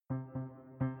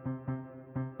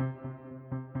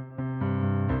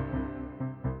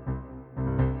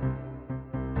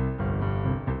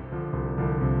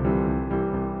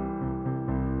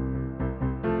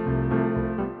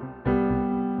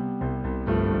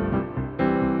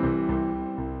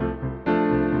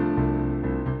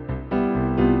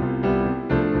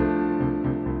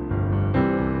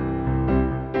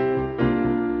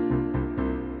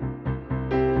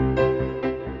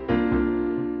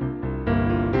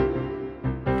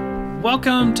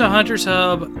Welcome to Hunter's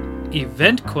Hub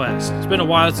Event Quest. It's been a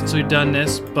while since we've done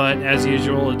this, but as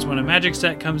usual, it's when a Magic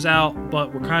set comes out,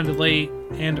 but we're kind of late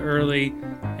and early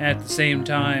at the same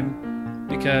time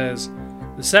because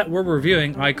the set we're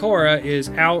reviewing, Ikora, is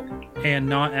out and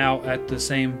not out at the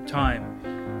same time.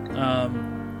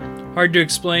 Hard to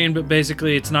explain, but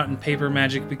basically it's not in paper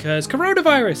magic because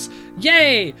coronavirus!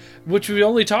 Yay! Which we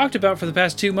only talked about for the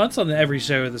past 2 months on every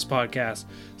show of this podcast.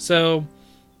 So,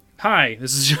 hi,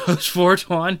 this is Josh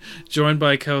Fortuan, joined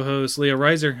by co-host Leo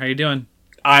Reiser. How you doing?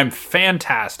 I'm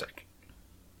fantastic.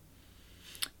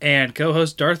 And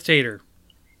co-host Darth Tater.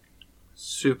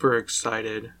 Super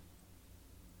excited.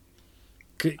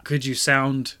 Could you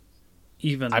sound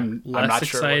even I'm less not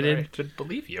excited? sure whether I should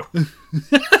believe you.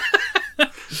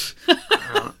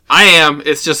 I am.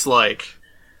 It's just like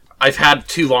I've had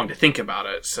too long to think about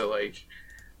it, so like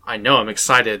I know I'm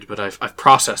excited, but I've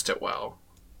processed it well.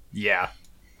 Yeah.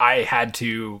 I had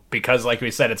to, because like we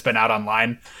said, it's been out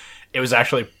online. It was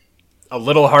actually a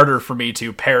little harder for me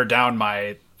to pare down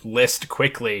my list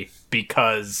quickly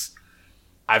because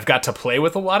I've got to play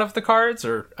with a lot of the cards,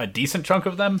 or a decent chunk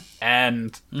of them,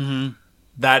 and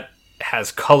that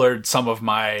has colored some of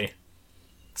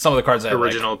the cards I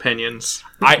Original opinions.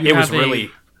 It was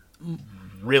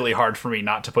really hard for me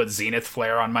not to put Zenith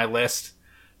Flare on my list,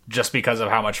 just because of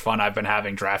how much fun I've been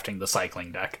having drafting the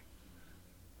cycling deck.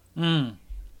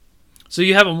 So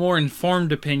you have a more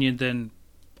informed opinion than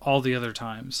all the other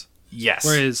times. Yes.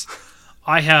 Whereas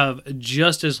I have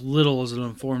just as little as an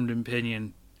informed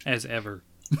opinion as ever.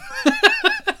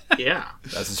 Yeah.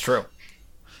 This is true.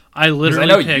 I literally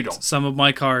know you picked don't. some of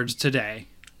my cards today.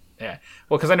 Yeah.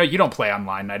 Well, because I know you don't play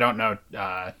online. I don't know,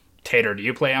 Tater, do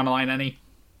you play online any?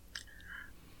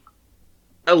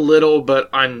 A little, but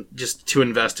I'm just too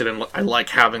invested in. I like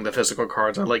having the physical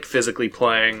cards. I like physically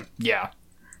playing. Yeah.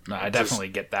 No, I definitely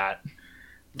get that.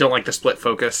 Don't like the split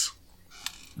focus.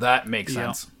 That makes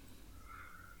sense.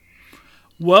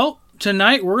 Well,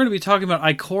 tonight we're going to be talking about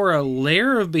Ikora,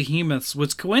 Lair of Behemoths,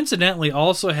 which coincidentally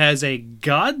also has a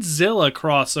Godzilla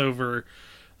crossover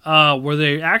where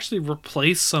they actually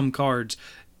replace some cards.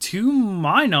 To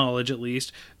my knowledge, at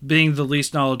least, being the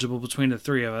least knowledgeable between the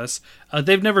three of us,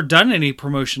 they've never done any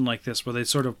promotion like this where they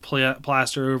sort of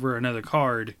plaster over another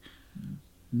card.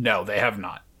 No, they have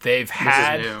not. This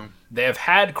is new. They have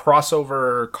had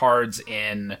crossover cards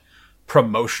in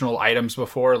promotional items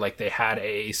before. Like they had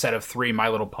a set of 3 My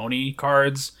Little Pony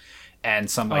cards and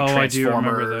some like I do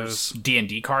remember Transformers those.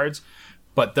 D&D cards.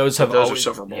 But those Those always are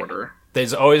silver border.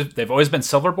 they've always been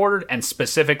silver bordered, and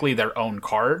specifically their own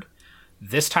card.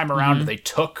 This time around, they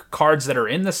took cards that are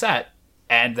in the set,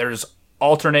 and there's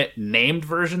alternate named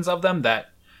versions of them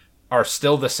that are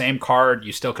still the same card.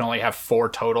 You still can only have 4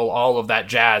 total, all of that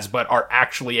jazz, but are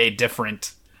actually a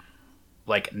different,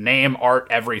 like, name, art,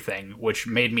 everything, which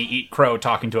made me eat crow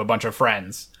talking to a bunch of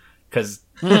friends. Because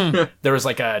there was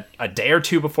like a day or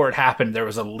two before it happened, there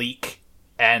was a leak,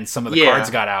 and some of the cards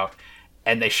got out.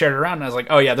 And they shared it around, and I was like,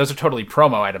 oh yeah, those are totally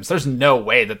promo items. There's no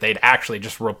way that they'd actually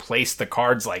just replace the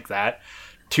cards like that.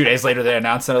 2 days later, they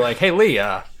announced it, like, hey, Lee,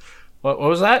 what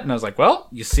was that? And I was like, well,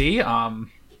 you see,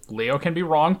 Leo can be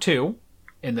wrong, too.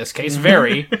 In this case,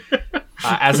 very.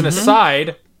 As an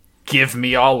aside, give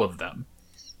me all of them.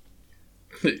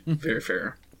 Very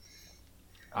fair.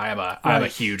 I am a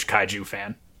huge Kaiju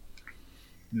fan.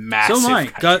 Massive So am I.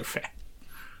 Kaiju fan.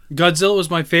 Godzilla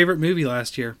was my favorite movie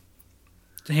last year.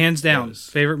 Hands down, was-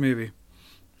 favorite movie.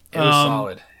 It was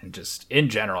solid. And just, in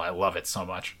general, I love it so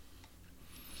much.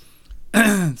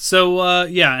 So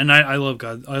yeah, and I love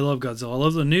Godzilla. I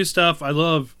love the new stuff. I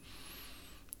love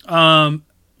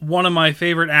one of my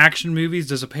favorite action movies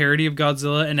does a parody of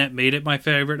Godzilla, and that made it my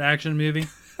favorite action movie.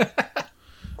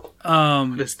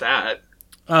 What is that?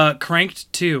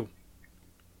 Cranked 2.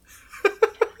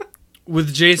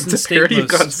 With Jason It's a parody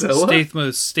of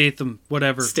Statham,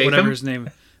 whatever Statham? his name.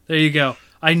 There you go.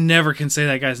 I never can say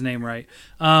that guy's name right.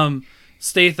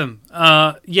 Statham.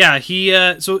 Yeah,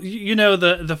 he so you know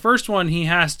the first one he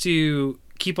has to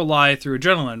keep alive through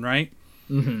adrenaline, right?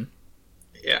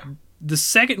 Yeah. The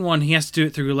second one he has to do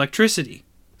it through electricity.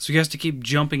 So he has to keep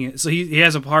jumping it. So he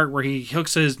has a part where he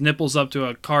hooks his nipples up to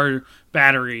a car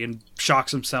battery and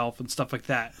shocks himself and stuff like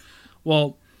that.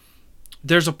 Well,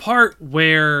 there's a part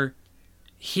where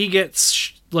he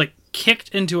gets like kicked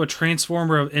into a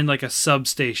transformer in like a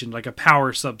substation, like a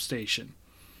power substation.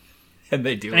 And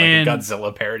they do like a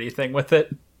Godzilla parody thing with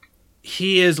it.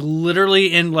 He is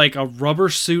literally in like a rubber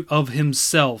suit of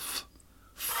himself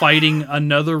fighting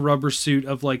another rubber suit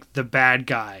of like the bad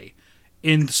guy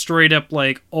in straight up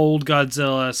like old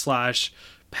Godzilla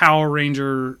 / Power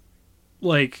Ranger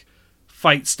like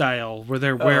fight style where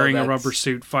they're wearing a rubber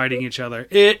suit fighting each other.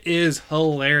 It is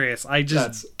hilarious. I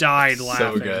just died laughing.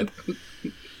 So good.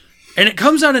 And it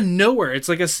comes out of nowhere. It's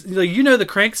like the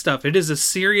Crank stuff. It is a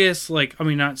serious,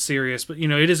 not serious, but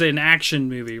it is an action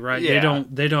movie, right? Yeah.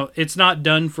 They don't. It's not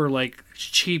done for like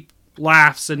cheap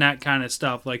laughs and that kind of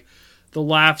stuff. Like the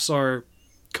laughs are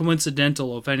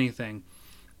coincidental, if anything.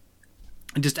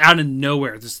 And just out of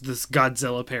nowhere, this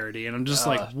Godzilla parody, and I'm just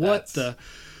what the?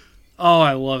 Oh,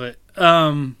 I love it.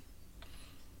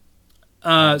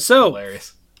 So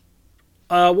hilarious.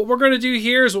 What we're going to do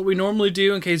here is what we normally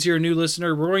do in case you're a new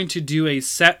listener. We're going to do a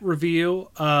set review,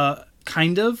 of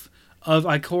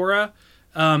Ikora,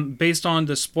 based on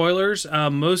the spoilers.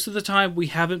 Most of the time, we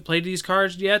haven't played these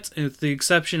cards yet, with the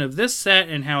exception of this set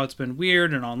and how it's been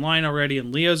weird and online already,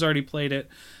 and Leo's already played it.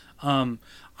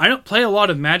 I don't play a lot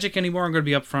of Magic anymore. I'm going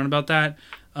to be upfront about that.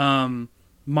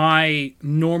 My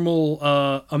normal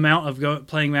amount of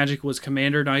playing Magic was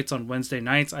Commander nights on Wednesday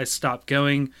nights. I stopped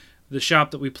going. The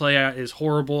shop that we play at is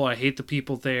horrible. I hate the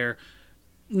people there.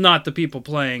 Not the people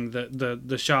playing,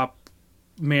 the shop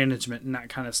management and that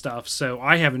kind of stuff. So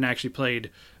I haven't actually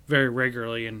played very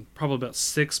regularly in probably about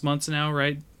 6 months now,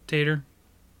 right, Tater?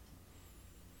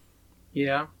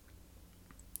 Yeah.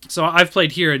 So I've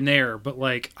played here and there, but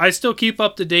I still keep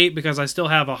up to date because I still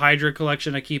have a Hydra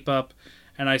collection I keep up,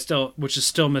 and which is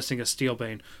still missing a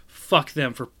Steelbane. Fuck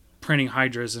them for printing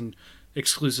Hydras and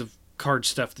exclusive card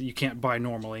stuff that you can't buy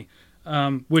normally,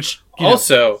 which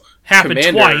also happened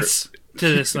Commander... twice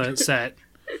to this set.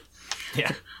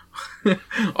 Yeah.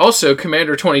 Also,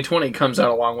 Commander 2020 comes out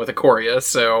along with Ikoria,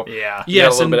 so yeah, you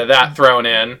got a little bit of that thrown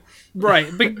in,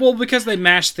 right? Well, because they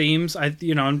mash themes,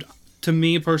 to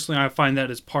me personally, I find that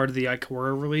as part of the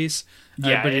Ikora release.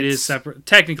 Yeah, but it is separate.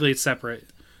 Technically, it's separate.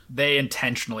 They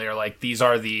intentionally are these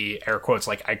are the air quotes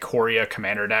Ikoria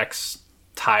Commander decks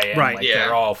tie-in. Right.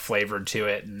 They're all flavored to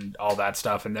it and all that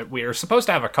stuff. And that we are supposed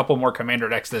to have a couple more Commander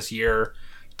decks this year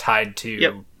tied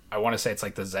to, I want to say it's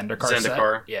the Zendikar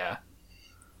set. Yeah.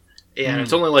 Yeah, and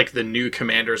it's only the new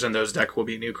commanders in those decks will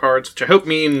be new cards, which I hope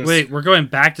means... Wait, we're going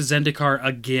back to Zendikar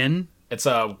again? It's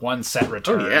a one set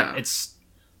return. Oh, yeah. It's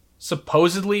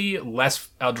supposedly less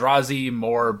Eldrazi,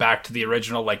 more back to the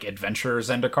original adventure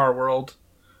Zendikar world,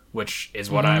 which is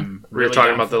what I'm really We're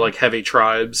talking about the heavy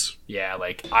tribes. Yeah,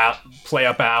 I'll play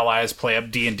up allies, play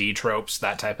up D&D tropes,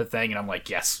 that type of thing, and I'm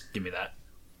yes, give me that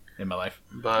in my life.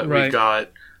 But we've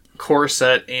got core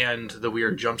set and the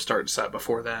weird jumpstart set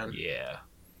before then. Yeah.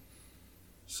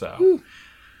 So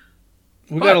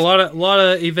we got a lot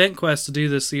of event quests to do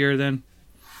this year then.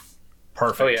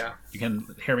 Perfect. Oh yeah. You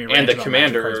can hear me and the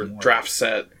Commander draft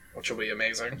set, which will be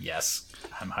amazing. Yes.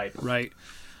 I'm hyped. Right.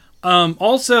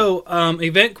 Also,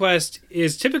 Event Quest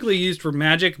is typically used for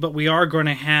Magic, but we are going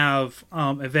to have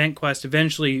Event Quest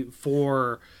eventually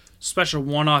for special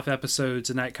one-off episodes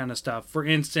and that kind of stuff. For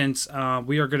instance,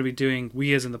 we are going to be doing,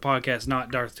 we as in the podcast, not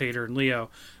Darth Tater and Leo,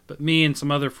 but me and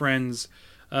some other friends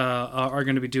are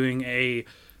going to be doing a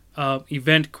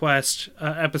Event Quest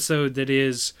episode that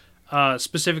is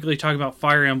specifically talking about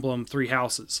Fire Emblem Three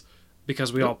Houses,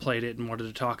 because we all played it and wanted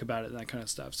to talk about it and that kind of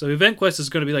stuff. So Event Quest is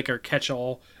going to be our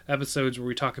catch-all episodes where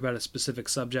we talk about a specific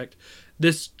subject.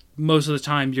 This, most of the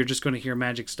time, you're just going to hear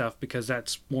Magic stuff because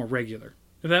that's more regular,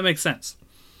 if that makes sense.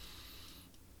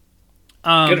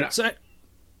 Good enough.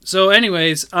 So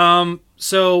anyways,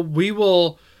 so we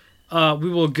will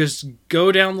just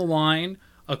go down the line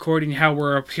according to how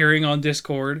we're appearing on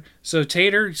Discord. So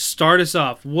Tater, start us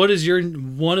off. What is your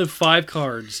 1 of 5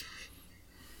 cards?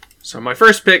 So my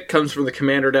first pick comes from the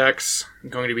Commander decks.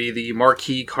 Going to be the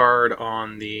marquee card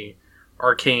on the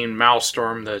Arcane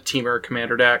Maelstrom, the Temur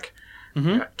Commander deck.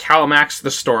 Mm-hmm. Calamax the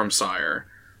Stormsire.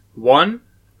 1,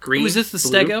 green, is this the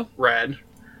blue, Stego? Red.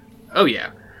 Oh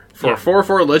yeah. For a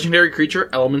 4/4 legendary creature,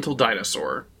 Elemental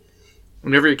Dinosaur.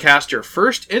 Whenever you cast your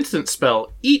first instant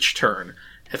spell each turn,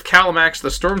 if Calamax the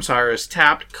Stormsire is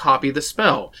tapped, copy the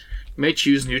spell. You may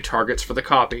choose new targets for the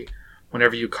copy.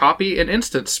 Whenever you copy an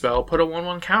instant spell, put a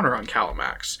 1/1 counter on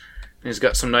Calamax. And he's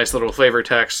got some nice little flavor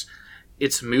text.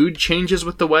 Its mood changes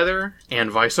with the weather, and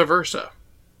vice versa.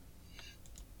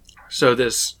 So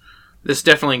this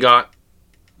definitely got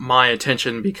my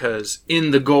attention, because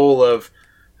in the goal of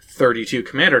 32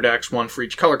 Commander decks, 1 for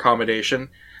each color combination,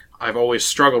 I've always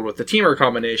struggled with the Temur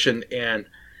combination, and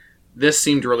this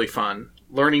seemed really fun.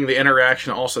 Learning the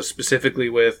interaction also specifically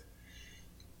with,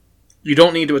 you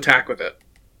don't need to attack with it.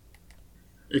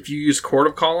 If you use Court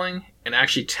of Calling and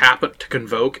actually tap it to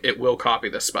convoke, it will copy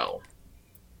the spell.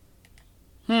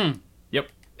 Yep.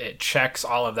 It checks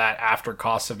all of that after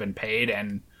costs have been paid,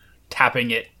 and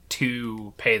tapping it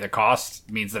to pay the cost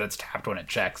means that it's tapped when it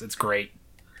checks. It's great.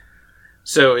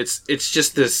 So it's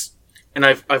just this, and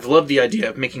I've loved the idea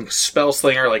of making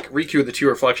Spellslinger like Riku the Two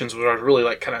Reflections, where I was really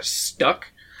like kind of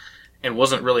stuck and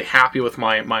wasn't really happy with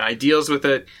my ideas with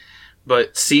it.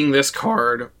 But seeing this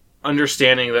card,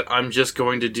 understanding that I'm just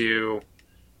going to do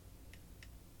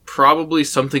probably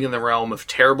something in the realm of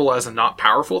terrible as in not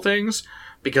powerful things,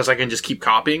 because I can just keep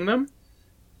copying them.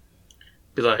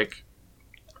 Be like,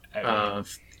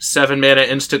 7 mana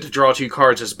instant to draw 2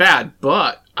 cards is bad,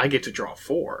 but I get to draw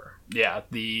 4. Yeah,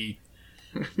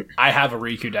 I have a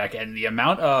Riku deck, and the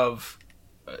amount of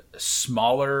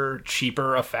smaller,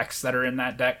 cheaper effects that are in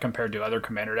that deck compared to other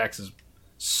commander decks is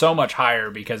so much higher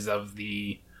because of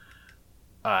the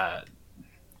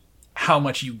how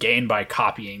much you gain by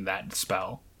copying that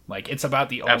spell. Like, it's about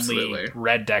the only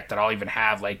red deck that I'll even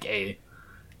have like a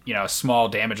small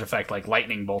damage effect like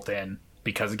Lightning Bolt in,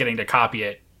 because getting to copy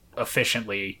it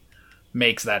efficiently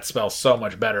makes that spell so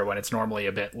much better when it's normally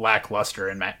a bit lackluster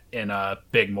in a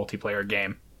big multiplayer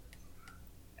game.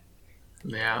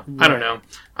 Yeah, I don't know.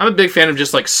 I'm a big fan of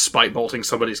just like spite bolting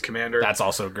somebody's commander. That's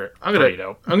also great. Pretty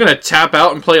dope. I'm gonna tap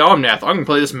out and play Omnath. I'm gonna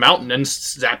play this mountain and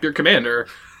zap your commander.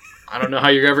 I don't know how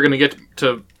you're ever gonna get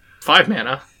to 5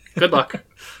 mana. Good luck.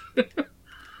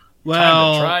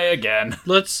 Well, time to try again.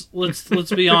 Let's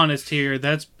be honest here.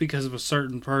 That's because of a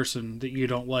certain person that you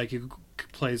don't like who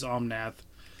plays Omnath.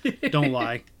 Don't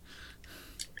lie.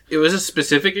 It was a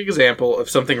specific example of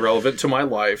something relevant to my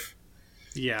life.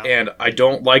 Yeah. And I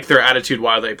don't like their attitude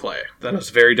while they play. That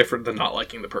is very different than not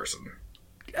liking the person.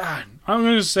 God, I'm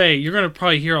going to say, you're going to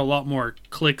probably hear a lot more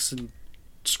clicks and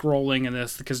scrolling in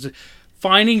this, because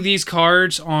finding these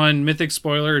cards on Mythic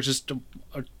Spoiler is just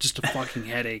a fucking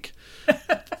headache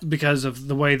because of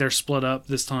the way they're split up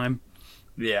this time.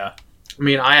 Yeah. I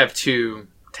mean, I have 2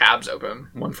 tabs open.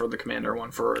 One for the commander,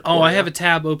 one for... Oh, I have a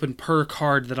tab open per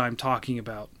card that I'm talking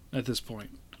about at this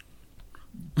point.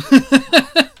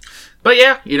 But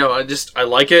yeah, I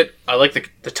like it. I like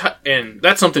the and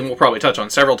that's something we'll probably touch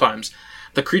on several times.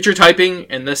 The creature typing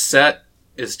in this set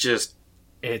is just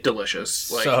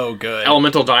delicious. Like, so good.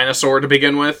 Elemental Dinosaur to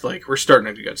begin with, like, we're starting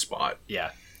at a good spot. Yeah.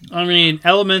 I mean,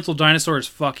 Elemental Dinosaur is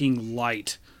fucking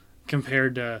light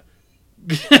compared to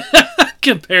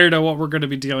what we're going to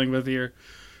be dealing with here.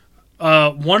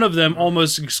 One of them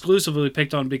almost exclusively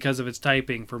picked on because of its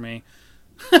typing for me.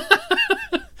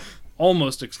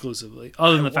 Almost exclusively,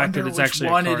 other than the fact that it's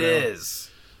actually one a card. It is.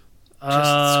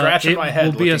 Just scratching my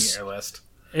head looking at your list.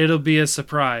 It'll be a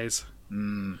surprise.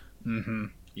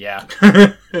 Yeah.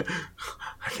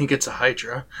 I think it's a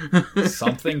Hydra.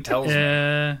 Something tells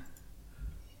me.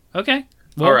 Okay.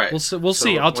 Well, all right. We'll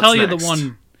see. I'll tell you the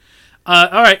one. All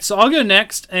right. So I'll go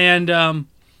next, and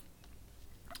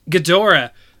Ghidorah.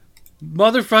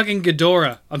 Motherfucking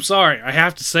Ghidorah. I'm sorry. I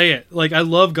have to say it. Like, I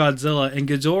love Godzilla, and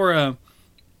Ghidorah...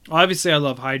 Obviously, I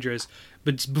love Hydras,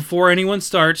 but before anyone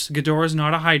starts, Ghidorah's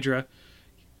not a Hydra.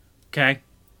 Okay?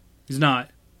 He's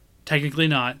not. Technically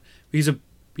not. He's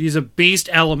a beast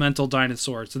elemental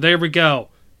dinosaur. So there we go.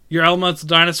 Your elemental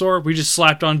dinosaur, we just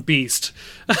slapped on beast.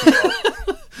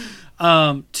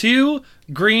 2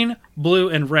 green, blue,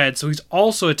 and red. So he's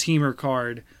also a teamer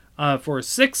card for a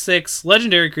 6/6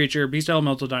 legendary creature, beast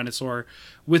elemental dinosaur,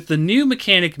 with the new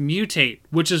mechanic Mutate,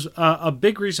 which is a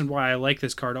big reason why I like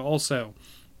this card also.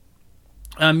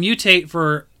 Mutate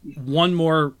for 1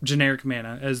 more generic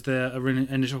mana as the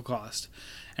initial cost,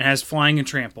 and has flying and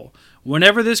trample.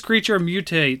 Whenever this creature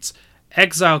mutates,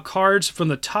 exile cards from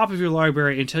the top of your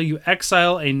library until you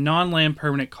exile a non-land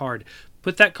permanent card.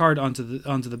 Put that card onto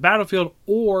the battlefield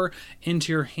or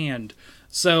into your hand.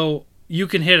 So you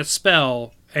can hit a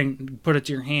spell and put it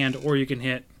to your hand, or you can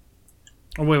hit...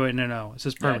 Oh, wait, no. It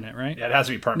says permanent, right? Yeah, it has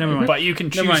to be permanent. But you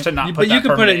can choose to not but put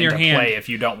that put it in your into hand. play if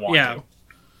you don't want to.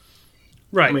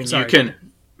 Right. I mean, you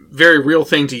can, very real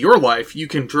thing to your life, you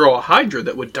can draw a Hydra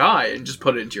that would die and just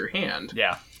put it into your hand.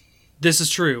 Yeah. This is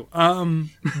true.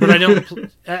 But I don't,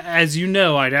 as you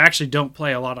know, I actually don't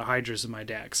play a lot of Hydras in my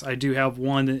decks. I do have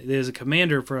one that is a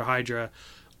commander for a Hydra,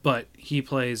 but he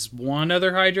plays one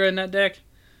other Hydra in that deck.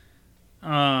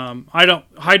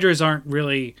 Hydras aren't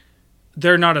really,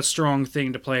 they're not a strong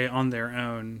thing to play on their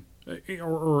own,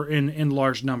 or in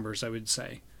large numbers, I would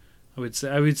say.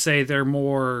 I would say they're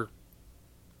more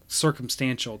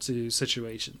circumstantial to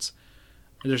situations.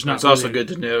 There's not. It's also good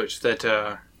to note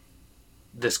that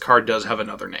this card does have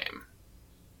another name.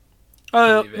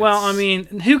 Well, I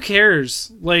mean, who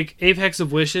cares? Like Apex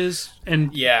of Wishes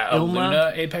and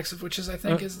Iluna, Apex of Witches, I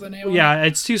think is the name. Yeah,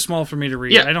 it's too small for me to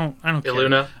read. Yeah. I don't care.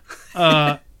 Iluna.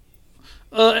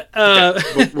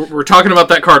 Okay. We're talking about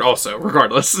that card also,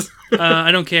 regardless.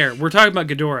 I don't care. We're talking about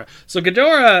Ghidorah. So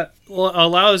Ghidorah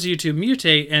allows you to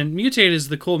mutate, and mutate is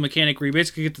the cool mechanic where you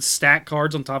basically get to stack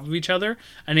cards on top of each other,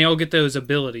 and they all get those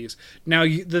abilities. Now,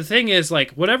 the thing is,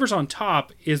 like, whatever's on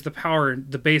top is the power,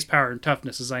 the base power and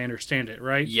toughness, as I understand it,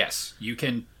 right? Yes, you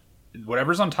can.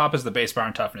 Whatever's on top is the base power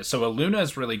and toughness. So Aluna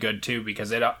is really good too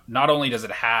because it not only does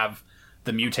it have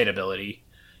the mutate ability,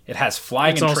 it has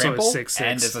flying It's and also a trample, 6/6.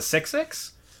 and is a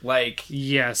 6/6. Like,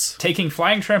 Yes. taking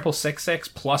flying, trample, 6/6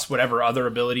 plus whatever other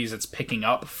abilities it's picking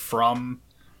up from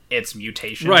its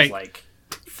mutations, Right. like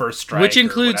first strike, Which or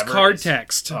includes whatever card it is.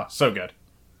 text. Oh, so good.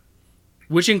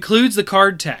 Which includes the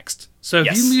card text. So if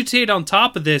Yes. you mutate on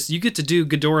top of this, you get to do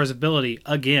Ghidorah's ability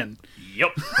again.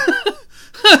 Yep.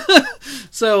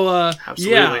 So,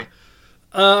 Absolutely.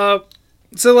 yeah.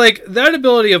 So, like, that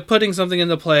ability of putting something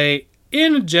into play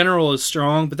in general is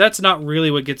strong, but that's not really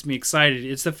what gets me excited.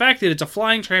 It's the fact that it's a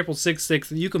flying trample 6/6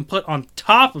 that you can put on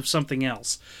top of something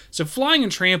else. So flying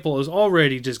and trample is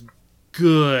already just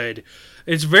good.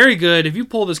 It's very good. If you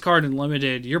pull this card in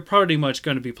limited, you're pretty much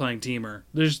going to be playing Teamer.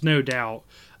 There's no doubt.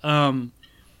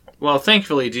 Well,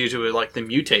 thankfully, due to like the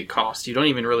mutate cost, you don't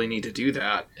even really need to do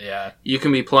that. Yeah. You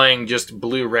can be playing just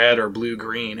blue-red or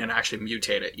blue-green and actually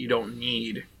mutate it. You don't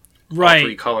need all three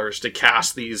Right. colors to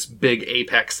cast these big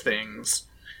apex things.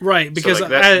 Right, because So,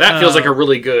 like, that feels like a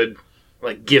really good,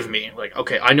 like, give me. Like,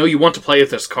 okay, I know you want to play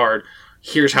with this card.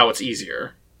 Here's how it's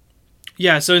easier.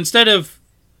 yeah, so instead of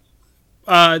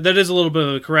that is a little bit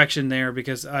of a correction there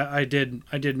because I did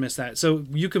miss that. So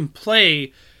you can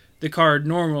play the card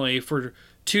normally for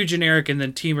 2 generic and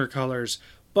then Teamer colors,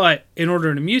 but in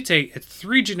order to mutate, it's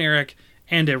 3 generic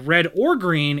and a red or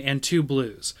green and 2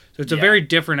 blues. So it's a Yeah. very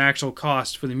different actual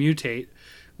cost for the mutate,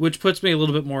 which puts me a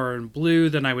little bit more in blue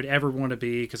than I would ever want to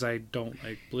be because I don't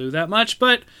like blue that much.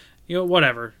 But you know,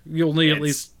 whatever. You'll need at It's-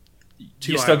 least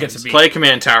 2 You still get items. to be. Play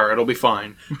Command Tower. It'll be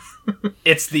fine.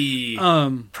 It's the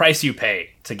price you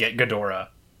pay to get Ghidorah.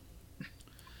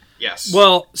 Yes.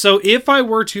 Well, so if I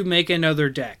were to make another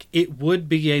deck, it would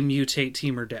be a mutate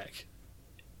Teamer deck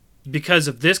because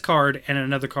of this card and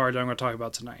another card that I'm going to talk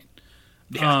about tonight.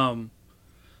 Yeah.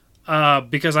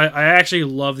 Because I actually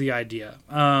love the idea,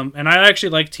 and I actually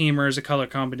like Teamer as a color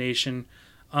combination.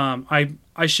 I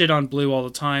shit on blue all the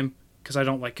time because I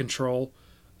don't like control,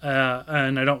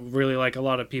 and I don't really like a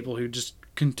lot of people who just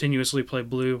continuously play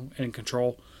blue and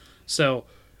control. So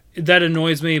that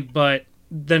annoys me. But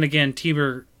then again,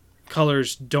 Teamer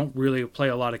colors don't really play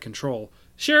a lot of control.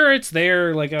 Sure, it's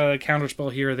there, like a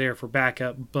counterspell here or there for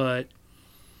backup, but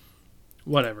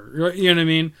whatever. You know what I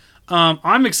mean?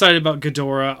 I'm excited about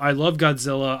Ghidorah. I love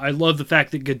Godzilla. I love the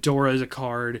fact that Ghidorah is a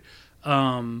card.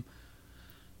 Like,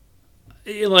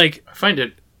 I find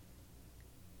it...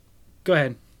 go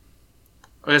ahead.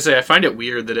 I find it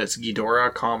weird that it's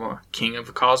Ghidorah, comma, King of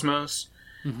the Cosmos.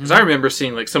 Because I remember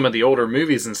seeing like some of the older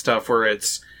movies and stuff where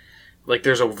it's like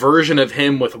there's a version of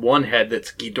him with one head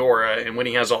that's Ghidorah, and when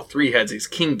he has all 3 heads, he's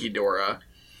King Ghidorah.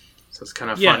 So it's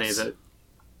kind of funny Yes.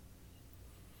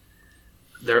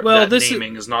 that Well, that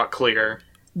naming is not clear.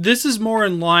 This is more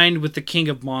in line with the King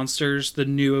of Monsters, the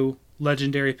new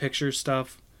Legendary Pictures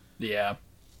stuff, Yeah.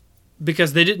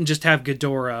 because they didn't just have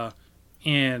Ghidorah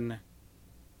in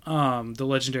the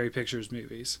Legendary Pictures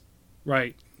movies,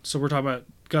 right? So we're talking about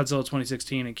Godzilla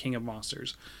 2016 and King of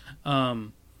Monsters.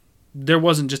 There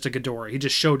wasn't just a Ghidorah; he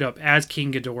just showed up as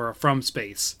King Ghidorah from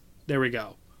space. There we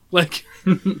go. Like,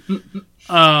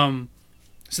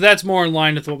 so that's more in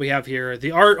line with what we have here.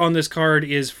 The art on this card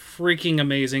is freaking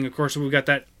amazing. Of course, we've got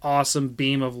that awesome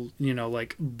beam of, you know,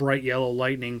 like bright yellow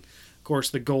lightning. Of course,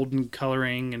 the golden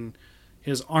coloring and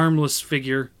his armless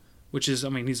figure, which is, I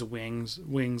mean, he's a wings,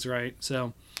 right?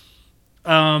 So,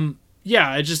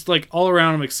 yeah, I just like all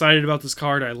around, I'm excited about this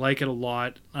card. I like it a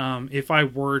lot. If I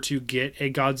were to get a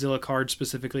Godzilla card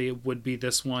specifically, it would be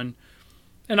this one.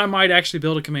 And I might actually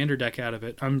build a commander deck out of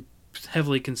it. I'm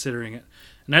heavily considering it.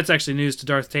 And that's actually news to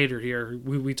Darth Tater here.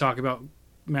 We talk about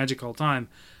Magic all the time.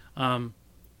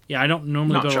 Yeah, I don't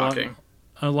normally Not build shocking.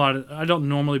 I don't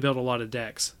normally build a lot of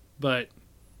decks, but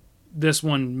this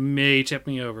one may tip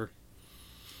me over.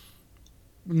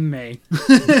 May.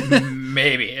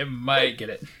 Maybe. It might get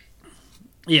it.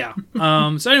 Yeah.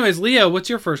 So anyways, Leo, what's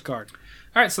your first card?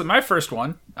 All right, so my first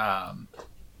one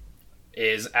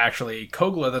is actually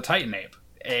Kogla the Titan Ape.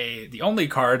 The only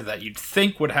card that you'd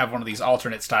think would have one of these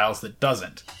alternate styles that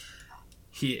doesn't.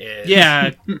 He is...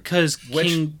 Yeah, because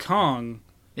King Kong,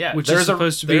 Yeah, which is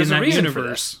supposed to be in that reason for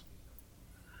universe. this.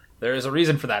 There is a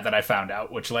reason for that I found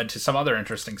out, which led to some other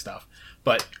interesting stuff.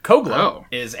 But Kogla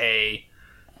is a...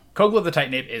 Kogla the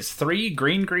Titan Ape is 3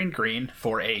 green, green, green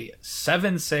for a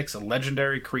 7/6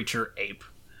 legendary creature ape.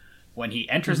 When he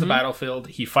enters the battlefield,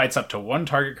 he fights up to one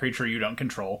target creature you don't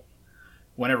control.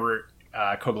 Whenever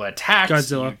Kogla attacks,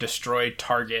 Godzilla. you destroy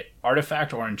target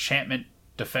artifact or enchantment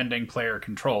defending player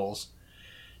controls.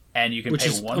 And you can Which pay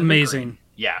is one amazing. in the green.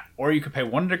 Yeah, or you could pay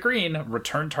 1 in a green,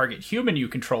 return target human you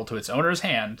control to its owner's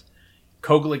hand.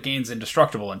 Kogla gains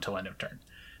indestructible until end of turn.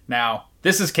 Now,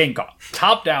 this is King Kong.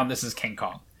 Top down, this is King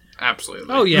Kong.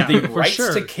 Absolutely. Oh, yeah, The for rights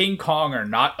sure. to King Kong are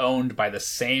not owned by the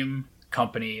same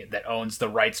company that owns the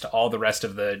rights to all the rest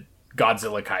of the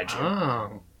Godzilla kaiju.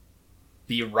 Oh.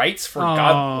 The rights for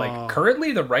Oh.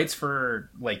 currently the rights for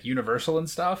like Universal and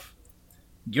stuff.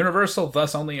 Universal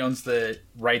thus only owns the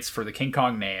rights for the King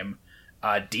Kong name.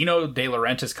 Dino De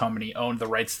Laurentiis company owned the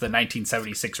rights to the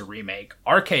 1976 remake.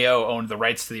 RKO owned the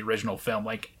rights to the original film.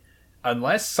 Like,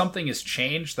 unless something has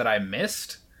changed that I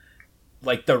missed,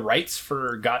 like the rights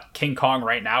for King Kong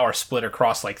right now are split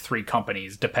across like 3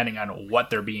 companies depending on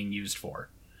what they're being used for.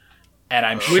 And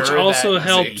I'm sure Which also that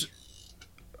helped.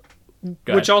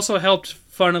 Go Which ahead. also helped,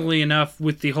 funnily enough,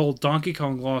 with the whole Donkey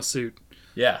Kong lawsuit.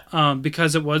 Yeah.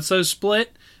 Because it was so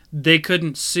split, they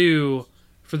couldn't sue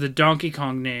for the Donkey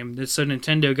Kong name. So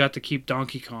Nintendo got to keep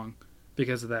Donkey Kong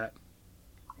because of that.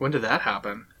 When did that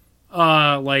happen?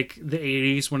 Like the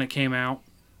 80s when it came out.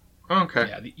 Oh, okay.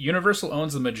 Yeah, the Universal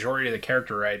owns the majority of the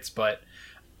character rights, but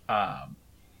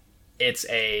it's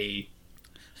a.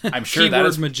 I'm sure that Keyword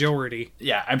is majority.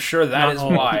 Yeah, I'm sure that Not is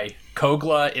all. why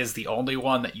Kogla is the only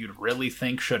one that you'd really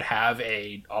think should have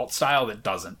a alt style that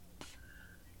doesn't.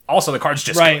 Also, the card's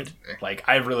just Right. good. Like,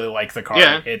 I really like the card.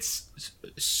 Yeah. It's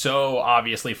so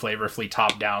obviously flavorfully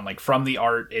top down. Like, from the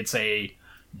art, it's a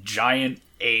giant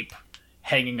ape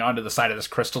hanging onto the side of this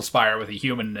crystal spire with a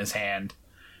human in his hand.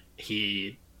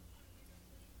 He's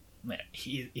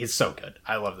so good.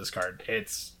 I love this card.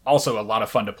 It's also a lot of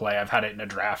fun to play. I've had it in a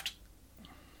draft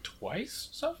twice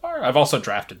so far. I've also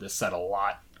drafted this set a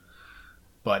lot,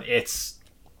 but it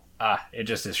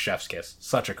just is chef's kiss.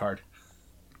 Such a card.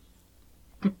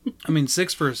 I mean,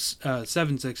 6 for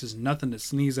 7/6 is nothing to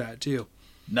sneeze at, too.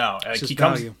 No, like, just he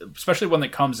comes, value. especially one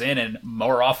that comes in and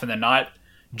more often than not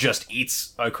just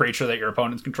eats a creature that your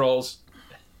opponent controls.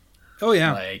 Oh,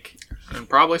 yeah. Like, And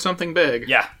probably something big.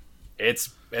 yeah, it's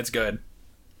good.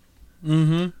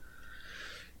 Mm-hmm.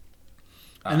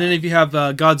 And then if you have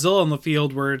Godzilla on the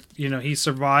field where, he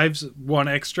survives 1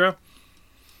 extra,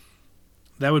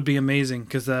 that would be amazing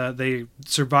because they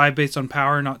survive based on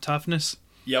power, not toughness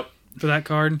Yep. for that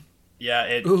card.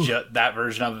 Yeah, Ooh. that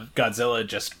version of Godzilla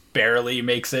just barely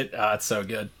makes it. It's so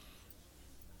good.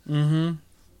 Mm-hmm.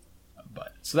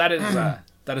 But so that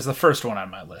is the first one on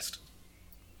my list.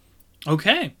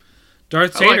 Okay.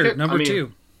 Darth I like Vader, it. number I mean-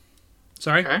 2.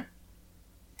 Sorry? Okay.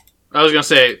 I was going to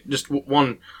say, just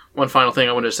one final thing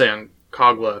I wanted to say on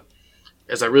Kogla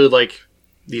is I really like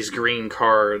these green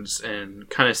cards and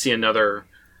kind of see another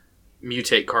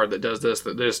mutate card that does this,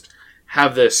 that just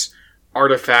have this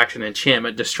artifact and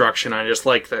enchantment destruction. I just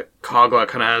like that Kogla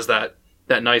kind of has that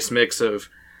nice mix of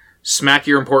smack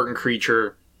your important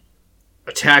creature,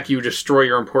 attack you, destroy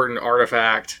your important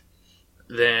artifact,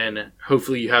 then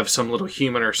hopefully you have some little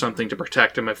human or something to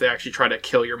protect him if they actually try to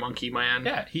kill your monkey man.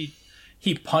 Yeah,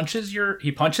 he punches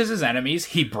his enemies,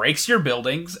 he breaks your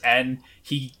buildings, and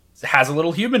he has a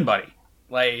little human buddy.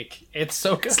 Like, it's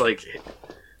so good.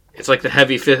 It's like the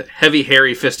heavy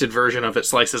hairy fisted version of It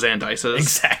Slices and Dices.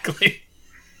 Exactly.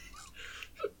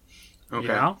 Okay.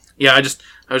 Yeah. Yeah,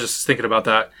 I was just thinking about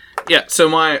that. Yeah, so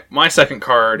my second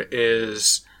card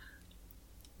is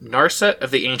Narset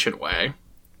of the Ancient Way.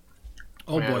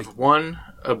 Oh, We boy. have 1,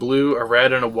 a blue, a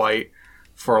red, and a white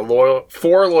for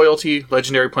 4 loyalty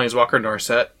legendary planeswalker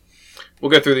Narset.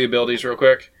 We'll go through the abilities real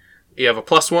quick. You have a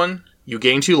 +1, you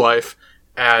gain 2 life,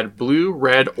 add blue,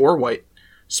 red, or white.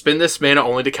 Spend this mana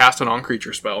only to cast a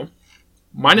non-creature spell.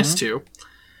 -2,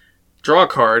 draw a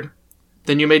card,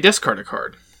 then you may discard a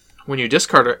card. When you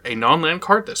discard a non-land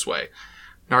card this way,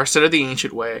 Narset of the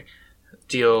Ancient Way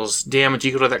deals damage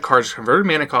equal to that card's converted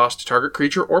mana cost to target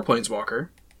creature or planeswalker.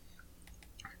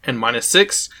 And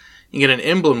 -6, you get an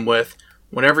emblem with,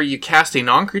 whenever you cast a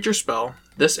non-creature spell,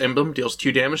 this emblem deals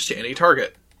 2 damage to any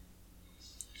target.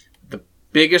 The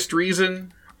biggest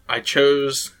reason I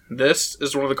chose this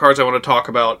is one of the cards I want to talk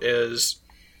about is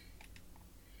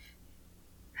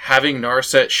having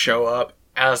Narset show up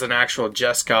as an actual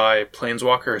Jeskai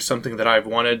planeswalker is something that I've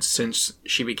wanted since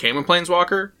she became a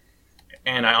planeswalker.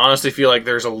 And I honestly feel like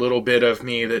there's a little bit of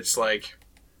me that's like,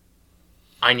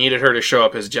 I needed her to show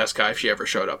up as Jeskai if she ever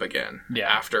showed up again. Yeah.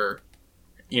 After,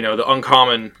 the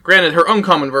uncommon... Granted, her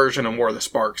uncommon version of War of the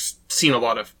Sparks seen a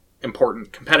lot of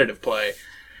important competitive play.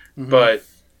 But,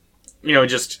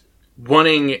 just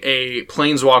wanting a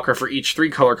Planeswalker for each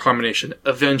 3-color combination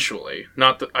eventually.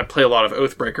 Not that I play a lot of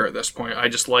Oathbreaker at this point. I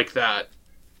just like that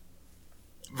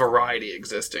variety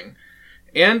existing.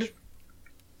 And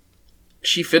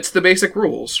she fits the basic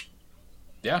rules.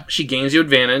 Yeah. She gains you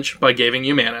advantage by giving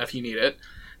you mana if you need it.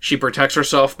 She protects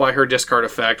herself by her discard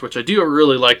effect, which I do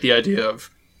really like the idea of.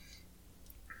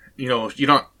 You know, you're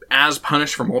not as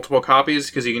punished for multiple copies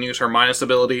because you can use her minus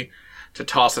ability to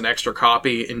toss an extra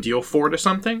copy and deal 4 to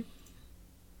something.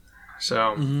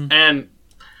 So, and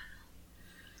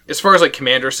as far as like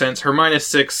commander sense, her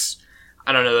 -6,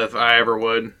 I don't know if I ever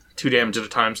would. 2 damage at a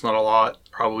time is not a lot.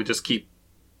 Probably just keep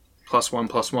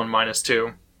 +1/+1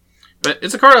 -2. But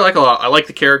it's a card I like a lot. I like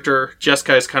the character.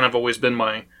 Jeskai has kind of always been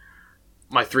my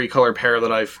 3-color pair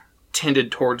that I've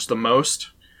tended towards the most.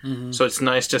 So it's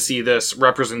nice to see this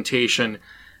representation.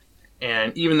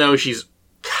 And even though she's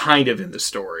kind of in the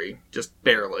story, just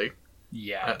barely.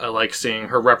 Yeah. I like seeing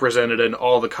her represented in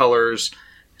all the colors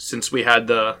since we had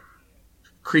the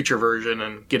creature version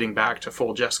and getting back to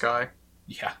full Jeskai.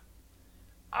 Yeah.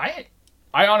 I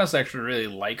honestly actually really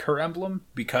like her emblem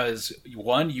because,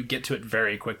 one, you get to it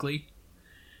very quickly.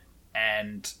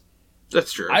 And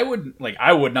that's true. I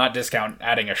would not discount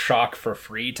adding a shock for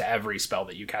free to every spell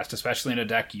that you cast, especially in a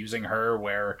deck using her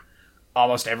where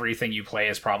almost everything you play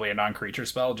is probably a non-creature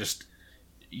spell. Just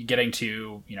getting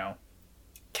to,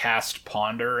 cast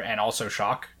Ponder and also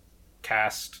shock,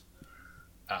 cast,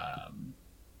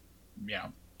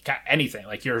 anything.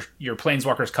 Like your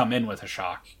planeswalkers come in with a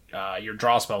shock, your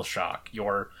draw spells shock,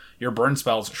 your burn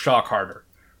spells shock harder.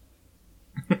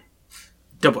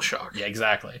 Double shock. Yeah,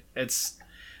 exactly. It's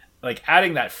like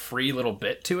adding that free little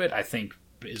bit to it, I think,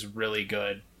 is really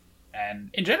good. And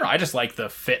in general, I just like the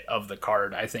fit of the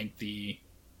card. I think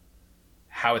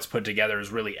how it's put together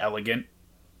is really elegant.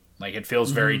 Like, it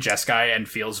feels very Jeskai and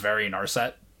feels very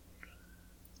Narset.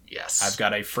 Yes. I've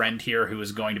got a friend here who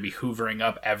is going to be hoovering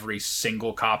up every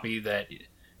single copy that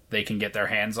they can get their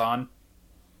hands on.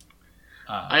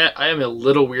 I am a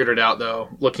little weirded out, though,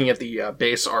 looking at the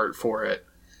base art for it,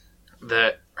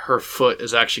 that her foot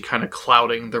is actually kind of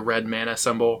clouding the red mana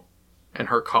symbol and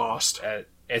her cost.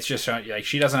 It's just showing, like,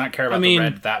 she does not care about the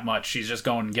red that much. She's just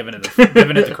giving it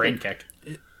the crane kick.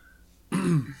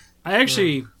 I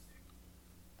actually...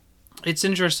 It's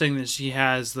interesting that she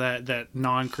has that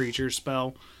non-creature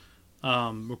spell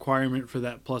requirement for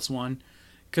that +1.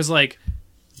 Because, like,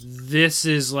 this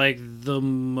is, like, the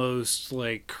most,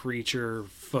 like,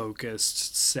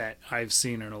 creature-focused set I've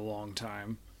seen in a long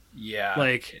time. Yeah.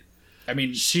 Like... I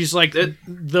mean, she's like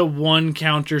the one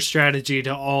counter strategy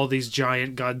to all these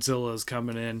giant Godzillas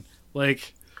coming in.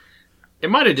 Like, it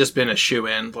might have just been a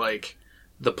shoe-in, like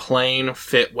the plane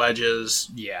fit wedges.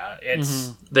 Yeah,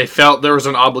 it's they felt there was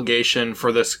an obligation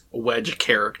for this wedge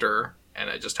character,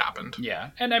 and it just happened. Yeah,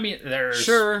 and I mean, there's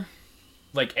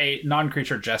like a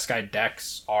non-creature Jeskai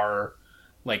decks are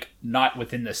like not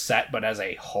within the set, but as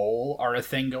a whole are a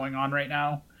thing going on right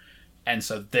now, and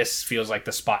so this feels like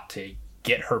the spot to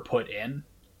get her put in,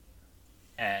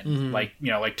 and like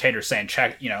Tater's saying,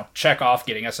 check off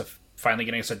finally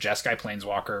getting us a Jeskai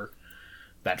Planeswalker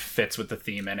that fits with the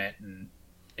theme in it and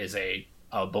is a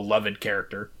beloved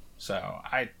character. So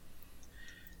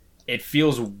it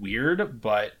feels weird,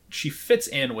 but she fits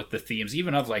in with the themes,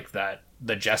 even of like the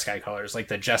Jeskai colors, like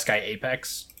the Jeskai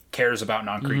Apex cares about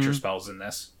non-creature spells in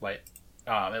this. Like,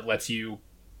 it lets you,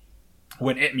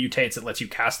 when it mutates, it lets you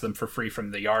cast them for free from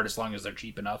the yard as long as they're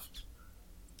cheap enough.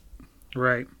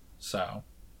 Right. So.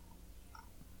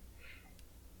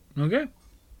 Okay.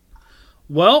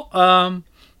 Well,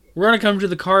 we're going to come to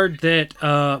the card that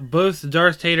both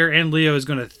Darth Tater and Leo is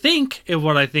going to think is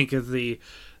what I think is the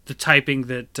typing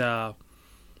that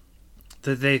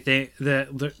they think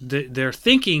that they're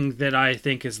thinking that I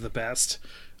think is the best,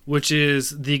 which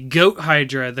is the Goat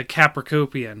Hydra, the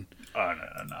Capricopian. Oh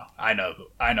no! I know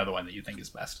the one that you think is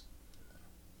best.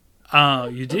 Oh,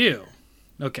 you do.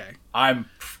 Okay. I'm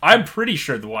pretty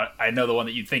sure the one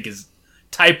that you think is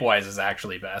type-wise is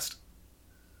actually best.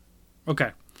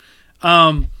 Okay.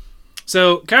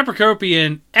 So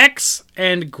Capricopian X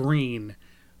and green.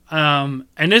 And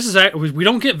this is, we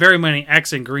don't get very many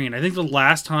X and green. I think the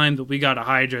last time that we got a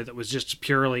Hydra that was just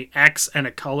purely X and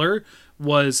a color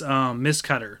was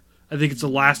Mistcutter. I think it's the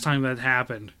last time that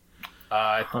happened.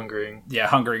 Hungering. Yeah,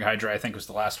 Hungering Hydra I think was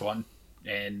the last one.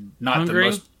 And not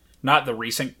the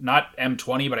recent, not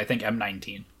M20, but I think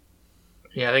M19.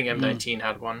 Yeah, I think M19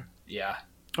 had one. Yeah.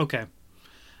 Okay.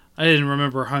 I didn't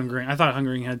remember Hungering. I thought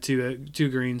Hungering had two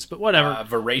greens, but whatever.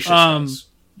 Voracious does.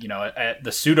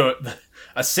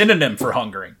 A synonym for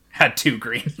Hungering had 2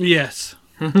 green. Yes.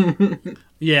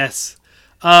 Yes.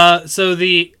 So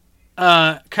the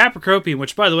Capricorpian,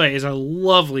 which by the way is a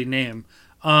lovely name,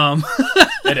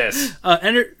 It is.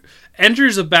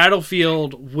 enters a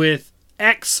battlefield with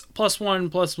X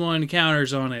 +1/+1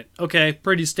 counters on it. Okay,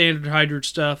 pretty standard Hydra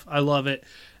stuff. I love it.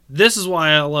 This is why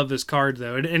I love this card,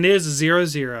 though. And it is a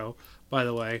 0/0, by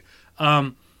the way.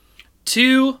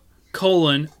 2: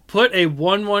 put a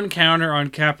 1/1 counter on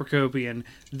Capricorpian.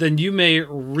 Then you may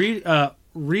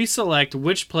reselect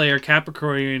which player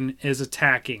Capricornian is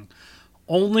attacking.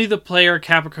 Only the player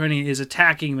Capricornian is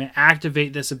attacking may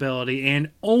activate this ability, and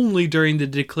only during the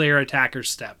declare attacker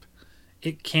step.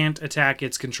 It can't attack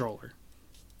its controller.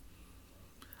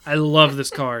 I love this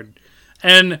card.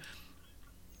 And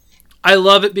I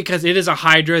love it because it is a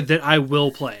Hydra that I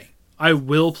will play. I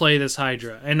will play this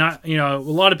Hydra. And not, a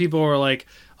lot of people are like,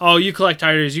 oh, you collect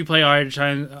Hydras, you play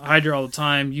Hydra all the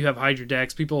time, you have Hydra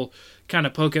decks. People kind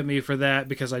of poke at me for that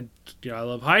because I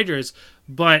love Hydras.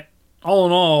 But all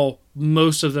in all,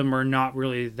 most of them are not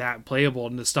really that playable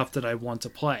in the stuff that I want to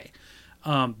play.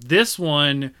 This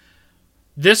one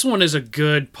is a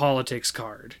good politics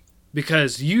card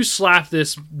because you slap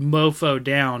this mofo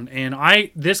down, and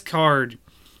this card,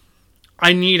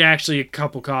 I need actually a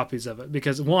couple copies of it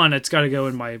because 1, it's got to go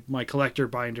in my collector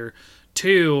binder.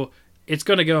 2, it's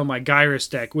going to go in my Gyrus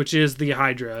deck, which is the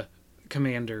Hydra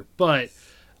commander, but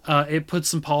it puts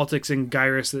some politics in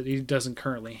Gyrus that he doesn't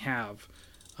currently have.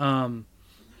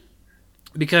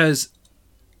 Because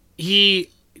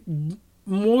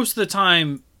most of the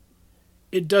time,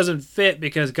 it doesn't fit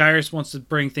because Gyrus wants to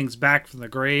bring things back from the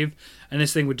grave, and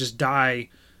this thing would just die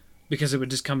because it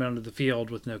would just come onto the field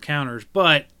with no counters.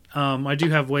 But I do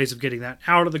have ways of getting that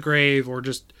out of the grave, or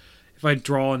just if I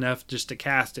draw enough just to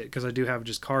cast it, because I do have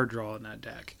just card draw in that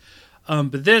deck.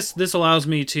 But this allows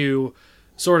me to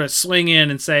sort of swing in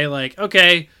and say, like,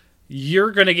 okay,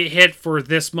 you're going to get hit for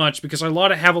this much, because I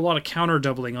have a lot of counter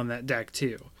doubling on that deck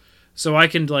too. So I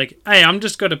can, like, hey, I'm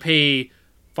just going to pay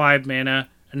 5 mana,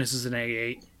 and this is an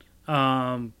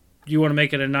 8/8. You want to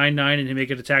make it a 9/9 and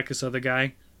make it attack this other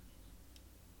guy?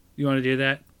 You want to do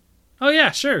that? Oh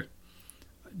yeah, sure.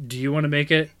 Do you want to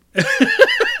make it a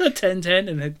 10/10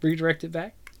 and then redirect it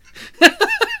back?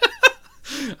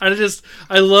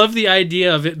 I love the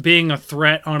idea of it being a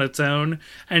threat on its own,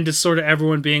 and just sort of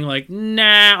everyone being like,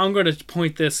 nah, I'm going to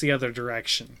point this the other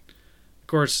direction. Of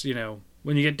course,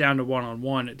 when you get down to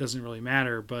 1-on-1, it doesn't really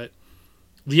matter, but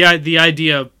the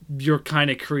idea of you're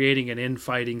kind of creating an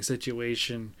infighting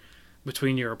situation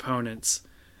between your opponents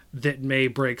that may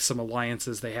break some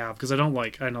alliances they have, because I don't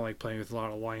like playing with a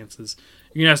lot of alliances.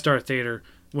 You can ask Darth Vader.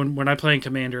 When I play in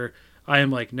Commander, I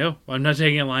am like, no, I'm not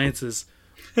taking alliances.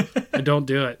 I don't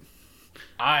do it.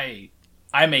 I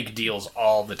make deals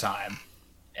all the time,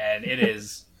 and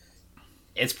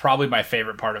it's probably my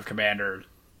favorite part of Commander,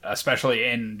 especially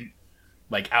in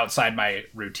like outside my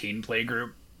routine play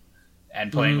group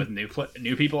and playing with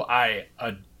new people. I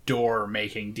adore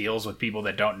making deals with people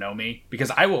that don't know me,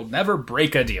 because I will never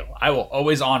break a deal. I will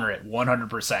always honor it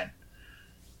 100%.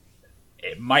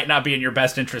 It might not be in your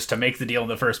best interest to make the deal in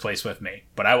the first place with me,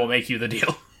 but I will make you the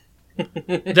deal.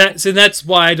 That's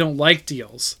why I don't like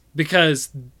deals, because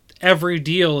every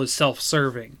deal is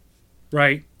self-serving,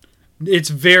 right? It's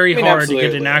very hard to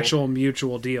get an actual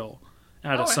mutual deal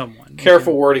out of someone.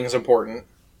 Careful wording is important.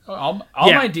 All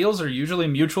my deals are usually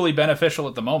mutually beneficial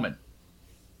at the moment.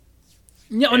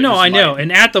 No, I know.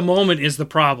 And at the moment is the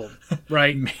problem,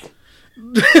 right?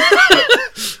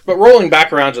 But rolling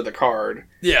back around to the card,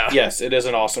 yeah, yes, it is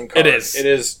an awesome card. It is. It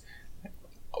is.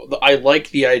 I like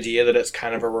the idea that it's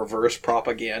kind of a reverse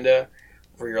propaganda,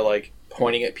 where you're like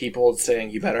pointing at people and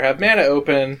saying, you better have mana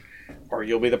open, or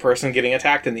you'll be the person getting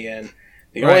attacked in the end.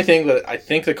 The only thing that I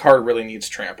think the card really needs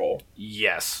trample.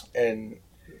 Yes. And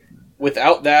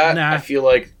without that, I feel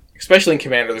like, especially in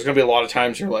Commander, there's going to be a lot of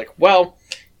times you're like, well,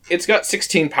 it's got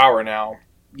 16 power now.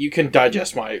 You can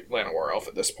digest my Llanowar Elf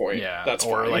at this point. Yeah, that's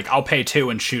or fine. like I'll pay 2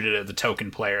 and shoot it at the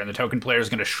token player, and the token player is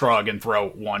going to shrug and throw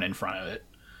 1 in front of it,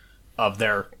 of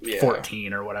their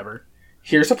 14 or whatever.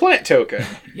 Here's a plant token.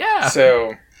 Yeah.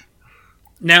 So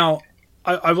now,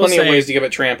 I will say, plenty of ways to give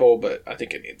it trample, but I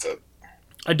think it needs it.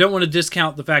 I don't want to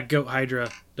discount the fact Goat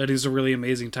Hydra, that is a really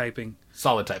amazing typing.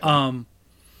 Solid typing.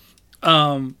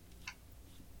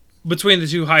 Between the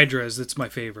two Hydras, that's my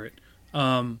favorite.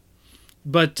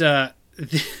 But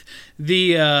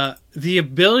the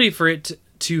ability for it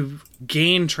to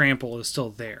gain trample is still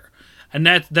there. And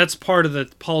that's part of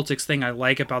the politics thing I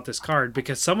like about this card,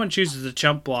 because someone chooses a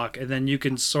chump block and then you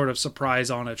can sort of surprise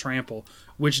on a trample,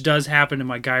 which does happen in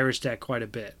my Gyrus deck quite a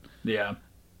bit. Yeah.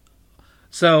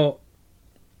 So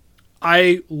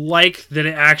I like that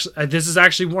it actually... this is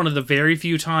actually one of the very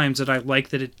few times that I like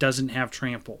that it doesn't have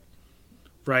trample.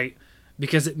 right?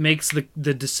 Because it makes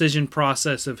the decision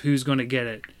process of who's going to get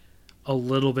it a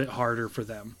little bit harder for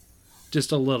them.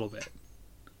 Just a little bit.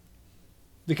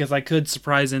 Because I could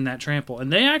surprise in that trample.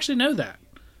 And they actually know that.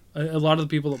 A lot of the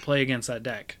people that play against that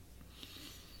deck.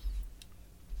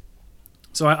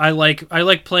 So I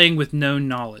like playing with known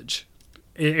knowledge.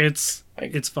 It's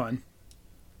fun.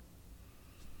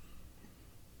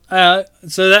 So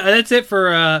that's it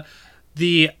for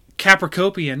the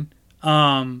Capricopian.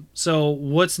 So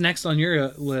what's next on your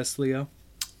list, Leo?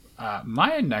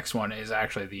 My next one is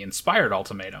actually the Inspired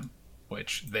Ultimatum,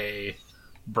 which they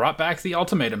brought back the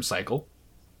Ultimatum cycle,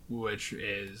 which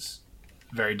is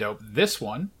very dope. This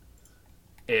one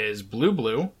is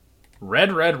blue,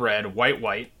 red,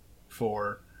 white,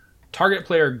 for target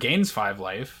player gains 5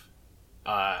 life,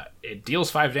 it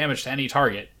deals 5 damage to any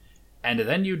target, and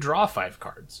then you draw 5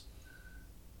 cards.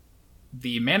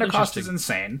 The mana cost is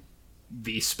insane.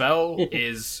 The spell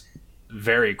is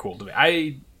very cool to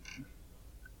me.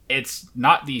 It's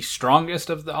not the strongest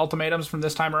of the ultimatums from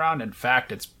this time around. In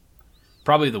fact, it's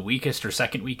probably the weakest or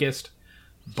second weakest,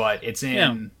 but it's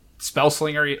in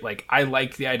Spellslinger. Like, I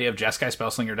like the idea of Jeskai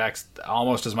Spellslinger decks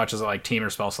almost as much as I like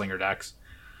Temur Spellslinger decks.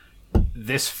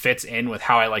 This fits in with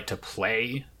how I like to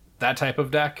play that type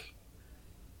of deck.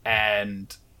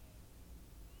 And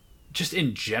just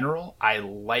in general, I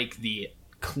like the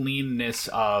cleanness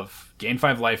of gain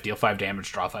 5 life, deal 5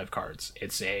 damage, draw 5 cards.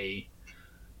 It's a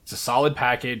solid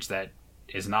package that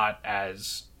is not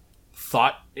as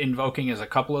thought-invoking as a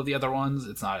couple of the other ones.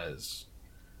 It's not as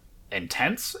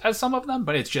intense as some of them,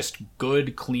 but it's just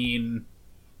good, clean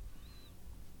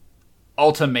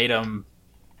ultimatum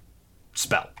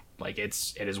spell. Like, it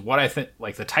is what I think,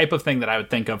 like, the type of thing that I would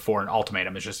think of for an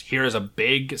ultimatum is just, here's a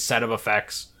big set of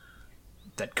effects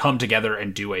that come together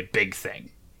and do a big thing.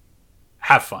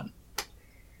 Have fun.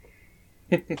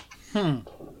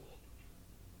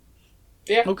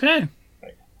 Yeah. Okay.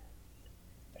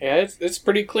 Yeah, it's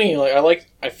pretty clean.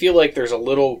 I feel like there's a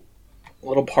little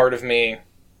part of me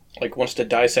like wants to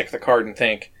dissect the card and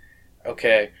think,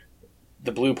 okay,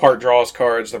 the blue part draws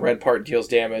cards, the red part deals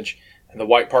damage, and the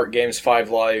white part gains 5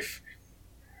 life.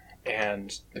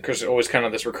 And there's always kind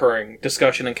of this recurring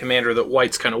discussion in Commander that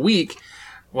white's kind of weak.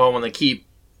 Well, when they keep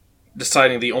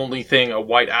deciding the only thing a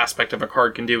white aspect of a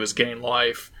card can do is gain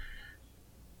life.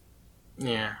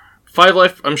 Yeah. 5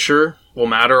 life, I'm sure, will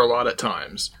matter a lot at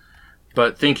times.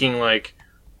 But thinking, like,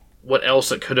 what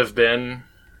else it could have been,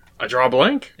 I draw a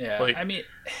blank? Yeah, like, I mean,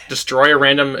 destroy a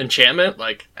random enchantment?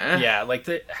 Like, Yeah, like,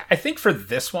 I think for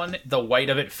this one, the white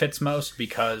of it fits most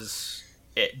because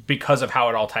of how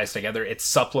it all ties together. It's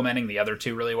supplementing the other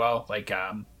two really well. Like,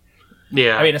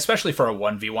 yeah. I mean, especially for a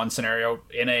 1v1 scenario.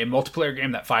 In a multiplayer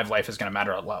game, that 5 life is going to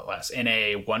matter a lot less. In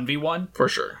a 1v1... For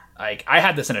sure. Like, I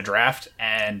had this in a draft,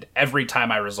 and every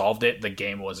time I resolved it, the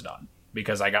game was done.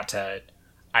 Because I got to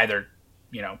either,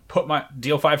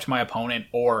 deal 5 to my opponent,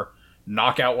 or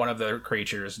knock out one of their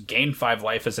creatures, gain 5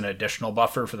 life as an additional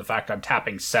buffer for the fact I'm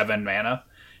tapping 7 mana,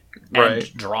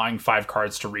 and drawing 5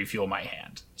 cards to refuel my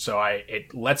hand. So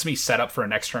it lets me set up for a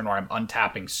next turn where I'm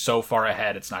untapping so far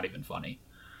ahead, it's not even funny.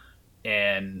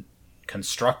 And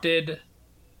constructed,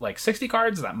 like, 60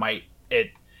 cards,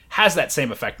 it has that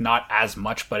same effect, not as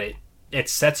much, but it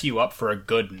sets you up for a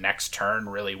good next turn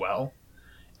really well.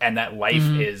 And that life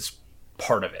is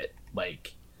part of it.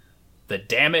 Like, the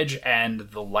damage and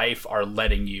the life are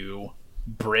letting you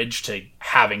bridge to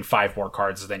having 5 more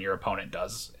cards than your opponent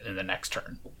does in the next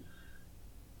turn.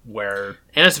 And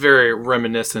it's very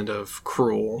reminiscent of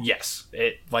Cruel. Yes.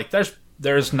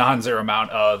 There's non-zero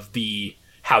amount of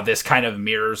how this kind of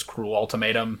mirrors Cruel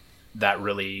Ultimatum that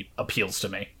really appeals to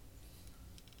me.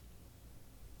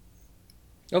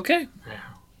 Okay. Yeah.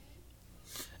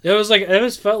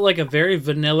 It felt like a very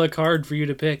vanilla card for you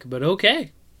to pick, but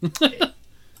okay.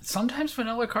 Sometimes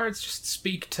vanilla cards just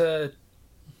speak to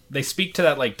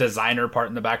that, like, designer part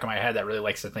in the back of my head that really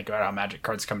likes to think about how Magic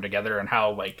cards come together and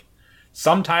how, like,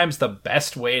 sometimes the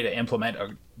best way to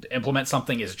implement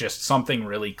something is just something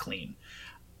really clean.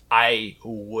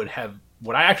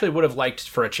 What I actually would have liked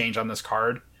for a change on this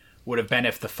card would have been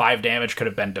if the 5 damage could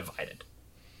have been divided.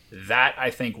 That,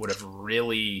 I think, would have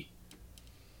really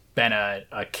been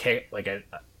a kick, like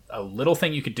a little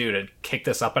thing you could do to kick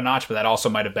this up a notch, but that also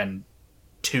might have been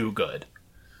too good.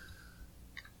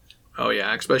 Oh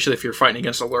yeah, especially if you're fighting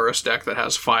against a Lurrus deck that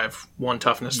has 5 1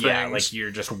 toughness things. Yeah, like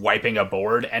you're just wiping a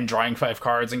board and drawing 5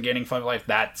 cards and gaining 5 life.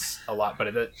 That's a lot,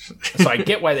 but so I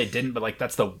get why they didn't. But like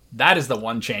that is the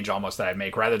one change almost that I'd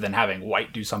make rather than having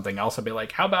white do something else. I'd be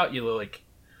like, how about you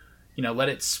let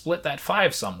it split that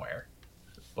 5 somewhere.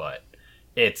 But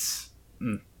it's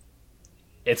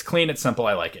clean, it's simple.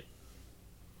 I like it.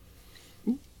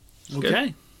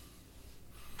 Okay.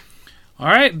 All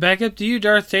right, back up to you,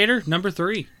 Darth Tater, number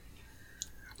 3.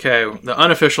 Okay, the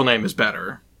unofficial name is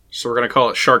better, so we're going to call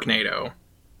it Sharknado.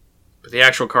 But the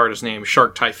actual card is named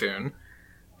Shark Typhoon.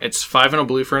 It's 5 and a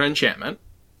blue for an enchantment.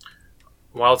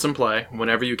 While it's in play,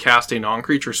 whenever you cast a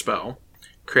non-creature spell,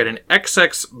 create an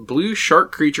XX blue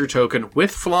shark creature token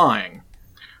with flying,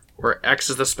 where X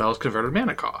is the spell's converted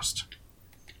mana cost.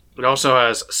 It also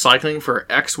has cycling for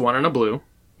X1 and a blue.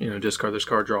 Discard this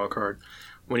card, draw a card.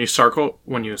 When you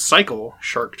cycle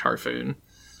Shark Typhoon,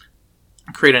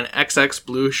 create an XX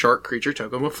blue shark creature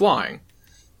token with flying.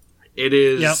 It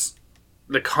is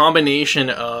the combination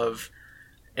of,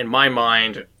 in my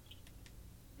mind,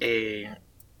 a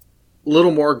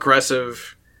little more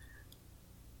aggressive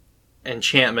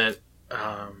enchantment.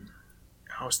 I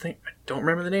don't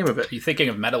remember the name of it. Are you thinking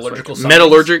of metallurgical summonings?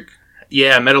 Metallurgic?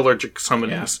 Yeah, metallurgic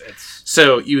summonings. Yeah,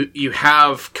 so you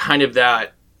have kind of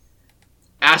that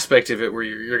aspect of it where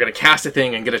you're going to cast a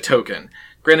thing and get a token.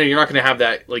 Granted, you're not going to have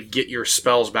that get your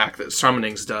spells back that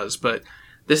summonings does, but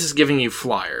this is giving you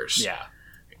flyers. Yeah.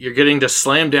 You're getting to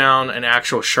slam down an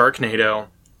actual Sharknado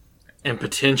and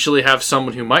potentially have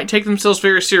someone who might take themselves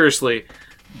very seriously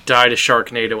die to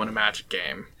Sharknado in a Magic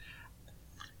game.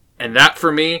 And that,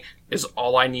 for me, is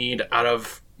all I need out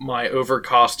of my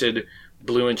overcosted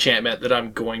blue enchantment that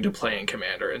I'm going to play in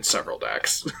Commander in several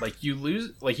decks. You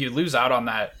lose out on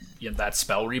that that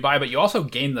spell rebuy, but you also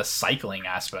gain the cycling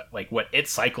aspect, what it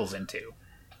cycles into,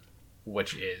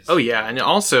 which is and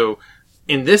also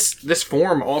in this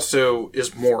form also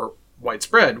is more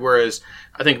widespread, whereas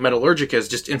I think Metallurgic is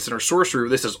just instant or sorcery.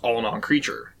 This is all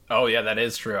non-creature. Oh yeah, that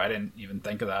is true. I didn't even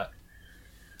think of that.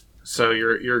 So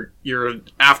you're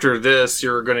after this,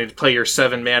 you're going to play your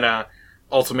 7 mana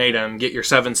Ultimatum, get your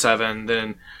 7/7,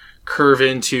 then curve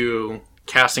into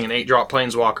casting an 8-drop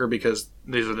Planeswalker, because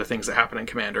these are the things that happen in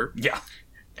Commander. Yeah.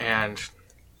 And,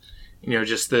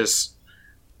 just this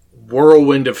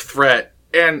whirlwind of threat.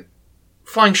 And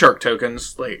Flying Shark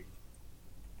tokens,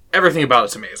 everything about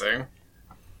it's amazing.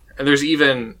 And there's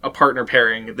even a partner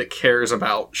pairing that cares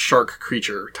about shark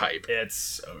creature type. It's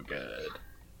so good.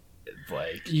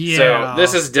 So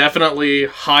this is definitely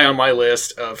high on my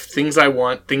list of things I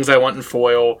want in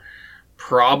foil.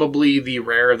 Probably the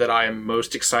rare that I am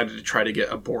most excited to try to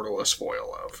get a borderless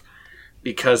foil of.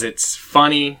 Because it's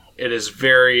funny, it is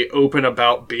very open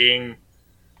about being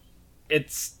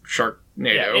Sharknado.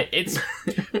 Yeah,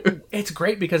 it's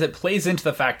great because it plays into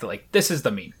the fact that this is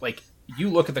the meme. You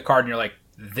look at the card and you're like,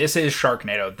 this is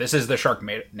Sharknado, this is the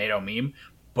Sharknado meme.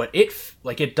 But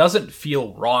it doesn't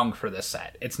feel wrong for this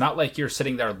set. It's not like you're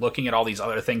sitting there looking at all these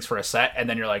other things for a set, and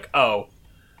then you're like, oh,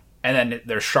 and then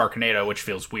there's Sharknado, which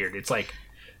feels weird. It's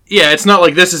it's not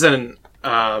like this is an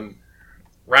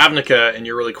Ravnica, and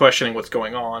you're really questioning what's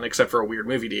going on, except for a weird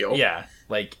movie deal. Yeah,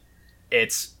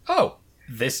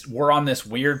 we're on this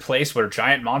weird place where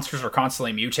giant monsters are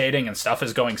constantly mutating and stuff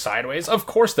is going sideways. Of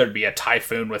course there'd be a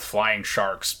typhoon with flying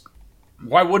sharks.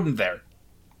 Why wouldn't there?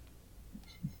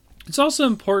 It's also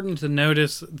important to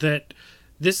notice that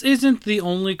this isn't the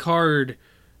only card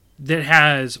that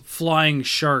has flying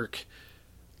shark.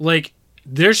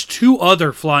 There's 2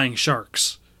 other flying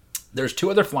sharks. There's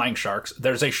 2 other flying sharks.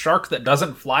 There's a shark that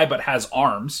doesn't fly but has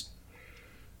arms.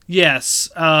 Yes,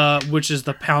 which is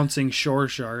the pouncing shore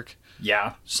shark.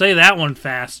 Yeah. Say that one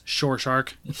fast, shore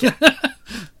shark. There's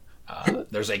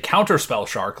a counterspell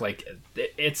shark.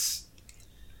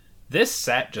 This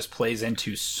set just plays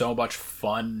into so much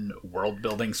fun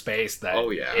world-building space that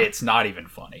it's not even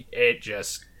funny. It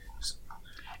just...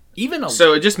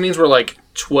 So it just means we're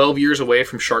 12 years away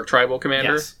from Shark Tribal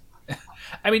Commander? Yes.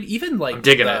 I mean, even I'm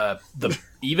digging it.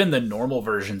 Even the normal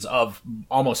versions of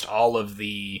almost all of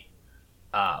the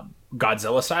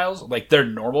Godzilla styles, their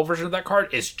normal version of that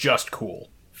card is just cool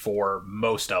for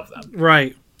most of them.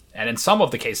 Right. And in some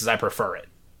of the cases, I prefer it.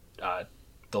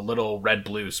 The little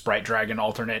red-blue Sprite Dragon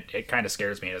alternate, it kind of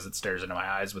scares me as it stares into my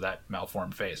eyes with that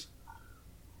malformed face.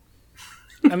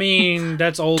 I mean,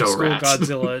 that's old school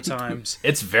Godzilla at times.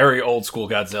 It's very old school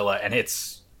Godzilla, and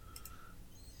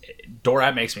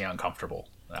Dorat makes me uncomfortable.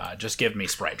 Just give me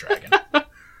Sprite Dragon.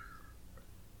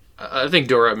 I think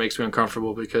Dorat makes me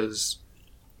uncomfortable because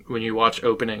when you watch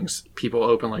openings, people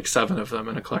open 7 of them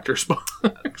in a collector's box.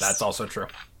 That's also true.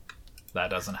 That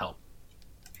doesn't help.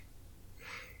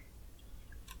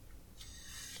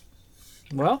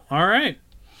 Well, all right.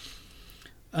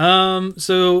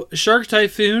 So Shark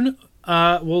Typhoon.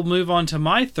 We'll move on to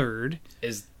my third.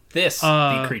 Is this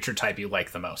the creature type you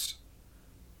like the most?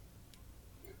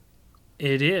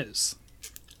 It is.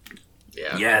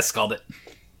 Yeah. Yes, called it.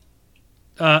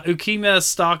 Ukima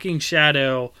Stalking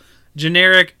Shadow,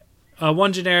 generic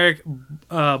one generic,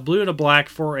 blue and a black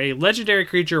for a legendary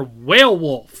creature, Whale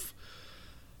Wolf.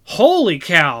 Holy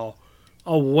cow,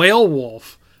 a Whale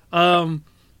Wolf. It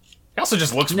also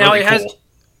just looks Now really cool.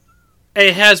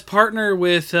 It has partner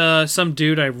with some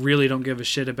dude I really don't give a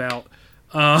shit about.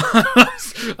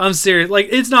 I'm serious. Like,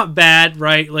 it's not bad,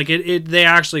 right? Like, they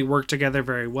actually work together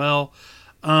very well.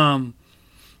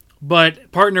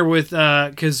 But partner with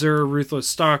Kazur, Ruthless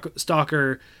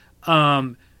Stalker.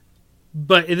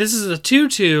 But this is a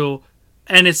 2/2,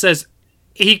 and it says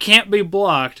he can't be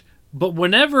blocked. But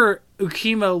whenever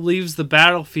Ukima leaves the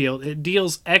battlefield, it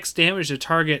deals X damage to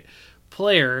target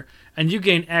player, and you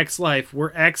gain X life,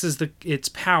 where X is its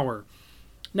power.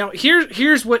 Now,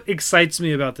 here's what excites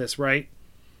me about this, right?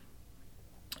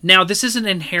 Now, this isn't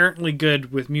inherently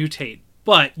good with mutate,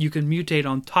 but you can mutate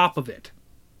on top of it.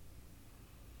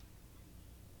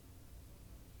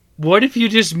 What if you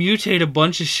just mutate a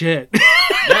bunch of shit?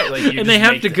 Yeah, like, and they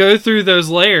have to go through those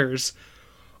layers.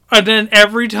 And then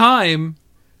every time,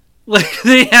 like,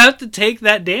 they have to take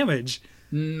that damage.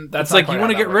 That's It's like, you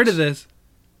want to get rid of this.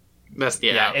 That's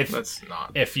that's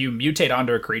not. If you mutate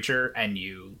onto a creature and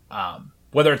you,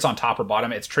 whether it's on top or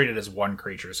bottom, it's treated as one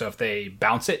creature. So if they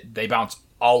bounce it, they bounce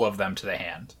all of them to the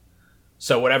hand.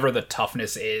 So whatever the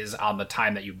toughness is on the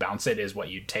time that you bounce it is what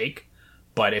you'd take.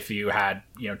 But if you had,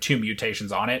 2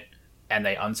 mutations on it and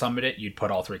they unsummoned it, you'd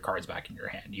put all 3 cards back in your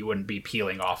hand. You wouldn't be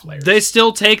peeling off layers. They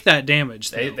still take that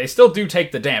damage. They still do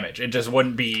take the damage. It just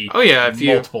wouldn't be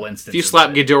multiple instances. If you slap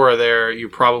Ghidorah there, you're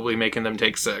probably making them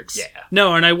take 6. Yeah.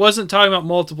 No, and I wasn't talking about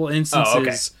multiple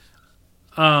instances.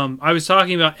 Oh, okay. I was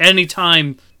talking about any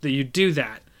time that you do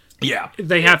that. Yeah.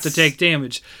 They have to take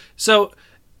damage. So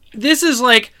this is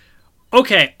like,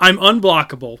 okay, I'm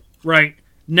unblockable, right?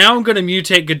 Now I'm going to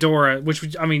mutate Ghidorah,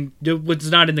 which, I mean, it's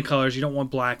not in the colors. You don't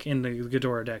want black in the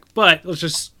Ghidorah deck. But let's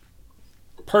just,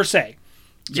 per se.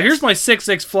 So here's my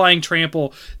 6/6 flying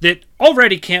trample that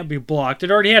already can't be blocked.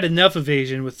 It already had enough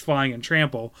evasion with flying and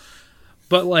trample.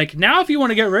 But, like, now if you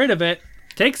want to get rid of it,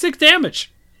 take 6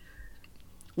 damage.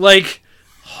 Like,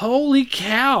 holy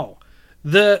cow.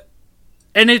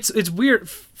 And it's weird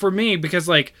for me because,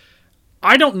 like,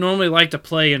 I don't normally like to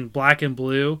play in black and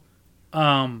blue.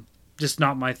 Just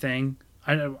not my thing.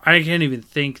 I can't even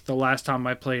think the last time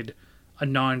I played a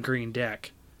non-green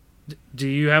deck. Do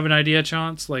you have an idea,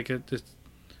 Chance? Like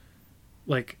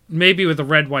maybe with a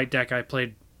red-white deck I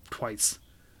played twice.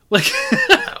 Like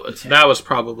that was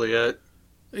probably it.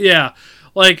 Yeah,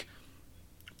 like,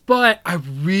 but I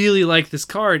really like this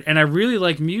card, and I really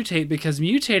like Mutate because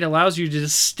Mutate allows you to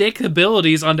just stick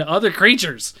abilities onto other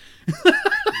creatures.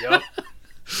 Yep.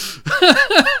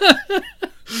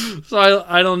 So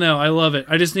I don't know. I love it.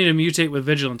 I just need to mutate with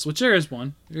Vigilance, which there is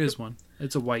one. There is one.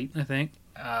 It's a white, I think.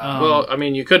 Well, I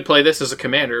mean, you could play this as a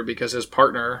commander because his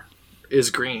partner is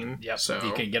green. Yep. So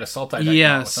you can get a Sultai deck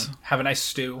yes. with him. Have a nice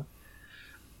stew.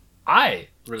 I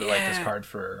really like this card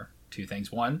for 2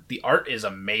 things. One, the art is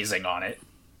amazing on it.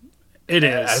 It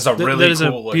is. It's a really that is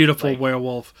cool a beautiful look,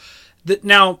 werewolf.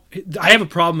 Now, I have a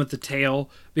problem with the tail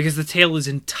because the tail is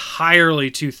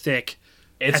entirely too thick.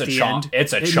 It's at a the end.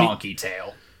 It's a chonky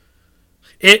tail.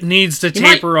 It needs to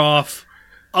taper off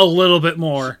a little bit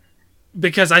more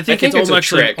because I think it's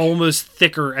almost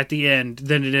thicker at the end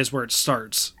than it is where it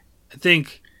starts. I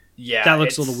think that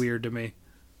looks a little weird to me.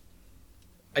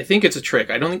 I think it's a trick.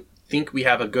 I don't think we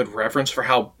have a good reference for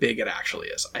how big it actually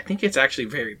is. I think it's actually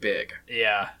very big.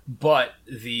 Yeah, but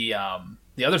the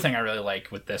other thing I really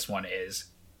like with this one is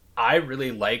I really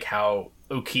like how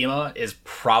Ukima is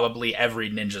probably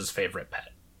every ninja's favorite pet.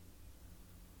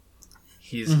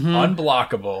 He's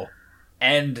unblockable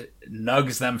and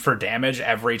nugs them for damage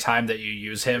every time that you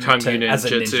use him as a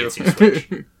ninjutsu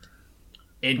switch.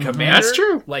 In Commander, that's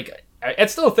true. Like,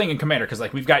 it's still a thing in Commander because,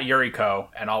 like, we've got Yuriko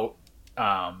and all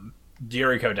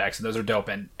Yuriko decks, and those are dope.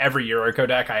 And every Yuriko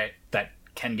deck that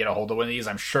can get a hold of one of these,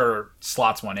 I'm sure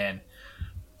slots one in.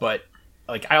 But,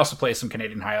 like, I also play some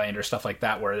Canadian Highlander stuff like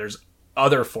that, where there's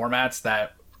other formats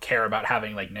that care about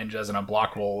having, like, ninjas and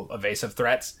unblockable evasive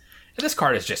threats. And this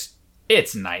card is just,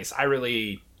 it's nice. I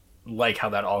really like how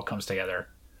that all comes together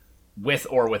with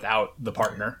or without the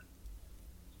partner.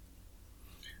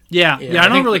 Yeah, I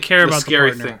don't really care about the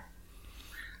partner.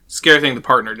 Scary thing the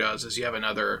partner does is you have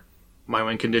another My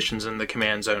Win Conditions in the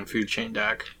Command Zone food chain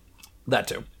deck. That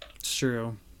too. It's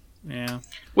true. Yeah.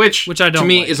 Which I don't to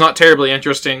me like. is not terribly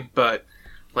interesting, but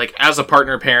like as a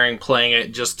partner pairing, playing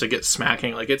it just to get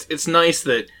smacking, like it's nice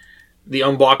that the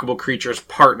unblockable creature's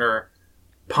partner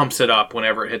pumps it up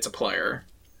whenever it hits a player.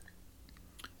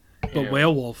 But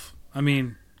Werewolf, I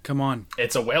mean, come on.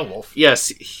 It's a werewolf.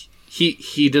 Yes,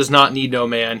 he does not need no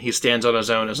man. He stands on his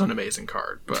own as an amazing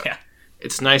card. But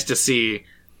it's nice to see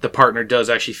the partner does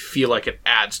actually feel like it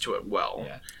adds to it well.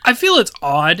 Yeah. I feel it's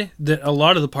odd that a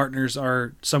lot of the partners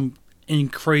are some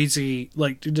crazy,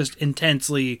 like just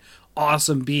intensely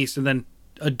awesome beast, and then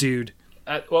a dude.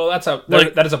 Well,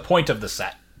 that is a point of the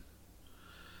set.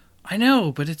 I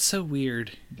know, but it's so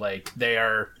weird. Like, they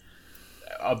are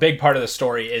a big part of the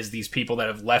story is these people that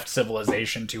have left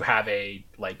civilization to have a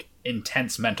like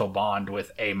intense mental bond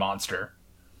with a monster.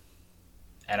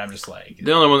 And I'm just like,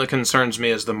 The only one that concerns me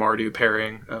is the Mardu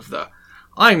pairing of the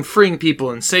I'm freeing people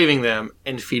and saving them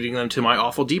and feeding them to my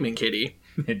awful demon kitty.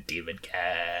 demon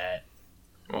cat.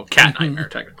 Well, cat nightmare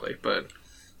technically, but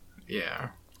yeah.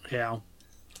 Yeah.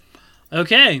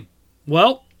 Okay.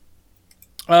 Well,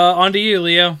 on to you,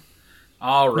 Leo.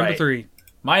 All right. Number 3.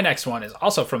 My next one is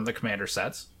also from the Commander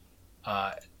sets.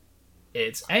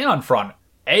 It's Aeon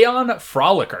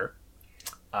Frolicker.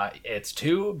 It's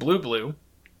 2 blue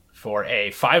for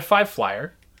a 5/5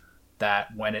 flyer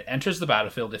that when it enters the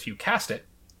battlefield, if you cast it,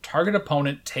 target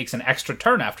opponent takes an extra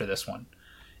turn after this one.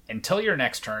 Until your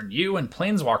next turn, you and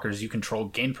planeswalkers you control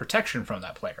gain protection from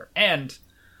that player. And,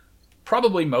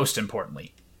 probably most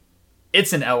importantly,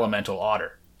 it's an elemental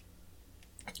otter.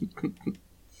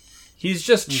 He's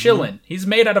just chilling. He's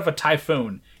made out of a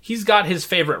typhoon. He's got his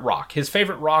favorite rock. His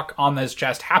favorite rock on his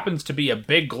chest happens to be a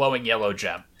big glowing yellow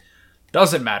gem.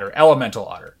 Doesn't matter. Elemental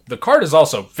Otter. The card is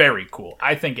also very cool.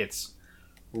 I think it's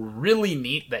really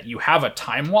neat that you have a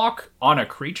time walk on a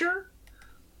creature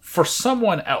for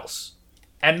someone else.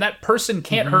 And that person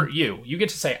can't hurt you. You get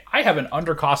to say, I have an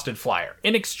undercosted flyer.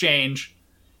 In exchange,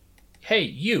 hey,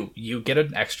 you get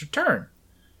an extra turn.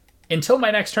 Until my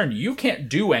next turn, you can't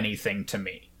do anything to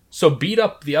me. So beat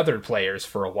up the other players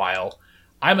for a while.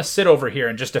 I'm going to sit over here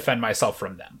and just defend myself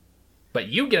from them. But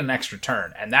you get an extra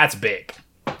turn, and that's big.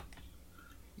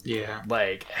 Yeah.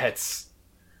 Like, it's...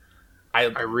 I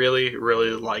really,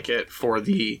 really like it for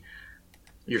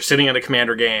you're sitting at a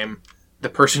commander game, the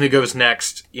person who goes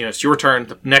next, it's your turn,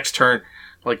 the next turn,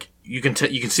 like, you can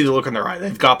see the look in their eye.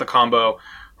 They've got the combo,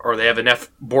 or they have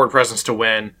enough board presence to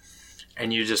win,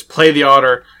 and you just play the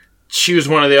otter, choose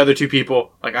one of the other 2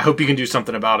 people. Like, I hope you can do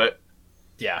something about it.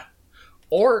 Yeah.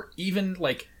 Or even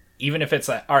if it's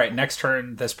all right, next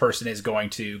turn, this person is going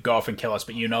to go off and kill us,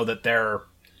 but you know that they're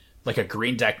like a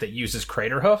green deck that uses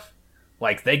Craterhoof.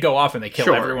 Like, they go off and they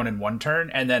kill everyone in one turn,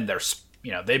 and then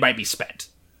they might be spent.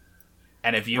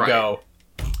 And if you go,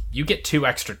 you get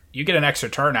an extra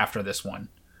turn after this one.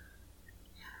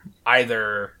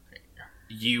 Either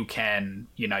you can,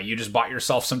 you just bought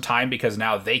yourself some time because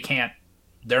now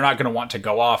they're not going to want to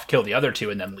go off, kill the other 2,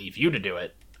 and then leave you to do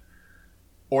it.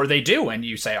 Or they do, and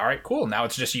you say, all right, cool, now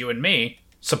it's just you and me.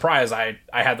 Surprise, I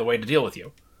had the way to deal with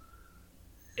you.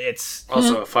 It's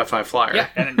also a 5/5 flyer. Yeah,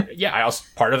 and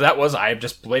part of that was I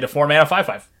just played a 4-mana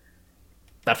 5/5.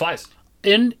 That flies.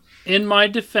 In my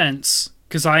defense,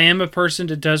 because I am a person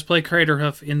that does play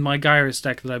Craterhoof in my Gyros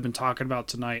deck that I've been talking about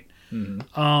tonight,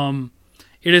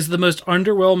 it is the most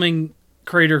underwhelming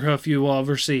Craterhoof you will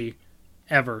ever see.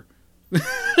 Ever.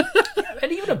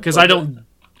 And even because I don't...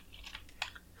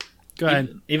 Go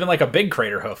ahead. Even like a big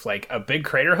Craterhoof. Like, a big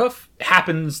Craterhoof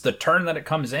happens the turn that it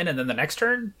comes in, and then the next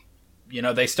turn,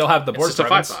 they still have the board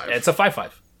presence. It's a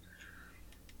 5/5.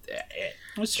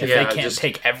 That's true.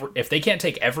 If they can't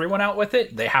take everyone out with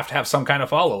it, they have to have some kind of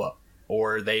follow-up.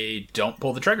 Or they don't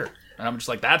pull the trigger. And I'm just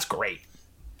like, that's great.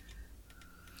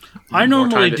 I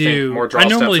normally do. More draw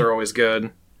steps are always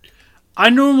good. I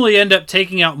normally end up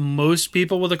taking out most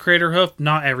people with a Craterhoof,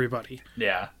 not everybody.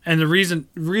 Yeah. And the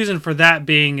reason for that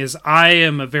being is I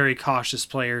am a very cautious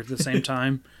player at the same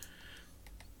time.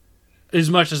 As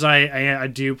much as I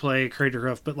do play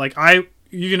Craterhoof, but like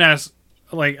you can ask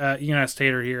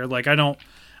Tater here. Like, I don't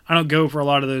go for a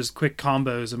lot of those quick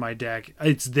combos in my deck.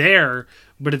 It's there,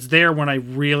 but it's there when I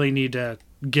really need to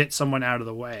get someone out of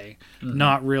the way,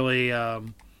 not really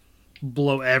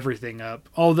blow everything up.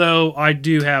 Although I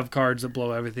do have cards that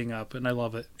blow everything up, and I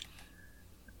love it.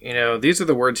 These are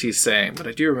the words he's saying, but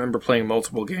I do remember playing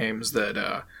multiple games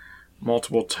that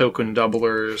multiple token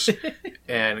doublers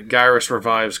and Gyros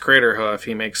revives Craterhoof.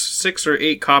 He makes 6 or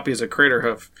 8 copies of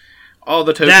Craterhoof. All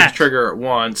the tokens trigger at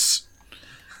once.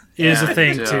 Is a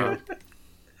thing too.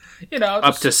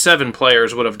 Up to 7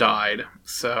 players would have died.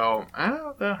 So I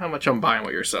don't know how much I'm buying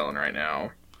what you're selling right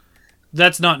now.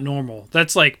 That's not normal.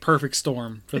 That's like perfect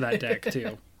storm for that deck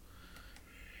too.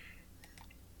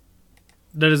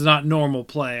 That is not normal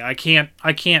play. I can't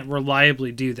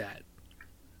reliably do that.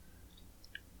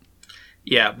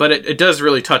 Yeah, but it does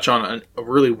really touch on a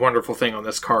really wonderful thing on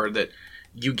this card, that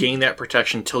you gain that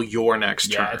protection till your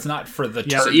next turn. Yeah, it's not for the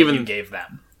turn that you gave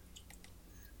them.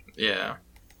 Yeah.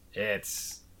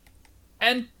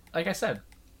 And like I said,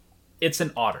 it's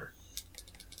an otter.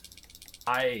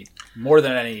 More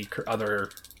than any other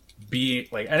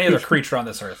any other creature on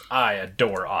this earth, I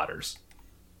adore otters.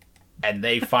 And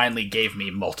they finally gave me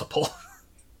multiple.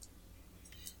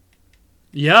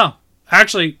 Yeah.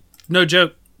 Actually, no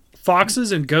joke.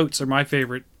 Foxes and goats are my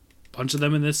favorite. Bunch of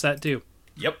them in this set, too.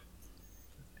 Yep.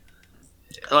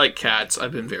 I like cats.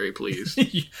 I've been very pleased.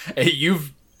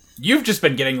 You've just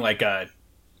been getting like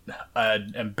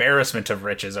an embarrassment of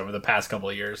riches over the past couple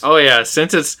of years. Oh yeah,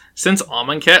 since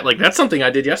Amonkhet, like that's something I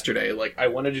did yesterday. Like I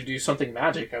wanted to do something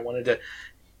magic. I wanted to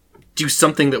do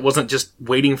something that wasn't just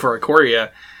waiting for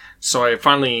Ikoria. So I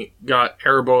finally got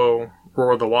Erebor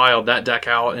Roar of the Wild, that deck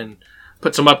out, and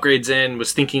put some upgrades in.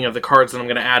 Was thinking of the cards that I'm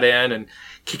going to add in, and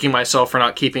kicking myself for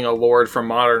not keeping a Lord from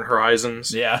Modern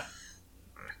Horizons. Yeah.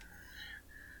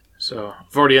 So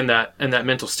I've already in that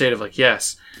mental state of like,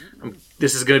 yes,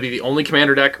 this is going to be the only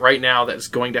commander deck right now that's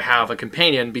going to have a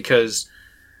companion, because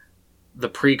the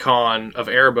pre-con of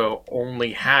Erebor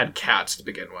only had cats to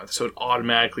begin with, so it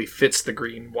automatically fits the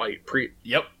green-white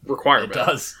requirement. It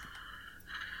does.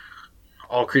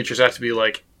 All creatures have to be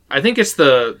like, I think it's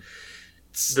the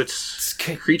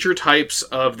creature types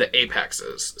of the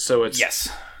apexes. So it's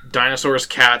dinosaurs,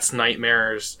 cats,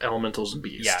 nightmares, elementals, and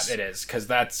beasts. Yeah, it is, because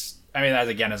that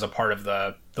again is a part of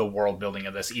the world building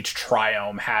of this. Each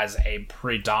triome has a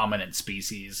predominant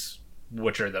species,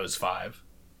 which are those 5.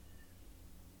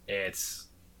 It's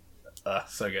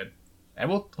so good. And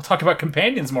we'll talk about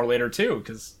companions more later too,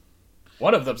 because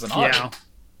one of them's an otter.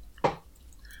 Yeah.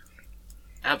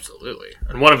 Absolutely.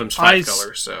 And one of them's 5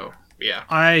 colors, so yeah.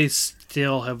 I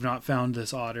still have not found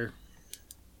this otter.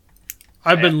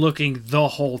 I've been looking the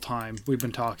whole time we've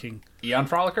been talking. Eon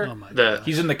Frolicker? Oh my god.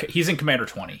 He's in Commander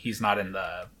 20. He's not in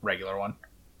the regular one.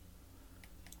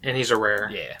 And he's a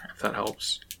rare. Yeah. If that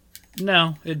helps.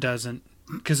 No, it doesn't.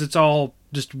 Because it's all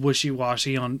just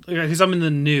wishy-washy on... Because I'm in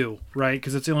the new, right?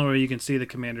 Because it's the only way you can see the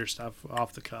commander stuff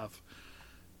off the cuff.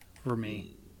 For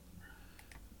me.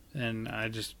 And I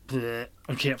just... I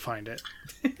can't find it.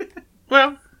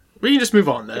 Well, we can just move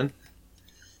on then.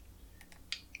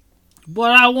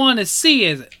 What I want to see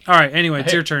is it. All right, anyway,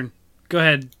 it's your turn. Go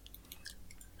ahead.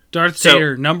 Darth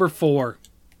Vader, number 4.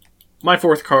 My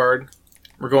 4th card.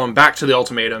 We're going back to the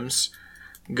ultimatums.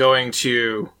 Going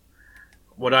to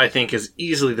what I think is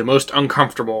easily the most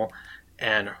uncomfortable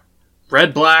and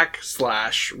red-black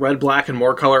and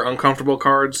more color uncomfortable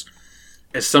cards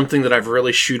is something that I've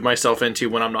really shooed myself into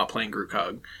when I'm not playing Group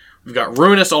Hug. We've got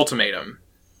Ruinous Ultimatum.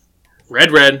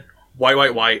 Red,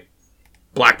 white,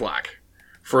 black.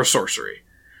 For a sorcery.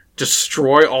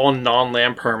 Destroy all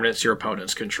non-land permanents your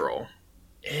opponents control.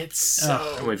 It's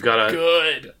so and we've got a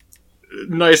good.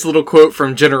 Nice little quote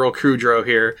from General Kudrow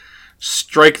here.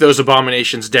 Strike those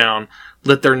abominations down.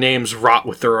 Let their names rot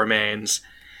with their remains.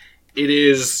 It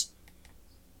is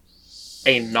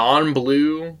a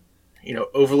non-blue,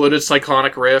 overloaded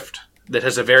Cyclonic Rift that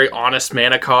has a very honest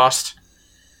mana cost.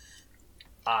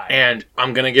 And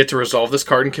I'm going to get to resolve this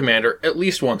card in Commander at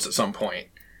least once at some point.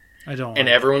 I don't. And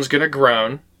everyone's going to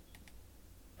groan.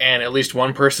 And at least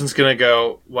one person's going to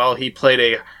go, well, he played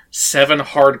a 7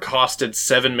 hard-costed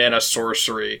 7-mana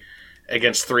sorcery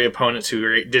against 3 opponents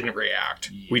who didn't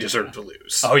react. Yeah. We deserve to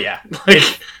lose. Oh, yeah.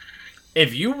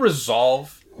 If you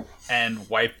resolve and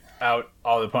wipe out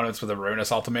all the opponents with a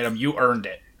Ruinous Ultimatum, you earned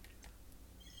it.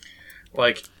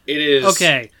 It is...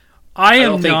 Okay. I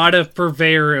am not a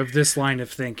purveyor of this line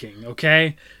of thinking,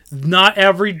 okay? Not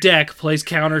every deck plays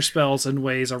counter spells and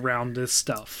ways around this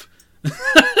stuff.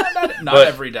 not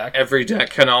every deck. Every deck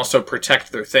can also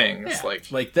protect their things.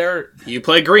 Yeah. You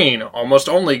play green, almost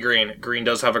only green. Green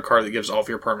does have a card that gives all of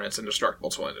your permanents indestructible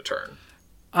to end a turn.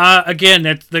 Again,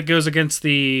 that goes against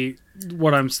I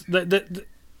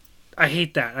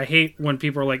hate that. I hate when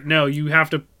people are like, no, you have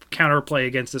to counterplay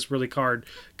against this really card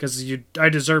because I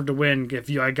deserve to win if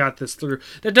I got this through.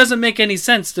 That doesn't make any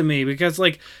sense to me because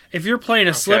if you're playing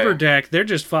a sliver deck, they're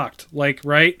just fucked.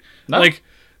 Right? No,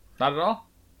 not at all.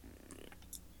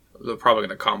 They're probably going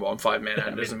to combo on 5 mana.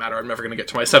 It doesn't matter. I'm never going to get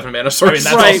to my 7 mana source.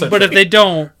 Right, but if they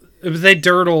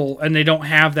dirtle and they don't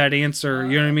have that answer,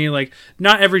 you know what I mean?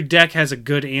 Not every deck has a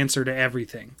good answer to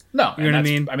everything. No, you know what I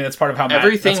mean? I mean, that's part of how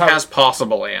everything has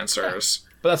possible answers.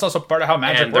 But that's also part of how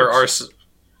Magic works.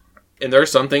 There are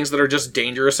some things that are just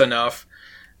dangerous enough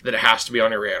that it has to be on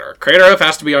your radar. Crater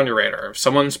has to be on your radar. If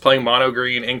someone's playing mono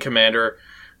green in Commander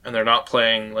and they're not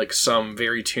playing some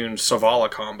very tuned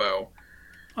Savala combo.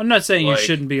 I'm not saying you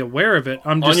shouldn't be aware of it.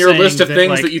 I'm just on your saying list of that,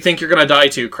 things that you think you're going to die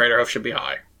to, Craterhoof should be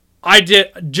high.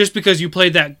 Just because you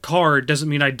played that card doesn't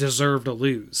mean I deserve to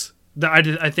lose.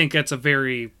 I think that's a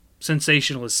very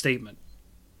sensationalist statement.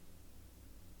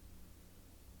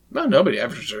 No, nobody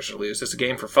ever deserves to lose. It's a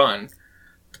game for fun.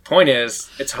 The point is,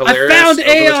 it's I hilarious. found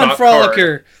Aeon over-the-top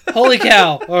Frolicker. Holy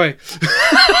cow! All right.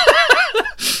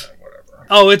 Whatever.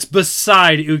 Oh, it's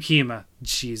beside Ukima.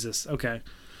 Jesus. Okay.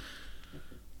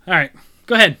 All right.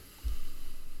 Go ahead.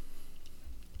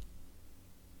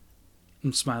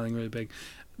 I'm smiling really big.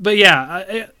 But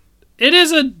yeah, it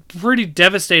is a pretty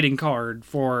devastating card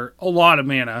for a lot of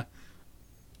mana.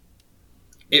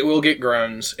 It will get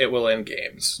groans. It will end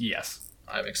games. Yes.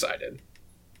 I'm excited.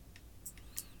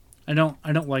 I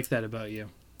don't like that about you.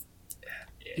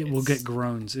 It will It's- get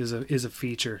groans is a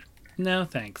feature. No,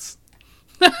 thanks.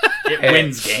 It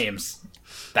wins games.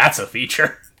 That's a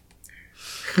feature.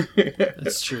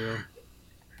 That's true.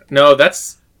 No,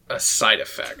 that's a side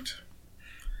effect.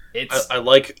 It's I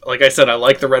like I said, I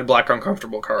like the red-black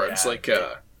uncomfortable cards.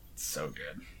 Yeah. so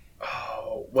good.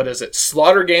 What is it?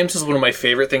 Slaughter games is one of my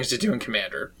favorite things to do in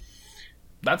Commander.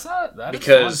 That's not that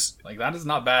Because- is fun. Like that is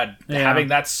not bad. Yeah. Having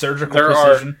that surgical There are-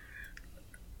 precision.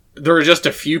 There are just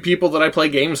a few people that I play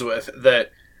games with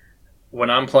that when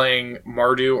I'm playing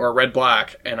Mardu or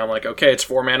red-black, and I'm like, okay, it's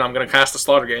 4 mana, I'm going to cast the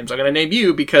Slaughter games. I'm going to name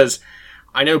you because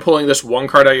I know pulling this one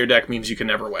card out of your deck means you can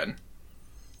never win.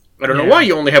 I don't know Yeah. why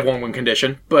you only have one win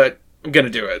condition, but I'm going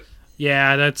to do it.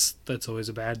 Yeah, that's always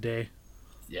a bad day.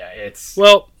 Yeah, it's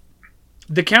Well,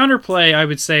 the counterplay, I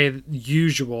would say,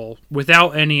 usual,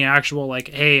 without any actual, like,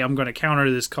 hey, I'm going to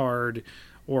counter this card,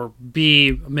 or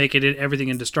B, make it everything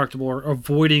indestructible, or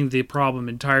avoiding the problem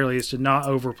entirely, is to not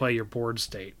overplay your board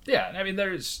state. yeah. I mean,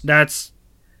 there's That's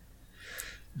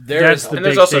there's the And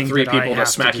there's big also thing 3 that I people have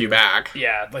to to smack do. you back.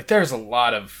 yeah, like there's a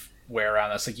lot of way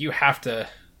around this. Like you have to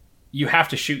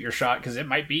shoot your shot because it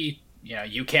might be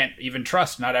you can't even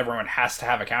trust. Not everyone has to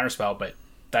have a counterspell, but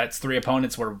that's 3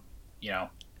 opponents where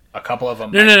a couple of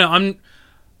them. No.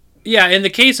 Yeah, in the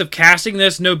case of casting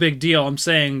this, no big deal. I'm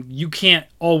saying you can't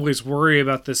always worry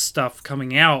about this stuff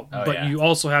coming out, Oh, but yeah. you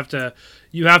also have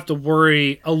to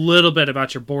worry a little bit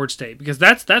about your board state, because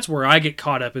that's where I get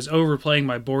caught up, is overplaying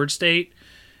my board state,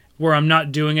 where I'm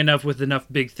not doing enough with enough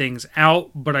big things out,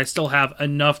 but I still have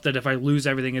enough that if I lose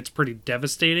everything, it's pretty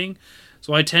devastating.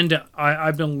 So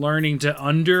I've been learning to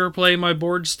underplay my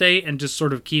board state and just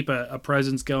sort of keep a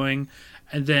presence going,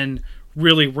 and then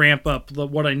really ramp up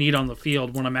what I need on the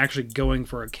field when I'm actually going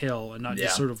for a kill, and not Yeah.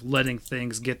 just sort of letting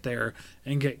things get there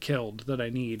and get killed that I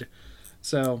need.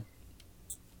 So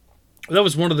that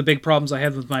was one of the big problems I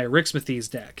had with my Erixmathes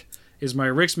deck, is my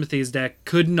Erixmathes deck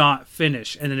could not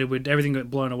finish, and then everything got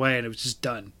blown away, and it was just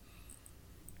done.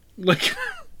 Like, it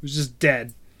was just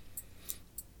dead.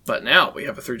 But now we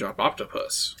have a 3-drop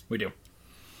Octopus. We do.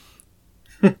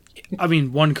 I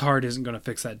mean, one card isn't going to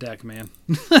fix that deck, man.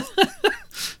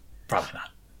 Probably not.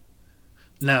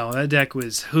 No, that deck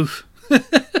was... Oof.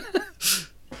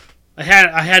 I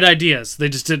had ideas. They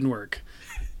just didn't work.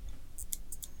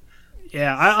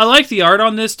 Yeah, I like the art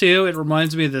on this, too. It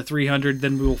reminds me of the 300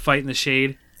 Then We Will Fight in the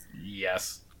Shade.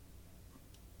 Yes.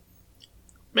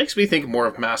 Makes me think more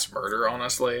of mass murder,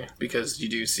 honestly, because you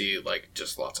do see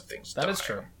just lots of things. That die. is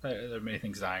true. There are many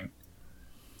things dying.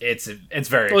 It's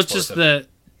very Well, it's just explosive.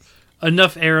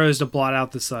 enough arrows to blot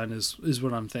out the sun is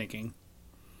what I'm thinking.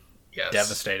 Yes.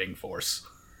 Devastating force.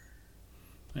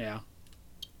 Yeah.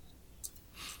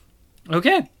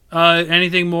 Okay.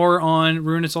 Anything more on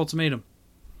Ruinous Ultimatum?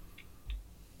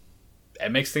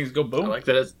 It makes things go boom. I like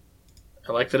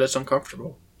that it's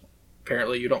uncomfortable.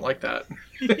 Apparently, you don't like that.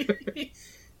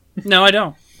 No, I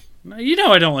don't. You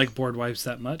know I don't like board wipes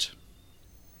that much.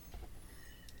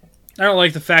 I don't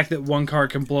like the fact that one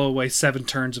card can blow away 7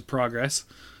 turns of progress.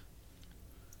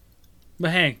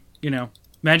 But hey,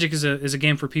 Magic is a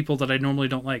game for people that I normally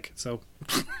don't like, so...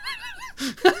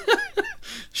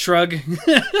 Shrug.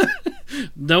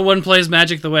 No one plays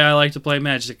Magic the way I like to play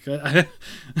Magic.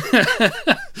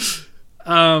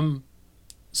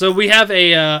 So we have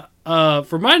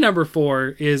for my number 4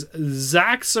 is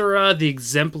Zaxxara the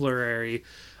Exemplary.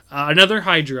 Another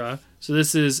Hydra. So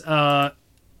this is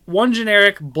one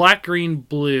generic, black, green,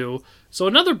 blue. So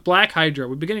another black Hydra.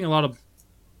 We've been getting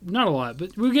not a lot,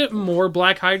 but we get more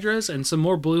black Hydras and some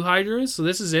more blue Hydras. So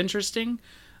this is interesting.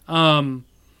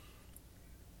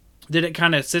 That it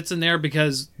kind of sits in there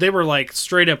because they were like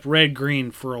straight up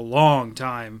red-green for a long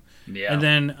time. Yeah. And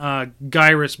then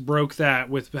Gyrus broke that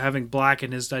with having black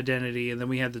in his identity, and then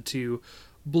we had the 2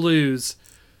 blues.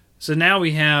 So now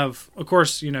we have, of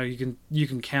course, you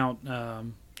can count.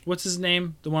 What's his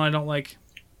name? The one I don't like.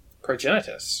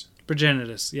 Progenitus.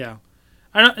 Progenitus. Yeah,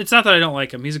 it's not that I don't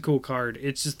like him. He's a cool card.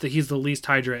 It's just that he's the least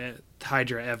Hydra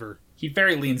ever. He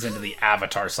very leans into the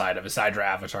Avatar side of his Hydra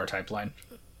Avatar type line.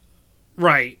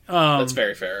 Right. That's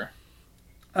very fair.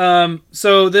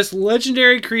 So this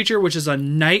legendary creature, which is a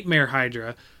Nightmare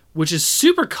Hydra, which is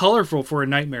super colorful for a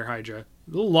Nightmare Hydra.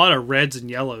 A lot of reds and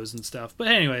yellows and stuff. But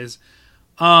anyways,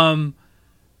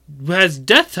 has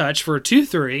Death Touch for a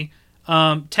 2/3.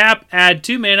 Tap, add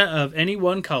 2 mana of any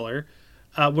one color.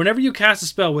 Whenever you cast a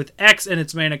spell with X in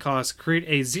its mana cost, create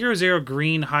a 0/0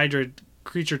 green Hydra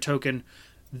creature token,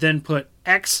 then put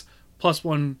X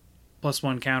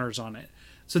 +1/+1 counters on it.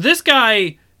 So this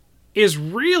guy is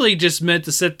really just meant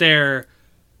to sit there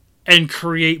and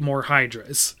create more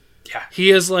Hydras. Yeah. He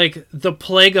is like the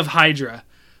plague of Hydra.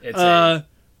 It's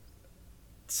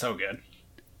so good.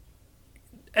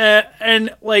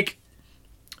 And like,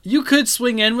 you could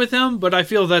swing in with him, but I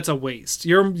feel that's a waste.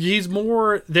 He's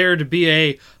more there to be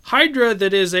a Hydra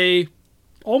that is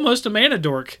almost a mana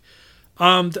dork.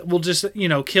 That will just,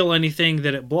 kill anything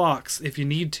that it blocks if you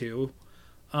need to.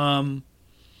 And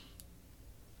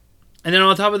then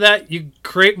on top of that, you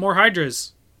create more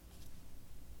Hydras.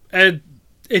 And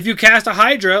if you cast a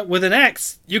Hydra with an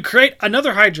X, you create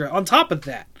another Hydra on top of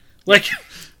that. Like,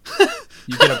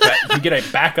 you get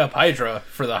a backup Hydra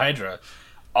for the Hydra.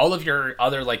 All of your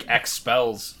other like X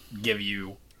spells give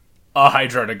you a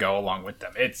Hydra to go along with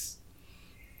them. It's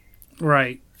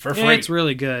right for free. It's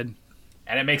really good,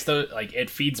 and it makes it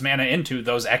feeds mana into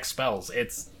those X spells.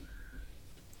 It's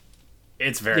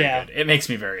very good. It makes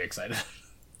me very excited.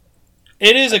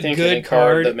 It is a good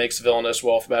card that makes Villainous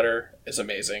Wealth better is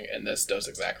amazing, and this does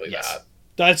exactly that.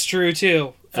 That's true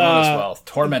too. Villainous Wealth,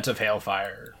 Torment of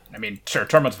Hailfire. I mean, sure,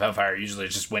 Torment of Hailfire usually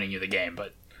is just winning you the game,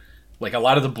 but like a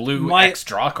lot of the blue X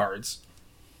draw cards.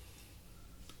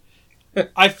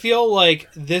 I feel like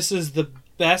this is the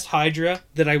best Hydra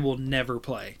that I will never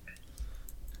play.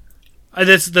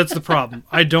 That's the problem.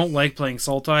 I don't like playing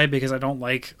Sultai because I don't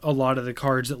like a lot of the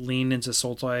cards that lean into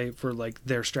Sultai for like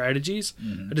their strategies.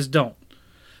 I just don't.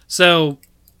 So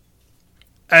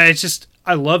I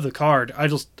love the card. I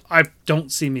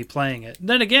don't see me playing it.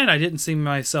 Then again, I didn't see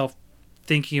myself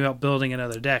thinking about building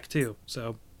another deck too.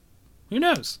 So who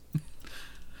knows?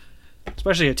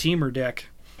 Especially a teamer deck,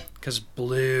 because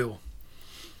blue.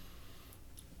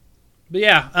 But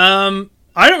yeah,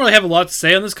 I don't really have a lot to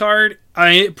say on this card.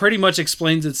 It pretty much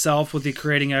explains itself with the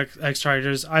creating X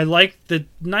Hydras. I like the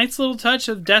nice little touch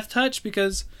of Death Touch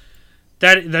because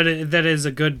that is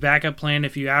a good backup plan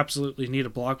if you absolutely need a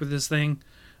block with this thing.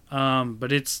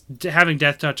 But it's having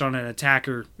Death Touch on an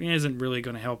attacker isn't really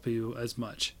going to help you as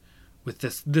much with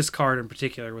this card in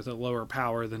particular, with a lower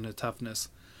power than a toughness.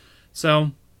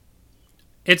 So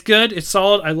it's good. It's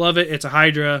solid. I love it. It's a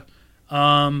Hydra.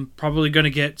 Probably going to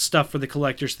get stuff for the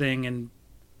collector's thing and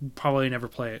probably never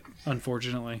play it,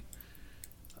 unfortunately.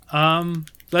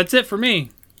 That's it for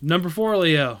me. Number 4,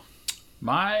 Leo.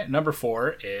 My number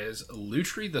 4 is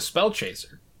Lutri the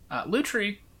Spellchaser.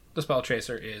 Lutri the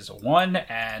Spellchaser is 1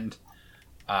 and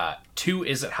 2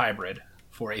 Izzet hybrid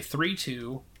for a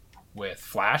 3/2 with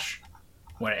Flash.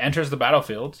 When it enters the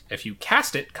battlefield, if you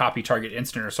cast it, copy target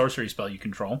instant or sorcery spell you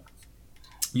control.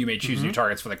 You may choose new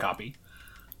targets for the copy.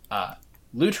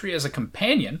 Lutri is a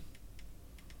companion.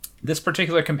 This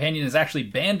particular companion is actually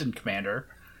banned in Commander,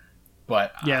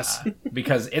 but yes,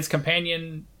 because its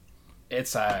companion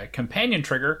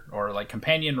trigger or like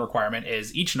companion requirement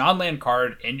is each non-land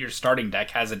card in your starting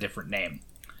deck has a different name.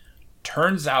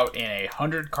 Turns out in a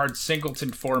 100-card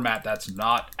singleton format, that's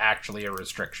not actually a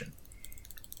restriction.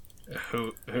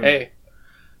 Hey,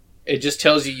 it just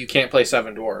tells you can't play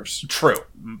 7 dwarves. True.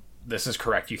 This is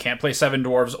correct. You can't play 7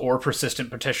 dwarves or persistent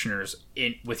petitioners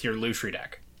with your Lutri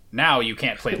deck. Now you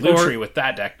can't play Lutri with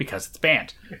that deck because it's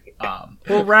banned.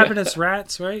 Well, Ravenous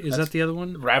Rats, right? Is that the other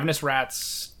one? Ravenous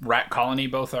Rats, Rat Colony,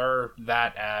 both are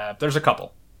that. There's a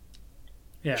couple.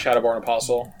 Yeah. Shadowborn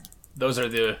Apostle. Those are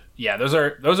the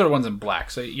the ones in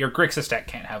black. So your Grixis deck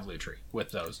can't have Lutri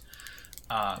with those.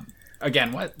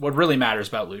 Again, what really matters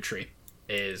about Lutri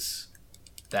is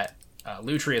that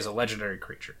Lutri is a legendary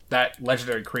creature. That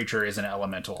legendary creature is an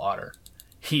elemental otter.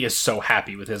 He is so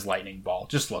happy with his lightning ball.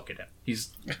 Just look at him.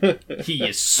 He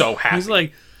is so happy. He's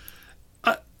like,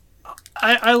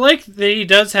 I like that he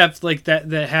does have like that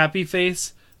happy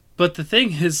face, but the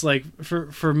thing is, like,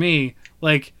 for me,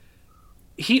 like,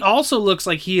 he also looks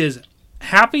like he is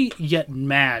happy yet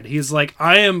mad. He's like,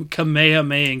 I am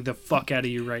Kamehamehaing the fuck out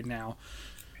of you right now.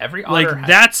 Every otter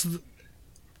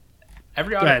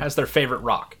every otter has their favorite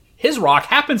rock. His rock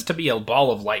happens to be a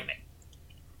ball of lightning.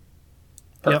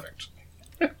 Perfect.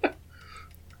 Yep.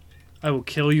 I will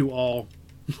kill you all.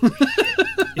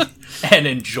 And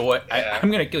enjoy.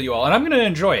 I'm going to kill you all, and I'm going to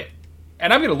enjoy it.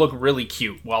 And I'm going to look really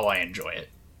cute while I enjoy it.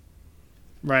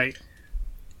 Right.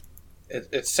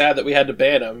 it's sad that we had to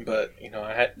ban him, but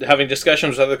having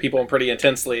discussions with other people and pretty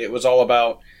intensely, it was all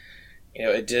about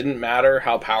it didn't matter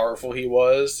how powerful he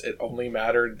was. It only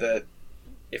mattered that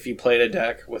if you played a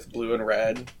deck with blue and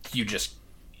red, you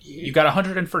got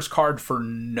 101st card for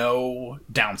no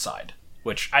downside,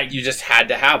 you just had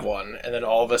to have one, and then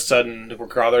all of a sudden,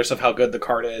 regardless of how good the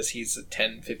card is, he's a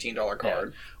 $10, $15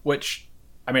 card. Yeah. Which,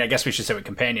 I mean, I guess we should say what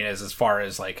Companion is as far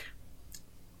as like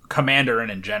Commander and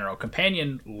in general.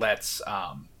 Companion lets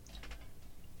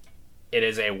it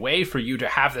is a way for you to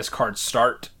have this card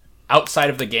start outside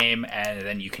of the game, and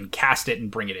then you can cast it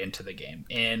and bring it into the game.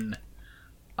 In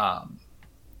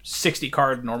 60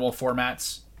 card normal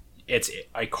formats, it's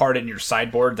a card in your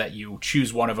sideboard that you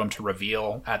choose one of them to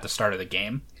reveal at the start of the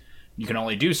game. You can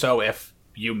only do so if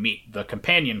you meet the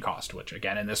Companion cost, which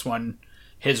again in this one,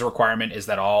 his requirement is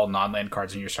that all non-land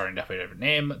cards in your starting deck have a different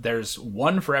name. There's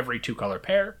one for every 2-color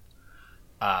pair.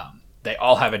 They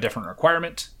all have a different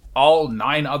requirement. All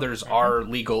 9 others are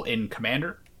legal in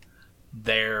Commander.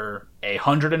 They're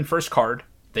 101st card.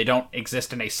 They don't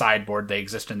exist in a sideboard. They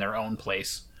exist in their own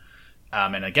place.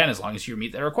 And again, as long as you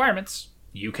meet their requirements,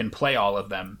 you can play all of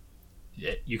them.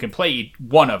 You can play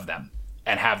one of them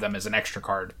and have them as an extra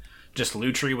card. Just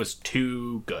Lutri was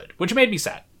too good, which made me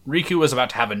sad. Riku was about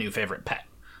to have a new favorite pet,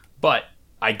 but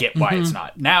I get why it's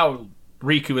not. Now,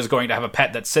 Riku is going to have a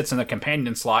pet that sits in the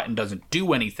Companion slot and doesn't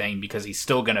do anything because he's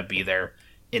still going to be there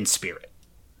in spirit.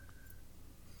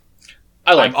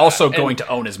 I'm also going to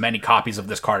own as many copies of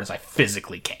this card as I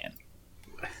physically can.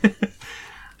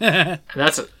 That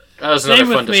was another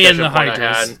fun discussion point I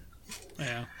had.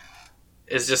 Yeah.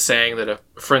 Is just saying that a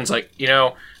friend's like,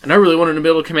 and I really wanted to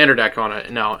build a Commander deck on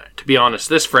it. Now, to be honest,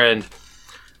 this friend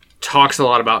talks a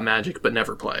lot about Magic but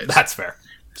never plays. That's fair.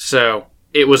 So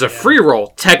it was a free roll,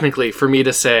 technically, for me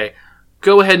to say,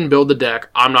 go ahead and build the deck.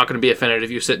 I'm not going to be offended if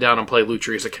you sit down and play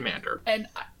Lutri as a commander. And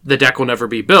the deck will never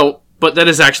be built, but that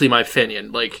is actually my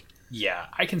opinion. Yeah,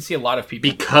 I can see a lot of people...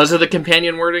 Because of the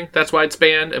Companion wording, that's why it's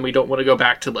banned, and we don't want to go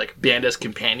back to, banned as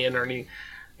Companion or any,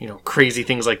 crazy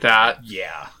things like that.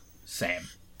 Yeah, same.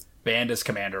 Banned as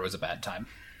Commander was a bad time.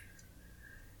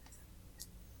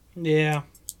 Yeah.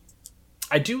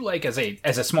 I do like, as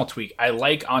a small tweak, I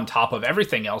like on top of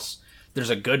everything else, there's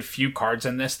a good few cards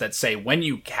in this that say when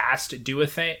you cast, do a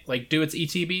thing, do its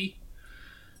ETB,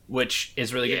 which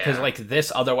is really good, because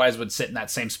this otherwise would sit in that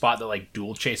same spot that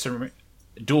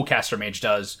Dual Caster Mage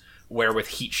does, where with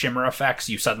Heat Shimmer effects,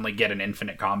 you suddenly get an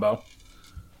infinite combo.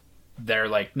 They're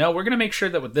like, no, we're going to make sure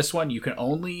that with this one, you can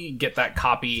only get that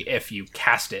copy if you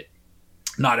cast it,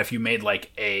 not if you made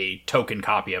a token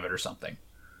copy of it or something.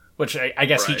 Which I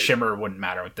guess Heat Shimmer wouldn't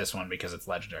matter with this one because it's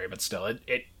legendary, but still,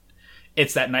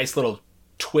 it's that nice little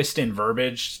twist in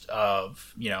verbiage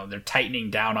of, they're tightening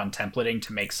down on templating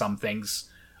to make some things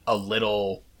a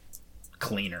little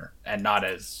cleaner and not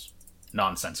as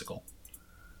nonsensical.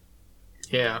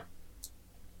 Yeah.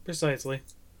 Precisely.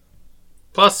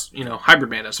 Plus, hybrid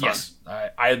mana is fun. Yes.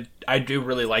 I do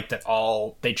really like that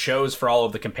they chose for all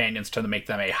of the companions to make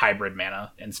them a hybrid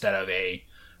mana instead of a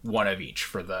one of each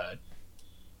for the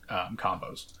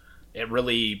combos. It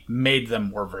really made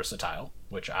them more versatile,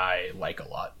 which I like a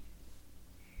lot.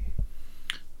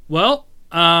 Well,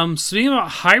 speaking about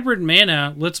hybrid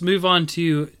mana, let's move on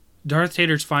to Darth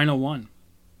Tater's final one.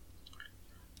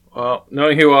 Well,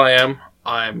 knowing who I am,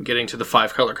 I'm getting to the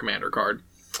 5-color commander card.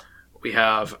 We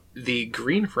have the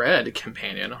green-red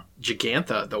companion,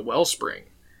 Gigantha, the Wellspring.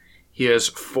 He is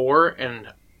 4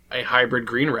 and a hybrid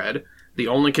green-red, the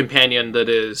only companion that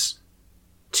is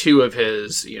 2 of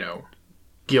his,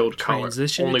 guild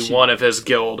colors. Only 1 of his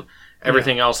guild.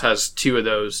 Everything else has 2 of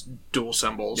those dual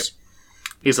symbols. Yep.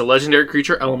 He's a legendary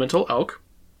creature, Elemental Elk.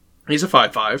 He's a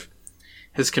 5/5.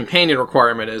 His companion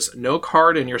requirement is no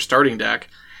card in your starting deck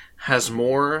has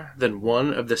more than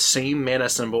 1 of the same mana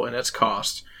symbol in its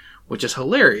cost, which is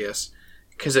hilarious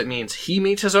because it means he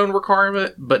meets his own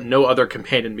requirement, but no other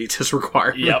companion meets his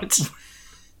requirement. Yep.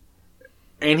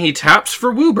 And he taps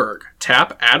for Wooburg.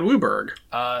 Tap, add Wooburg.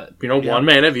 1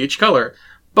 mana of each color.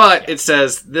 But it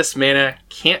says this mana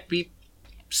can't be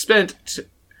spent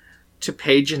to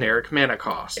pay generic mana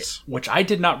costs. Which I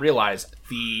did not realize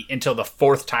until the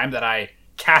 4th time that I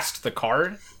cast the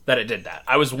card that it did that.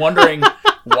 I was wondering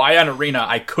why on Arena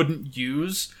I couldn't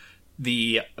use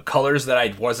the colors that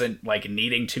I wasn't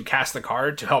needing to cast the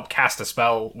card to help cast a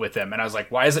spell with him. And I was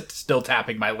like, why is it still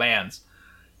tapping my lands?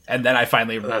 And then I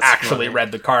finally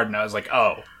read the card and I was like,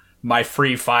 oh, my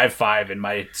free 5/5 in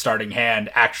my starting hand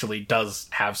actually does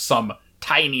have some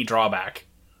tiny drawback.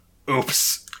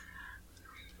 Oops.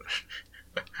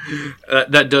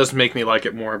 That does make me like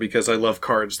it more because I love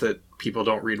cards that people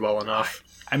don't read well enough.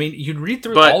 I mean, you read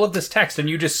through But- all of this text and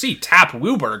you just see tap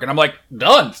Wooburg, and I'm like,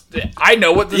 done. I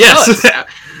know what this Yes, does.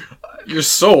 you're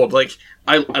sold. Like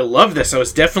I love this. I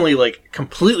was definitely like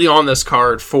completely on this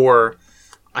card for.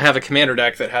 I have a commander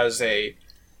deck that has a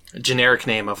generic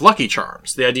name of Lucky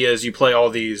Charms. The idea is you play all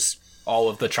these All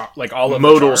of the all of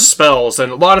modal the charms. spells,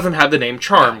 and a lot of them have the name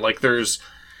Charm. Like there's,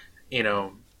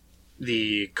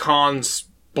 the Khans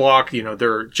block,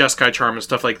 their Jeskai Charm and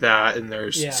stuff like that, and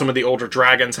there's some of the older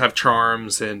dragons have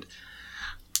charms, and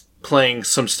playing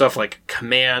some stuff like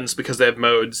commands because they have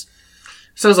modes.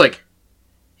 So I was like,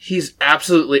 he's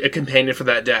absolutely a companion for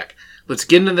that deck. Let's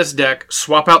get into this deck,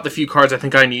 swap out the few cards I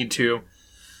think I need to.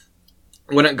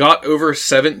 When it got over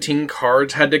 17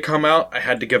 cards had to come out, I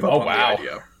had to give up on the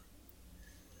idea.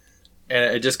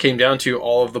 And it just came down to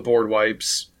all of the board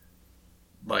wipes,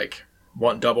 like,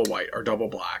 want double white or double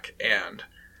black. And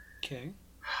Okay.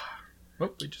 Oh,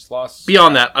 we just lost.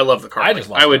 beyond that, I love the card. I just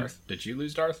lost I would Darth. Did you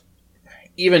lose Darth?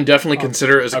 even definitely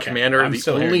consider it as a okay. commander. I'm The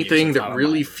still hearing only you, so thing it's not that on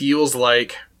really mine. feels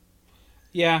like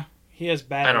Yeah, he has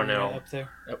bad. I don't internet know. up there.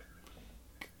 Yep.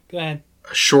 Go ahead.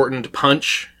 a shortened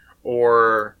punch,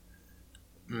 or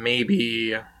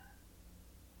maybe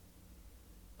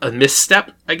a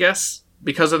misstep, I guess,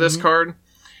 because of this card,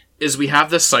 is we have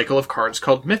this cycle of cards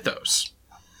called Mythos,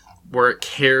 where it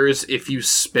cares if you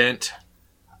spent,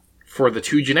 for the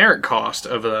 2 generic cost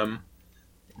of them,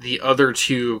 the other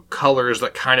 2 colors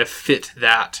that kind of fit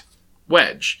that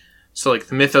wedge. So, like,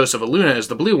 the Mythos of Aluna is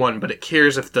the blue one, but it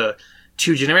cares if the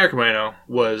 2 generic mana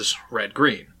was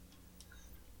red-green.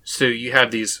 So you have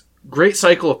these great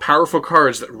cycle of powerful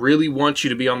cards that really want you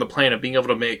to be on the plane of being able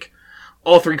to make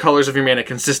all 3 colors of your mana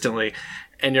consistently,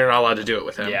 and you're not allowed to do it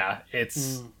with him. Yeah,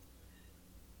 it's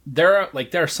there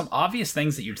are some obvious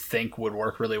things that you'd think would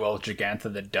work really well with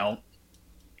Gigantha that don't,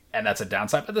 and that's a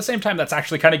downside. But at the same time, that's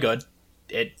actually kind of good.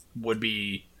 It would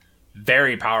be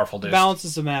very powerful to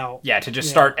Balances him out. to just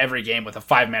start every game with a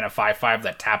 5 mana 5/5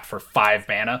 that tapped for 5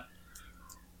 mana.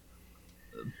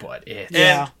 But it's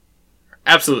Yeah.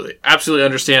 Absolutely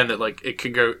understand that, like, it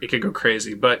could go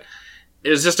crazy, but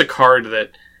it's just a card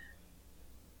that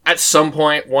at some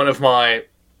point one of my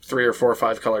 3 or 4 or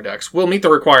 5 color decks will meet the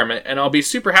requirement, and I'll be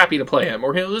super happy to play him,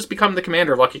 or he'll just become the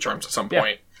commander of Lucky Charms at some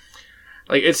point.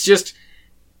 Like, it's just,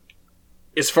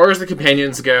 as far as the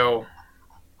companions go,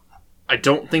 I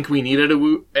don't think we needed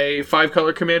a 5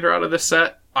 color commander out of this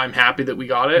set. I'm happy that we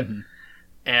got it,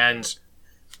 and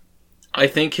I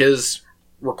think his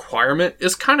requirement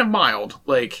is kind of mild.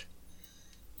 Like,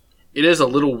 it is a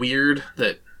little weird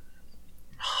that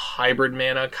hybrid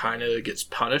mana kind of gets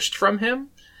punished from him,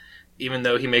 even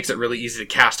though he makes it really easy to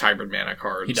cast hybrid mana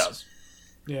cards. he does.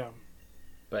 Yeah.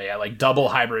 But yeah, like double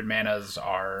hybrid manas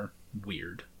are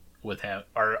weird with him,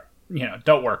 or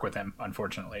don't work with him,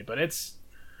 unfortunately. But it's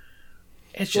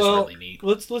just really neat.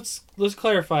 Let's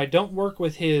clarify. Don't work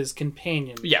with his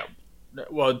companion. Yeah,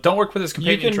 well, don't work with his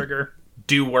companion can- trigger.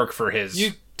 Do work for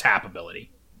his tap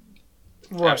ability.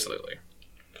 Right. Absolutely.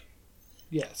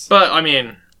 Yes. But I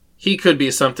mean, he could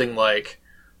be something like,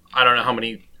 I don't know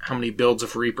how many builds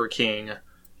of Reaper King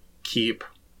keep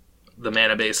the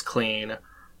mana base clean,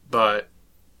 but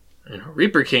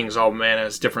Reaper King's all mana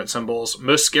is different symbols.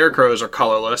 Most Scarecrows are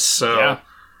colorless, so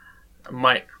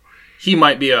he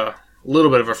might be a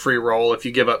little bit of a free roll if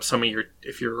you give up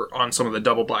if you're on some of the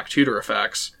double black tutor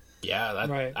effects. Yeah,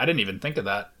 Right. I didn't even think of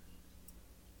that.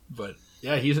 But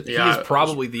yeah, he's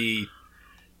probably the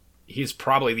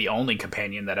only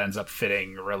companion that ends up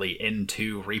fitting really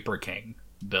into Reaper King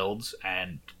builds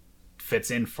and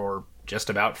fits in for just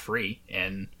about free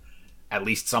in at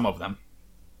least some of them.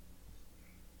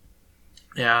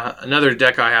 Yeah, another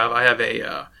deck I have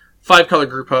a 5-color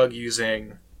group hug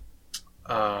using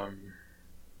I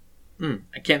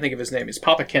can't think of his name. It's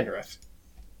Papa Kenrith.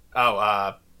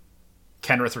 Oh,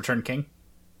 Kenrith Return King?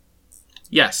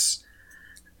 Yes.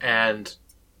 And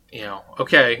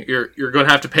okay, you're going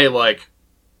to have to pay like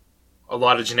a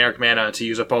lot of generic mana to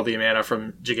use up all the mana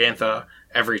from Gigantha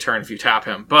every turn if you tap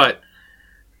him. But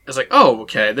it's like, oh,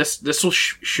 okay, this will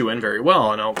shoe in very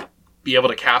well, and I'll be able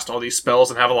to cast all these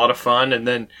spells and have a lot of fun. And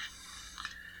then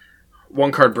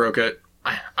one card broke it.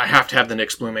 I have to have the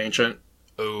Nyx Bloom Ancient.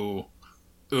 Ooh.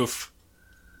 Oof.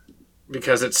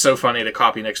 Because it's so funny to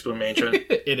copy Nyx Bloom Ancient.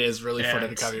 It is really funny to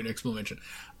And- copy an exclamation.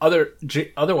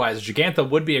 Otherwise, Gigantha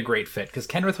would be a great fit because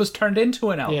Kenrith was turned into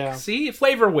an elk. Yeah. See,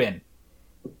 flavor win.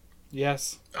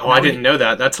 Yes. Oh, I didn't know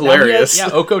that. That's Now he hilarious.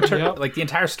 has- yeah, Oko turned Yep. like the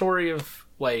entire story of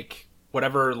like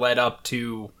whatever led up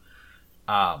to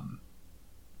that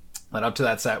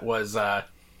set was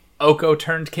Oko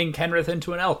turned King Kenrith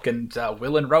into an elk, and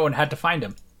Will and Rowan had to find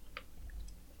him.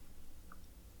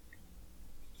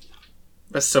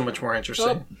 That's so much more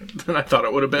interesting than I thought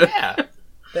it would have been. Yeah.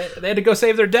 They had to go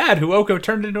save their dad, who Oko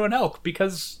turned into an elk,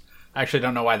 because... I actually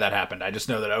don't know why that happened. I just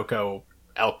know that Oko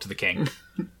elked the king,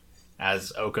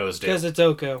 as Okos do. Because it's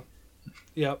Oko.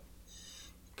 Yep.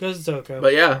 Because it's Oko.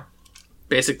 But yeah,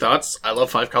 basic thoughts. I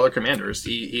love 5-color commanders.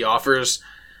 He offers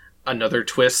another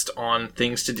twist on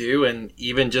things to do, and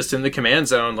even just in the command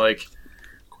zone, like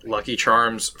Lucky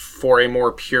Charms for a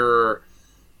more pure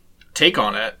take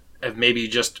on it, of maybe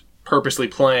just purposely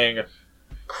playing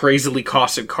crazily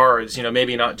costed cards,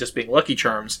 maybe not just being Lucky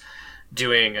Charms,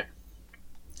 doing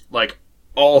like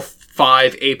all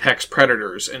 5 Apex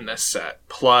Predators in this set,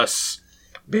 plus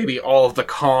maybe all of the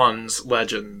Khans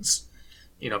legends,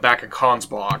 back in Khans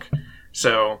block.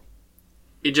 So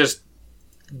it just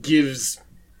gives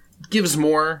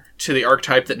more to the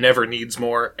archetype that never needs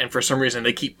more, and for some reason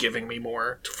they keep giving me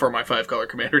more for my 5-color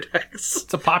commander decks.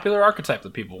 It's a popular archetype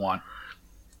that people want.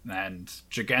 And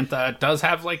Giganta does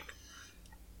have, like,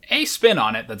 a spin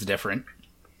on it that's different.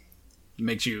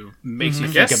 Makes you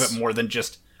think of it more than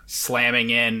just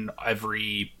slamming in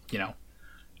every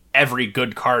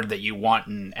good card that you want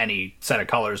in any set of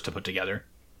colors to put together.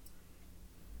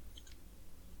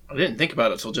 I didn't think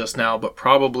about it till just now, but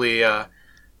probably the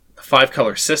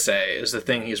 5-color Sisay is the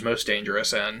thing he's most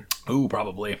dangerous in. Ooh,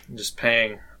 probably. Just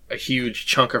paying a huge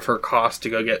chunk of her cost to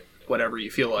go get whatever you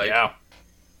feel like. Yeah.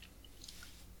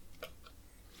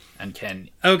 And can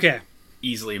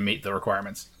easily meet the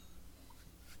requirements.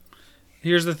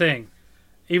 Here's the thing.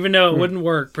 Even though it wouldn't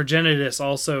work, Progenitus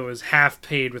also is half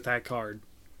paid with that card.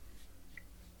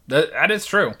 That is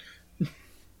true. I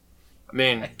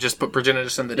mean, just put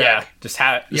Progenitus in the deck. Yeah, just put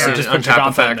untap Giganta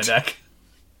effect in the deck.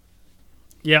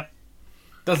 Yep.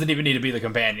 Doesn't even need to be the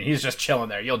companion. He's just chilling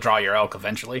there. You'll draw your elk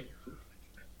eventually.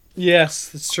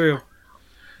 Yes, it's true.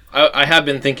 I have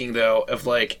been thinking, though, of,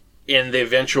 like, in the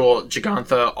eventual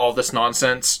Giganta, all this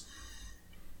nonsense.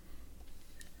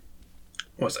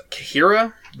 What was it?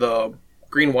 Kahira? The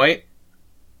green-white?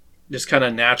 Just kind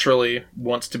of naturally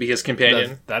wants to be his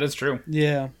companion. That is true.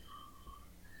 Yeah.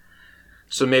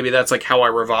 So maybe that's like how I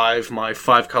revive my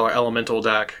 5-color elemental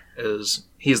deck, is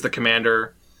he's the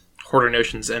commander, Hoarder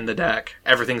Notion's in the deck,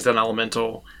 everything's done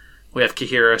elemental. We have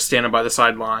Kahira standing by the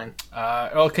sideline.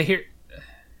 Kahira...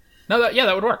 No,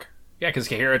 that would work. Yeah, because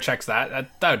Kahira checks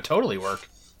that. That would totally work.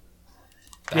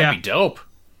 That'd be dope.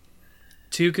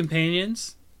 2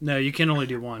 companions? No, you can only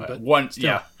do one. But one, still.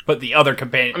 yeah. But the other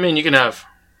companion... I mean, you can have...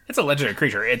 It's a legendary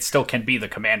creature. It still can be the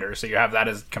commander, so you have that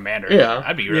as commander. Yeah.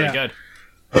 That'd be really good.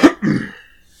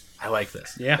 I like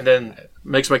this. Yeah. And then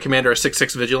makes my commander a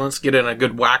 6/6 vigilance, get in a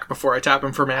good whack before I tap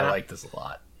him for mana. I like this a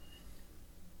lot.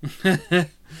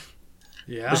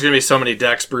 Yeah. There's going to be so many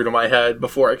decks brewed in my head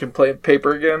before I can play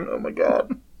paper again. Oh my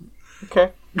god.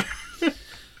 Okay.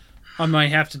 I might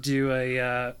have to do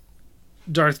a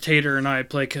Darth Tater and I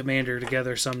play Commander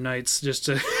together some nights just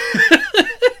to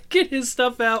get his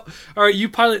stuff out. All right, you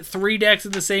pilot 3 decks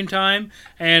at the same time,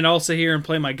 and I'll sit here and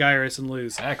play my Gyruss and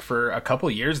lose. Heck, for a couple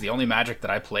of years, the only Magic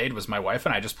that I played was my wife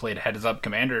and I just played Heads Up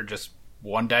Commander, just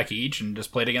one deck each, and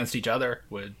just played against each other.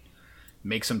 Would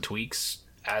make some tweaks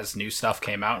as new stuff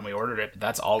came out and we ordered it.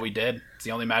 That's all we did. It's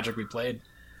the only Magic we played.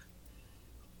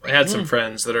 I had some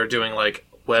friends that are doing like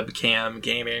webcam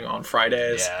gaming on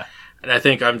Fridays. Yeah. And I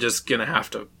think I'm just going to have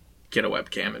to get a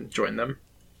webcam and join them.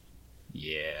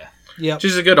 Yeah. Yep. Which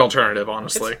is a good alternative,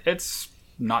 honestly. It's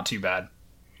not too bad.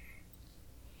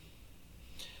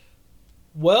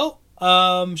 Well,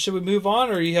 should we move on,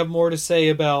 or do you have more to say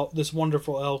about this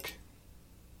wonderful elk?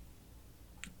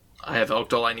 I have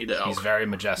elked all I need to elk. He's very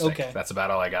majestic. Okay. That's about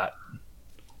all I got.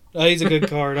 He's a good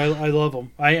card. I love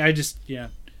him. I just,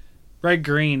 red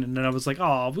green, and then I was like,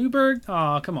 oh, Wooburg?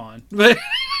 Oh, come on.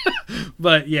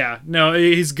 But yeah, no,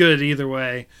 he's good either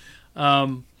way.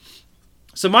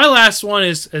 So my last one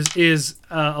is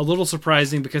a little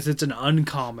surprising because it's an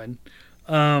uncommon,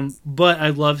 but I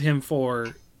love him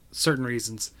for certain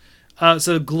reasons.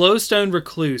 So Glowstone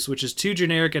Recluse, which is 2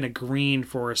 generic and a green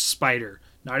for a spider.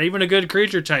 Not even a good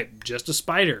creature type, just a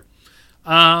spider.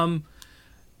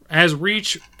 Has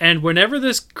reach, and whenever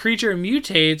this creature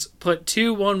mutates, put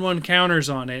 2 1/1 counters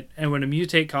on it, and when a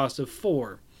mutate cost of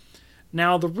 4.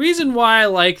 Now, the reason why I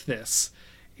like this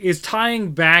is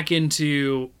tying back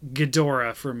into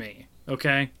Ghidorah for me,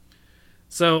 okay?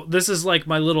 So this is like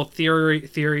my little theory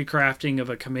crafting of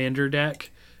a commander deck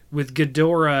with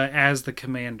Ghidorah as the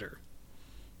commander,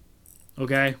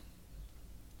 okay?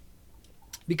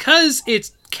 Because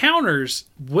it's counters,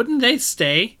 wouldn't they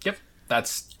stay? Yep.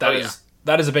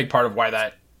 That is a big part of why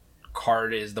that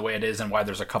card is the way it is, and why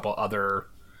there's a couple other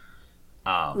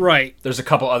right. There's a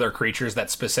couple other creatures that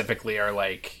specifically are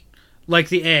like Like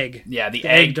the egg. Yeah, the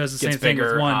egg egg does the gets same thing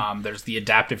bigger. with one. There's the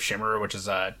Adaptive Shimmerer, which is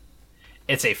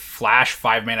it's a flash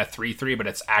 5-mana 3/3, but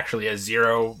it's actually a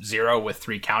 0/0 with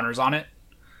 3 counters on it.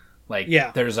 Like,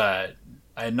 there's a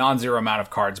non-zero amount of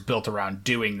cards built around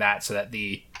doing that, so that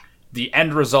the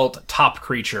end result top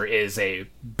creature is a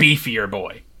beefier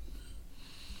boy.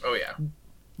 Oh yeah.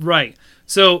 Right.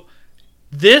 So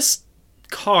this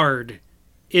card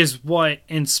is what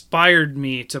inspired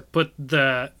me to put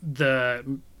the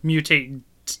mutate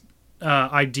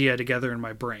idea together in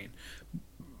my brain.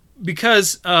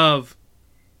 Because of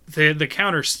the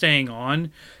counter staying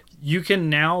on, you can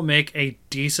now make a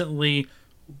decently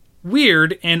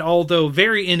weird and although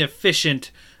very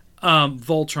inefficient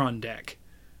Voltron deck.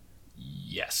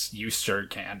 Yes, you sure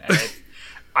can.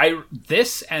 And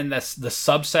this and the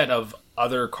subset of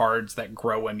other cards that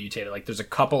grow when mutated, like there's a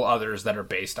couple others that are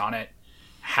based on it,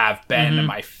 have been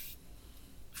my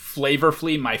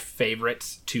flavorfully my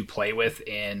favorites to play with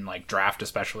in like draft,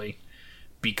 especially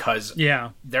because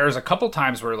there's a couple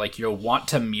times where like you'll want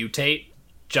to mutate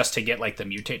just to get like the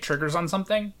mutate triggers on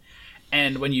something.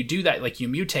 And when you do that, like you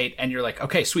mutate and you're like,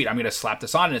 okay, sweet, I'm going to slap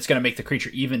this on and it's going to make the creature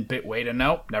even bit weight. And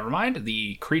no, never mind.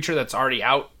 The creature that's already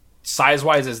out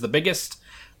size-wise is the biggest.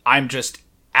 I'm just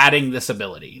adding this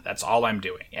ability. That's all I'm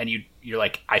doing. And you're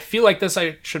like, I feel like this,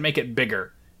 I should make it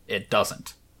bigger. It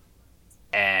doesn't.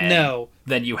 And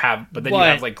then you have, you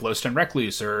have like Glowstone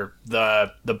Recluse or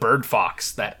the Bird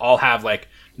Fox that all have like,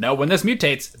 no, when this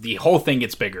mutates, the whole thing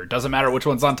gets bigger. Doesn't matter which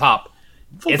one's on top.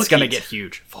 It's going to get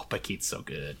huge. Vulpikeet's so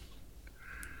good.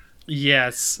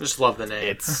 Yes. Just love the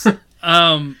name. It's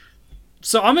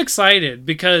so I'm excited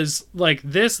because like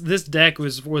this deck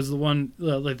was the one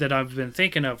that I've been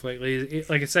thinking of lately.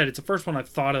 Like I said, it's the first one I've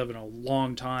thought of in a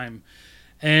long time,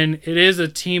 and it is a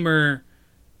Temur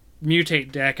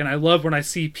mutate deck, and I love when I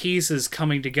see pieces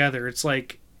coming together. It's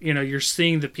like, you know, you're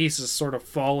seeing the pieces sort of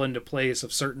fall into place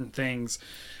of certain things.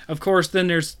 Of course, then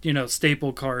there's, you know,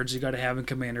 staple cards you got to have in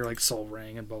Commander like Sol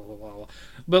Ring and blah blah blah blah.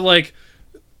 But like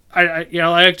I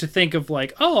like to think of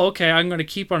like, oh, okay, I'm going to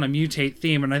keep on a mutate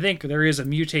theme, and I think there is a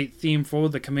mutate theme for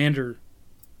the Commander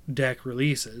deck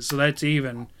releases, so that's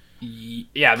even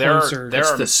closer. There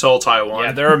are the Sultai one.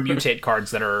 Yeah, there are mutate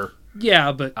cards that are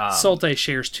but Sultai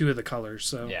shares 2 of the colors,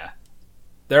 so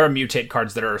there are mutate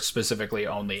cards that are specifically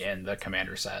only in the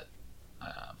Commander set.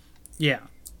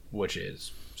 Which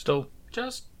is still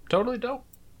just totally dope.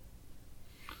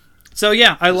 So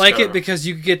yeah, I like it because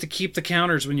you get to keep the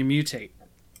counters when you mutate.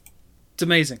 It's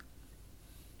amazing.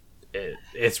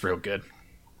 It's real good.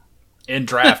 In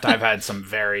draft, I've had some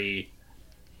very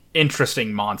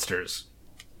interesting monsters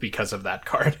because of that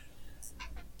card.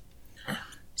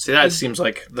 See, that seems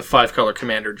like the 5-color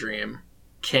Commander dream.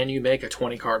 Can you make a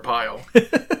 20-card pile?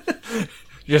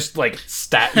 Just like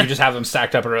you just have them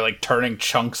stacked up and are like turning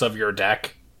chunks of your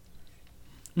deck.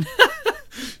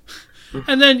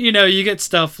 And then, you know, you get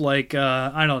stuff like,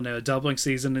 I don't know, Doubling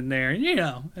Season in there, and, you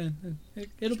know,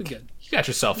 it'll be good. You got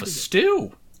yourself a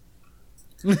stew.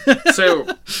 So,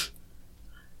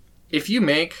 if you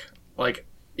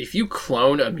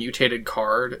clone a mutated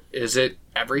card, is it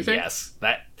everything? Yes.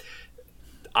 That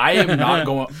I am not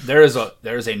going... There is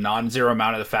a non-zero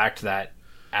amount of the fact that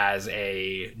as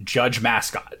a judge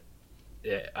mascot,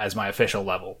 as my official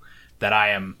level, that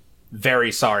I am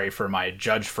very sorry for my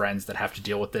judge friends that have to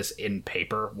deal with this in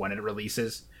paper when it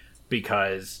releases,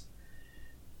 because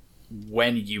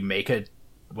when you make a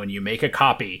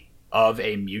copy of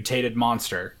a mutated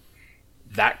monster,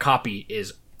 that copy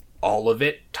is all of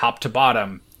it top to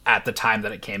bottom at the time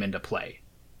that it came into play.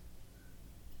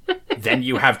 Then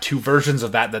you have 2 versions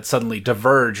of that suddenly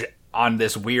diverge on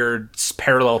this weird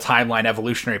parallel timeline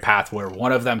evolutionary path where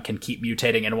one of them can keep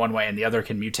mutating in one way and the other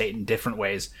can mutate in different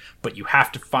ways, but you have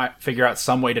to figure out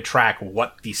some way to track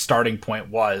what the starting point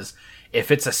was. If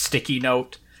it's a sticky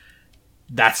note,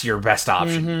 that's your best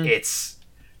option. I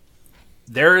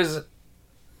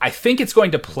think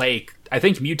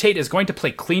Mutate is going to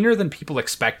play cleaner than people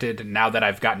expected. Now that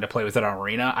I've gotten to play with it on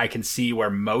Arena, I can see where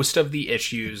most of the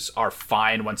issues are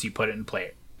fine once you put it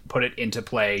into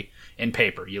play in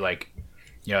paper. You're like,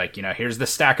 here's the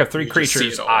stack of 3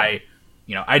 creatures. I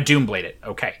Doomblade it.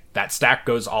 Okay, that stack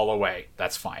goes all away.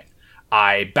 That's fine.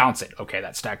 I bounce it. Okay,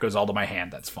 that stack goes all to my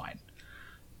hand. That's fine.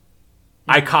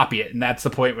 I copy it, and that's the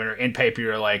point where in paper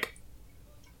you're like,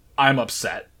 I'm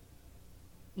upset.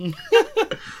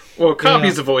 Well,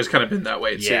 copies have always kind of been that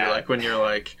way too. Yeah. Like when you're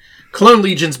like, Clone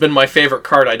Legion's been my favorite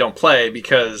card I don't play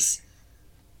because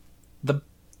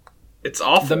it's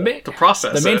awful to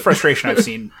process. The main frustration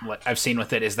I've seen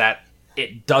with it is that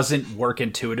it doesn't work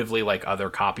intuitively like other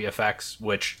copy effects,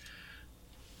 which,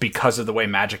 because of the way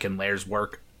Magic and Layers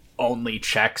work, only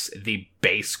checks the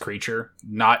base creature,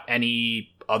 not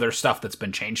any other stuff that's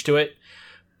been changed to it.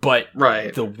 But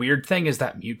Right. the weird thing is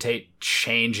that Mutate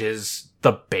changes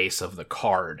the base of the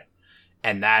card.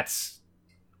 And that's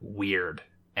weird.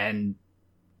 And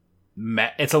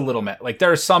it's a little... like,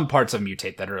 there are some parts of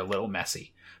Mutate that are a little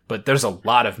messy. But there's a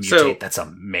lot of Mutate that's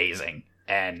amazing.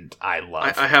 And I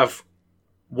love. I have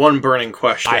one burning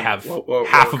question. I have what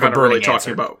half of a burning really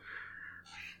talking about.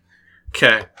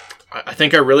 Okay. I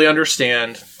think I really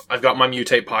understand. I've got my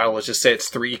Mutate pile. Let's just say it's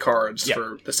 3 cards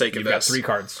for the sake of You've got this. 3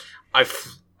 cards.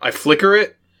 I flicker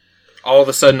it. All of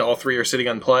a sudden, all 3 are sitting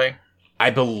on play. I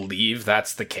believe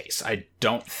that's the case. I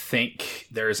don't think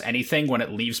there's anything when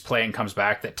it leaves play and comes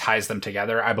back that ties them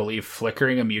together. I believe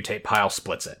flickering a Mutate pile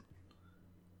splits it.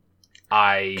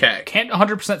 I can't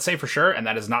 100% say for sure, and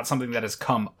that is not something that has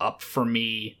come up for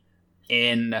me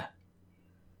in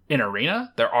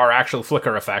Arena. There are actual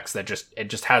flicker effects that it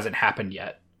just hasn't happened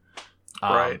yet.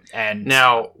 Right. And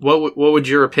now, what would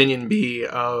your opinion be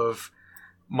of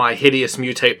my hideous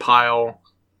Mutate pile?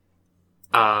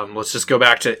 Let's just go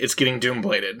back to it's getting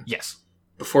Doombladed. Yes.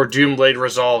 Before Doomblade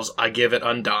resolves, I give it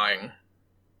Undying.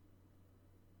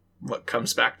 What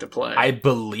comes back to play? I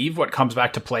believe what comes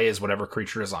back to play is whatever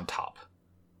creature is on top.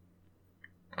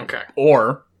 Okay.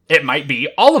 Or it might be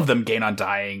all of them gain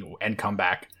Undying and come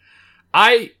back.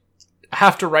 I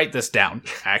have to write this down,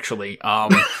 actually.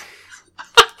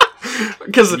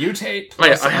 Because Mutate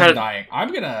plus Undying.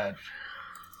 I'm gonna...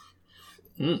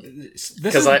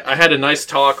 Because I had a nice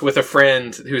talk with a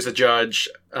friend who's a judge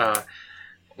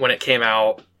when it came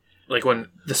out, like when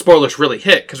the spoilers really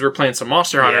hit, because we were playing some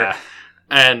Monster Hunter. Yeah.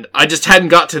 And I just hadn't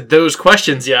got to those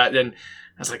questions yet. And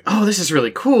I was like, oh, this is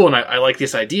really cool. And I like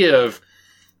this idea of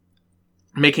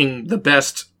making the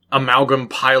best amalgam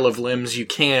pile of limbs you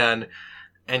can.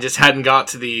 And just hadn't got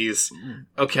to these.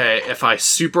 Okay, if I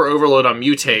super overload on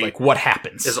Mutate. Like, what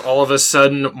happens? Is all of a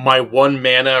sudden my 1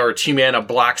 mana or 2 mana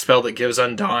black spell that gives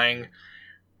Undying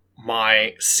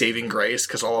my saving grace?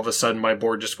 Because all of a sudden my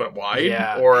board just went wide?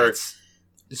 Yeah. Or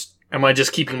am I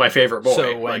just keeping my favorite boy?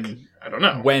 So when... I don't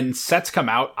know. When sets come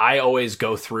out, I always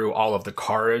go through all of the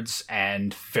cards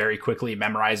and very quickly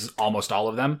memorize almost all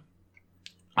of them.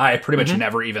 I pretty much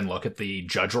never even look at the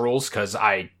judge rules because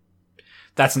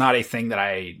that's not a thing that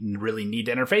I really need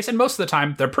to interface. And most of the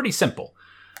time, they're pretty simple.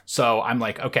 So I'm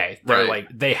like, okay,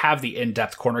 they have the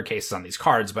in-depth corner cases on these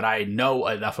cards, but I know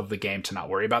enough of the game to not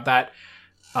worry about that.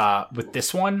 With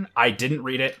this one, I didn't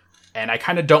read it, and I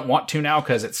kind of don't want to now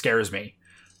because it scares me.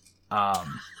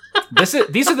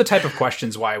 These are the type of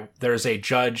questions why there's a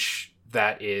judge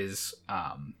that is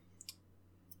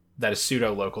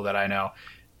pseudo local that I know.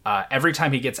 Every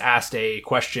time he gets asked a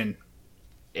question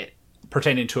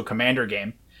pertaining to a Commander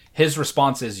game, his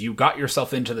response is, "You got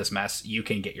yourself into this mess. You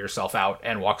can get yourself out,"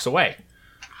 and walks away.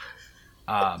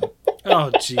 Oh,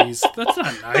 jeez, that's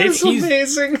not nice. That's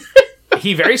amazing.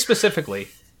 He very specifically,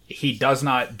 he does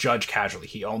not judge casually.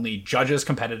 He only judges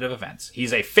competitive events.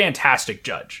 He's a fantastic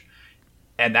judge.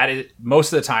 And that is,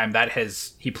 most of the time,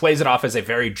 he plays it off as a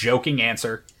very joking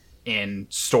answer in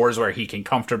stores where he can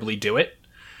comfortably do it.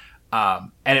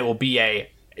 And it will be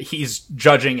he's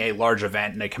judging a large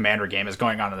event and a Commander game is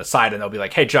going on the side, and they'll be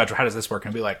like, "Hey, Judge, how does this work?"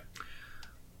 And I'll be like,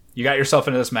 "You got yourself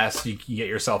into this mess. You can get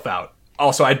yourself out.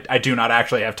 Also, I do not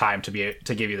actually have time to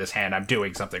give you this hand. I'm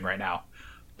doing something right now."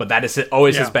 But that is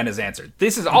always has been his answer.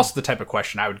 This is also the type of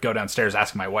question I would go downstairs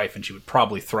asking my wife, and she would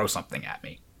probably throw something at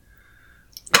me.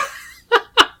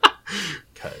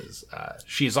 Because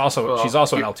she's also an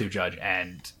L2 judge,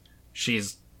 and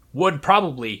would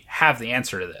probably have the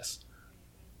answer to this,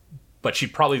 but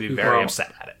she'd probably be very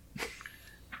upset at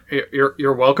it.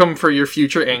 You're welcome for your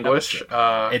future anguish.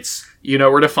 You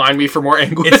know where to find me for more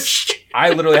anguish.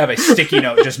 I literally have a sticky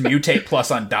note, just Mutate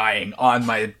plus Undying on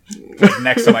my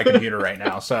next to my computer right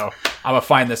now, so I'm gonna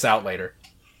find this out later.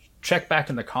 Check back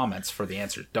in the comments for the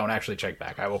answer. Don't actually check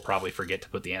back. I will probably forget to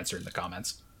put the answer in the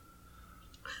comments.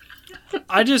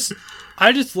 I just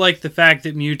like the fact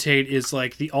that Mutate is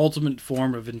like the ultimate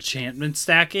form of enchantment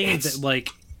stacking. That like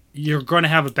you're going to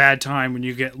have a bad time when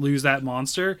you lose that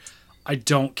monster. I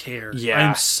don't care. Yeah.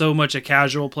 I'm so much a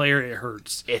casual player, it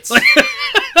hurts. It's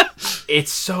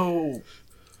so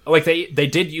like they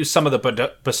did use some of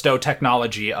the bestow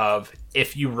technology of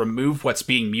if you remove what's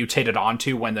being mutated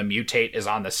onto when the mutate is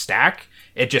on the stack,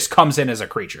 it just comes in as a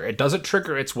creature. It doesn't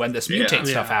trigger. It's when this mutate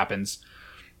stuff happens.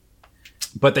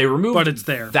 But they removed it's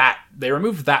there. They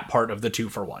removed that part of the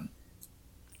 2-for-1,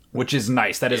 which is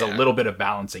nice. That is a little bit of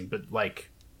balancing, but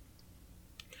like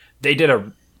they did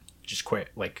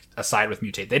aside with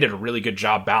Mutate, they did a really good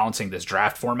job balancing this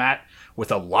draft format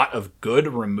with a lot of good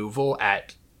removal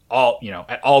at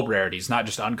at all rarities, not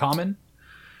just uncommon.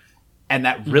 And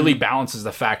that really balances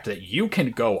the fact that you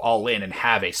can go all in and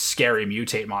have a scary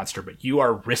mutate monster, but you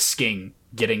are risking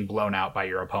getting blown out by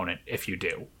your opponent if you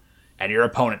do. And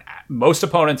most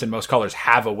opponents in most colors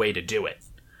have a way to do it.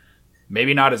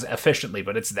 Maybe not as efficiently,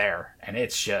 but it's there. And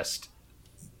it is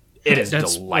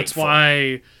delightful. That's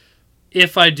why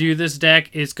if I do this deck,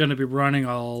 it's going to be running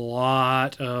a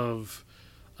lot of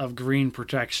green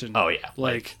protection. Oh, yeah.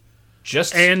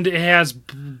 And it has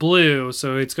blue,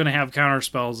 so it's going to have counter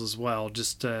spells as well,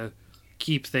 just to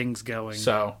keep things going.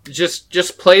 So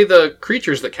just play the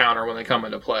creatures that counter when they come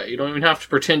into play. You don't even have to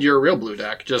pretend you're a real blue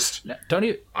deck.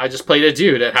 I just played a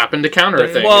dude that happened to counter a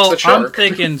thing. Well, it's the shark. I'm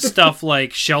thinking stuff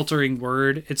like Sheltering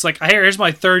Word. It's like, here's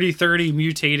my 30/30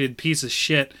 mutated piece of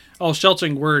shit. Oh,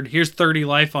 Sheltering Word, here's 30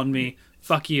 life on me.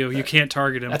 Fuck you, you can't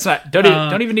target him. That's not.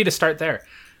 Don't even need to start there.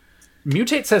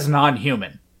 Mutate says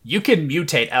non-human. You can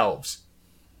mutate elves.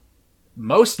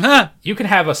 You can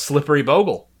have a Slippery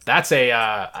Bogle. That's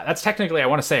technically, I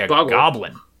want to say, a Boggle.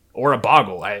 goblin or a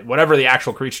boggle, whatever the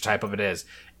actual creature type of it is.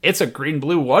 It's a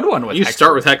green-blue 1/1 with. You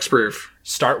start with hexproof.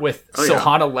 Start with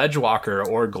Silhana Ledgewalker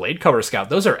or Gladecover Scout.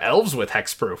 Those are elves with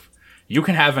hexproof. You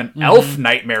can have an elf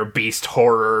nightmare beast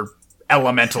horror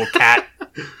elemental cat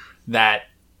that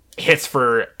hits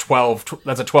for 12.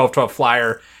 That's a 12/12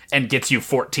 flyer and gets you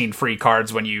 14 free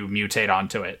cards when you mutate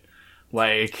onto it.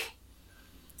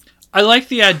 I like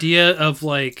the idea of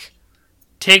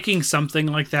taking something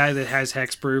like that has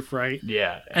hexproof, right?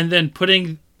 Yeah. And then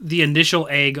putting the initial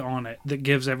egg on it that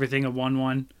gives everything a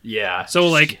 1/1. Yeah.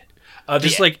 So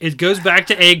it goes back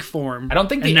to egg form. I don't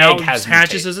think the and now egg has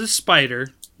hatches mutate. as a spider.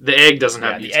 The egg doesn't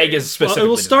have the mutate. egg is specifically.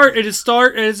 It'll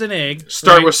start as an egg.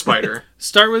 Start with spider.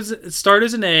 Start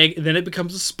as an egg, and then it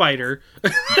becomes a spider.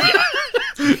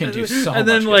 You can do so and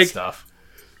much then, good stuff.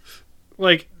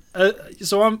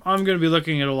 So I'm going to be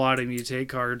looking at a lot of mutate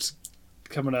cards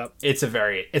coming up. It's a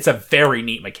very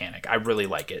neat mechanic. I really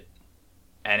like it,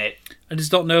 and I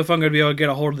just don't know if I'm going to be able to get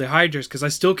a hold of the Hydras because I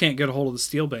still can't get a hold of the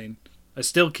Steelbane. I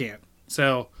still can't.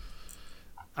 So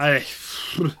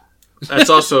That's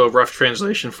also a rough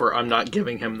translation for I'm not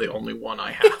giving him the only one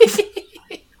I have.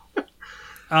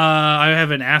 I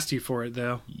haven't asked you for it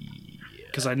though,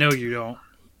 because I know you don't.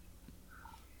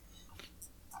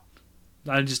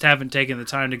 I just haven't taken the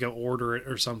time to go order it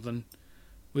or something,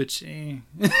 which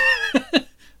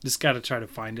just got to try to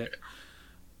find it.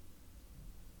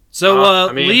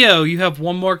 So, Leo, you have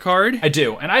one more card? I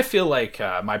do, and I feel like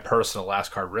my personal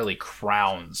last card really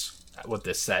crowns what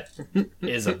this set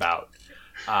is about.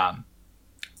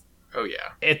 Oh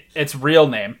yeah, its real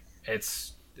name,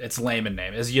 its layman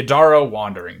name is Yadaro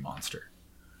Wandering Monster.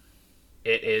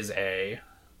 It is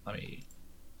let me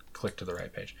click to the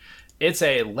right page. It's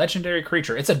a legendary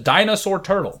creature. It's a dinosaur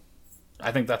turtle.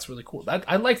 I think that's really cool.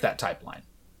 I like that type line.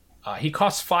 He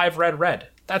costs 5 red.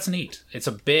 That's neat. It's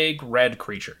a big red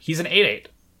creature. He's an 8/8.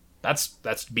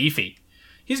 That's beefy.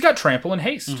 He's got trample and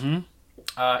haste.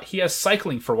 Mm-hmm. He has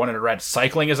cycling for 1 and a red.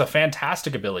 Cycling is a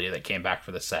fantastic ability that came back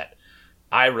for the set.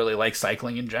 I really like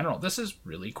cycling in general. This is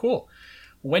really cool.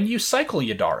 When you cycle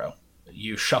Yadaro,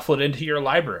 you shuffle it into your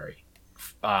library.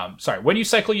 When you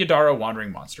cycle Yadaro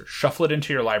Wandering Monster, shuffle it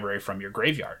into your library from your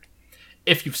graveyard.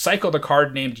 If you've cycled a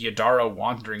card named Yadaro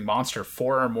Wandering Monster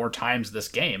 4 or more times this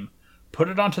game, put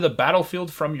it onto the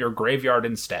battlefield from your graveyard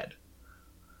instead.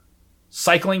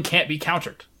 Cycling can't be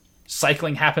countered.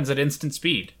 Cycling happens at instant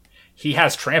speed. He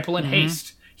has trample and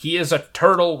haste. He is a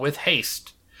turtle with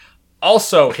haste.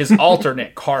 Also, his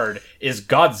alternate card is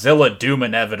Godzilla Doom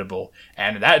Inevitable,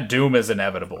 and that Doom is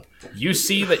inevitable. You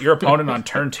see that your opponent on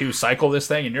turn 2 cycle this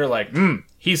thing, and you're like,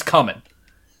 he's coming.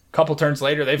 A couple turns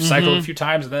later, they've cycled a few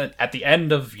times, and then at the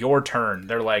end of your turn,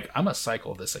 they're like, I'm going to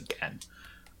cycle this again.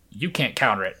 You can't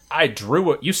counter it.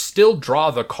 You still draw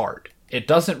the card. It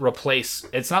doesn't replace...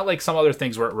 It's not like some other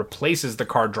things where it replaces the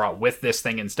card draw with this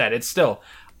thing instead. It's still,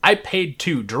 I paid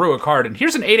 2, drew a card, and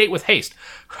here's an 8/8 with haste.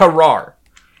 Hurrah!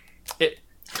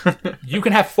 You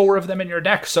can have 4 of them in your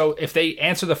deck, so if they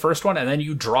answer the first one and then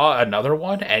you draw another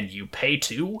one and you pay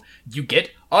 2, you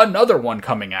get another one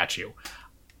coming at you.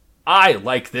 I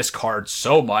like this card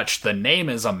so much. The name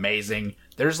is amazing.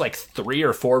 There's 3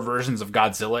 or 4 versions of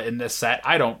Godzilla in this set.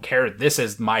 I don't care. This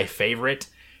is my favorite.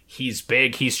 He's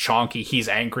big, he's chonky, he's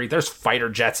angry. There's fighter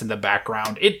jets in the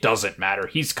background. It doesn't matter.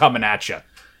 He's coming at you.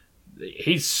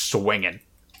 He's swinging.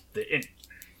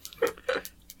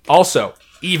 Also,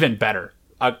 even better.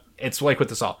 It's like with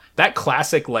this all. That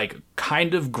classic,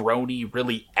 kind of groany,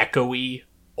 really echoey,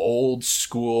 old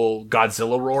school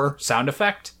Godzilla roar sound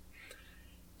effect.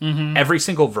 Mm-hmm. Every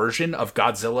single version of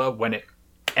Godzilla, when it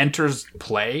enters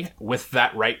play with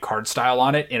that right card style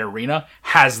on it in Arena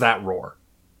has that roar.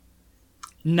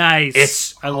 Nice.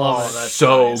 It's I love it.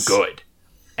 so nice. good.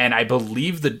 And I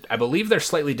believe they're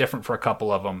slightly different for a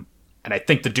couple of them. And I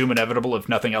think the Doom Inevitable, if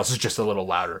nothing else, is just a little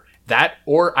louder. That,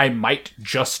 or I might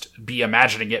just be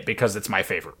imagining it because it's my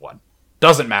favorite one.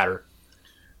 Doesn't matter.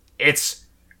 It's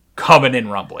coming in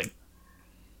rumbling.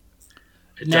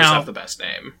 It Now- does have the best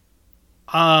name.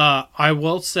 I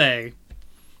will say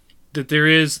that there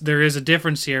is a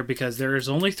difference here because there is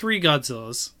only 3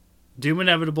 Godzillas: Doom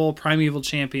Inevitable, Primeval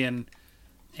Champion,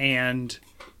 and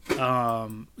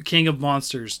King of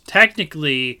Monsters.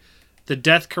 Technically, the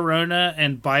Death Corona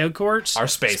and Biocorts Are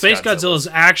Space Godzilla is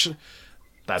actually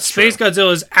That's Space true.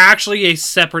 Godzilla is actually a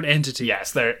separate entity.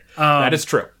 Yes, that is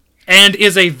true. And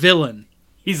is a villain.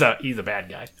 He's a bad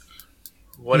guy.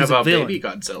 What He's a about villain. Baby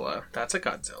Godzilla? That's a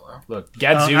Godzilla. Look,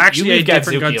 Gadzuki, Actually, you a leave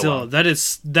different Gadzuki Godzilla. alone.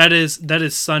 That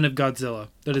is son of Godzilla.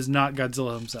 That is not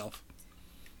Godzilla himself.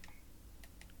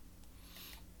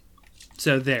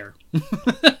 So there.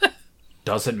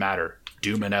 Doesn't matter.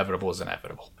 Doom Inevitable is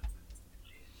inevitable.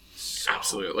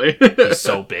 Absolutely. He's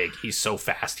so big. He's so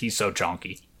fast. He's so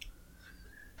chonky.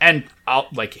 And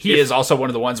he is also one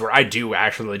of the ones where I do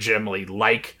actually legitimately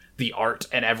like the art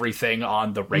and everything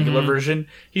on the regular version.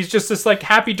 He's just this like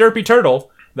happy derpy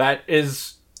turtle that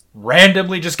is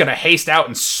randomly just gonna haste out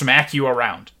and smack you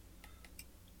around.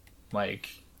 Like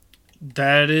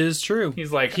That is true.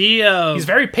 he's like He's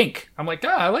very pink. I'm like,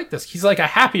 I like this. He's like a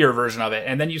happier version of it.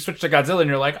 And then you switch to Godzilla and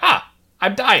you're like,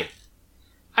 I'm dying.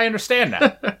 I understand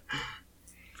now.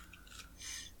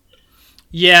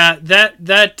 Yeah,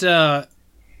 that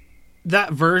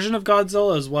version of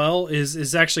Godzilla as well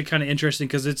is actually kind of interesting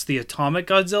because it's the Atomic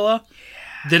Godzilla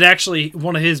that actually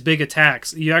one of his big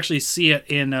attacks. You actually see it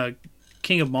in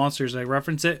King of Monsters. I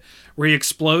reference it where he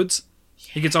explodes.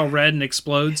 He gets all red and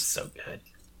explodes. So good.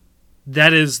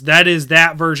 That is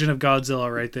that version of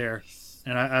Godzilla right there,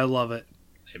 and I love it.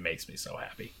 It makes me so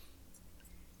happy.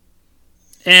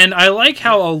 And I like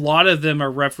how a lot of them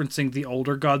are referencing the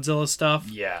older Godzilla stuff.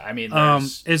 Yeah, I mean,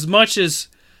 there's... As much as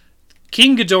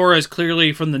King Ghidorah is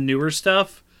clearly from the newer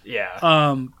stuff,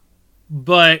 yeah.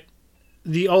 but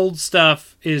the old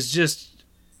stuff is just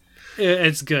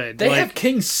it's good. They Like, have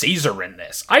King Caesar in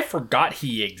this. I forgot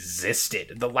he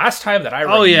existed. The last time that I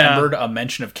Oh, yeah. remembered a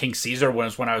mention of King Caesar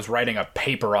was when I was writing a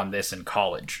paper on this in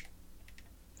college.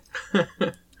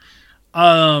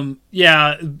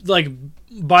 yeah, like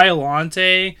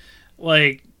Biolante,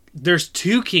 like there's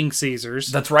 2 King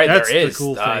Caesars. That's right, That's there is. the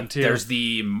cool thing too. There's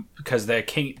because they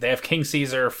have King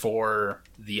Caesar for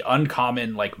the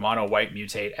uncommon like mono white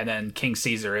mutate, and then King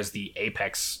Caesar is the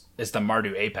apex, is the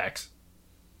Mardu apex.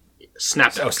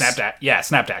 Snapdax. Oh, Snapdax. Yeah,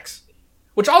 Snapdax.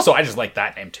 Which also I just like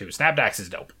that name too. Snapdax is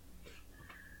dope.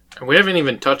 And we haven't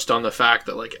even touched on the fact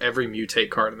that like every mutate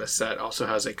card in this set also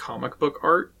has a comic book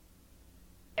art.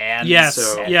 And yes,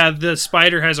 so- yeah, the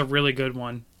spider has a really good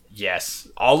one. yes,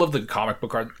 all of the comic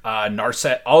book art,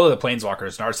 Narset, all of the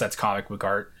Planeswalkers, Narset's comic book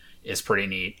art is pretty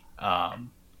neat.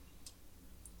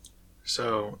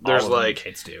 So there's like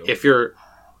kids do. if you're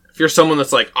someone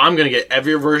that's like, I'm gonna get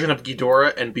every version of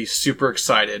Ghidorah and be super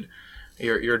excited,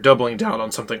 you're doubling down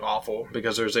on something awful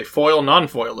because there's a foil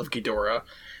non-foil of Ghidorah,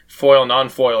 foil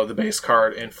non-foil of the base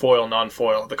card, and foil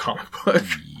non-foil of the comic book.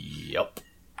 Yep.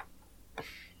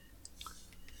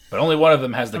 But only one of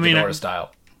them has the I mean, Ghidorah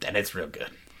style, and it's real good.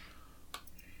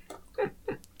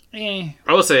 Eh.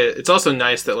 I will say it's also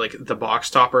nice that like the box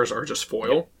toppers are just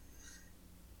foil,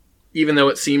 even though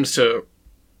it seems to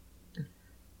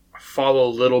follow a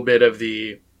little bit of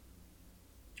the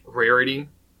rarity,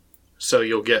 so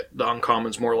you'll get the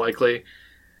uncommons more likely.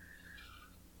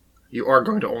 You are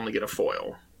going to only get a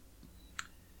foil.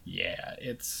 Yeah,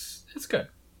 it's good.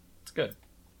 It's good.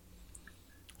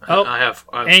 Oh, I have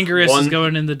Angerus one, is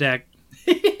going in the deck.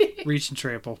 Reach and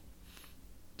trample.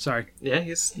 Sorry. Yeah,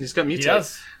 he's got mutate. He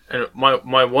does. And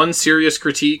my one serious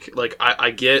critique, like I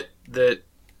get that,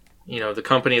 you know, the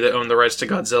company that owned the rights to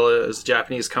Godzilla is a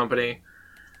Japanese company.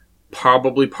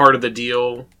 Probably part of the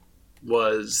deal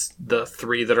was the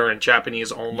 3 that are in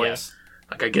Japanese only. Yes.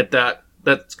 Like I get that.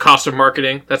 That's cost of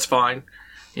marketing. That's fine.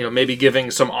 You know, maybe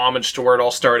giving some homage to where it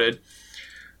all started.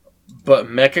 But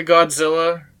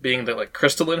Mechagodzilla being the like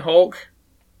crystalline Hulk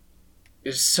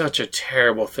is such a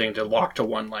terrible thing to lock to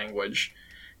one language.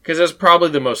 Because that's probably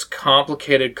the most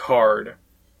complicated card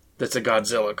that's a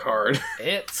Godzilla card.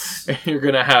 It's You're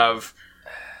going to have...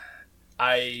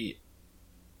 I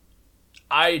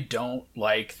don't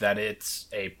like that it's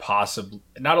a possible...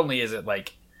 Not only is it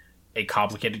like a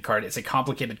complicated card, it's a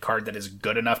complicated card that is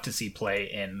good enough to see play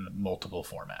in multiple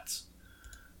formats.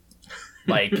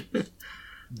 Like,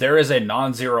 there is a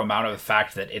non-zero amount of the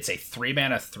fact that it's a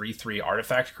 3-mana 3/3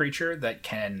 artifact creature that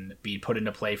can be put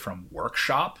into play from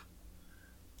Workshop.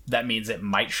 That means it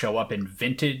might show up in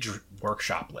Vintage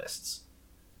Workshop lists.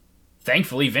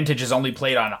 Thankfully, Vintage is only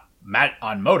played on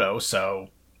Moto, so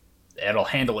it'll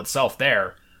handle itself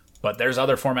there. But there's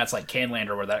other formats like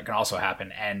Canlander where that can also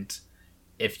happen. And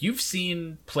if you've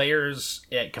seen players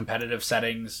at competitive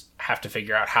settings have to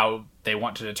figure out how they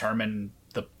want to determine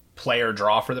the player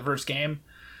draw for the first game,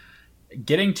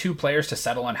 getting 2 players to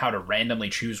settle on how to randomly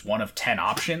choose one of 10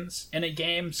 options in a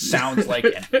game sounds like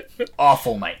an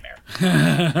awful nightmare.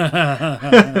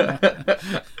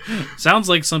 Sounds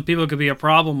like some people could be a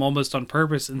problem almost on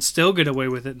purpose and still get away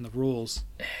with it in the rules.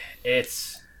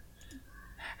 That's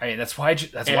why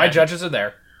judges are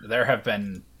there. There have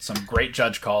been some great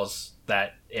judge calls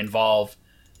that involve,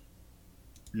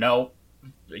 no,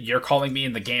 you're calling me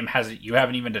and the game you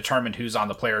haven't even determined who's on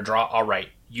the player draw. All right,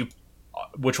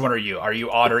 which one are you? Are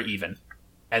you odd or even?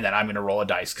 And then I'm going to roll a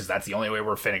dice because that's the only way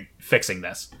we're fixing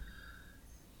this.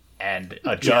 And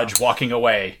a judge walking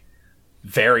away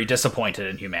very disappointed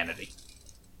in humanity.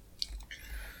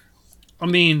 I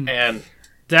mean, And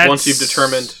that's once you've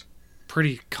determined,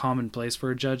 pretty commonplace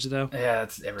for a judge, though. Yeah,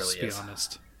 it really Let's is. be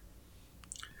honest.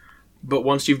 but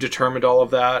once you've determined all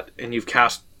of that, and you've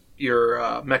cast your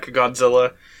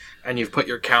Mechagodzilla, and you've put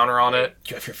your counter on it,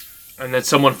 and then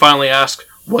someone finally asks,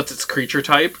 "What's its creature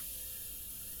type?"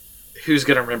 Who's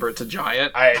gonna remember it's a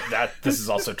giant? This is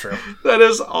also true. That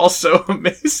is also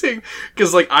amazing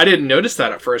because, like, I didn't notice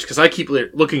that at first because I keep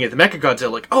looking at the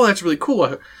Mechagodzilla like, "Oh, that's really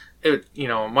cool." I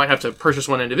might have to purchase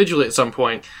one individually at some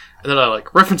point, and then I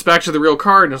like reference back to the real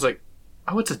card, and it's like,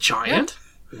 "Oh, it's a giant."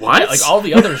 What? Yeah, like all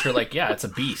the others are like, yeah, it's a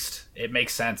beast. It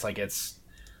makes sense. Like it's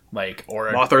like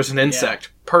or Mothra's an insect.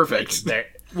 Perfect.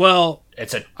 Well,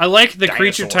 I like the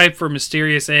creature dinosaur. type for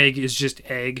Mysterious Egg is just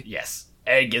egg. Yes,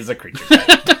 egg is a creature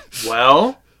type.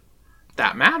 Well,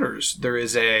 that matters. There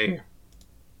is a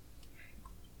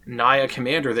Naya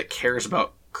commander that cares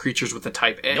about creatures with the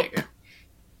type egg. Yep.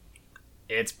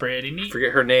 It's pretty neat.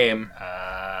 Forget her name.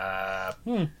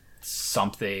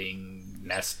 Something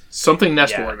nest. Something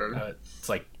nest Yeah, warden. it's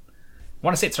like I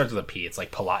want to say it starts with a P. It's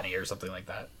like Palatni or something like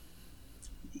that.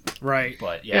 Right.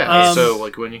 But Yeah. Um, So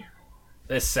like when you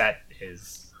this set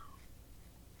is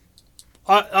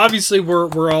Obviously,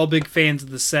 we're all big fans of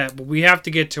the set, but we have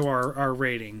to get to our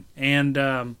rating. And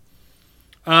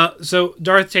so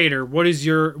Darth Tater, what is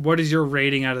your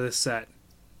rating out of this set?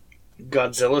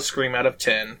 Godzilla scream out of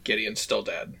 10. Gideon's still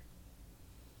dead.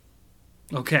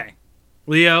 Okay,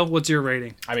 Leo, what's your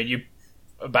rating? I mean, you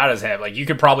about as heavy. Like you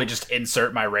could probably just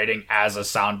insert my rating as a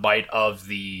soundbite of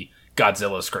the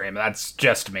Godzilla scream. That's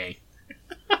just me.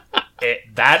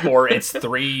 Or it's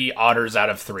 3 otters out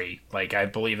of 3. Like I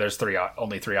believe there's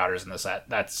only 3 otters in the set.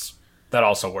 That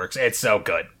also works. It's so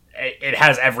good. It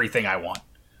has everything I want.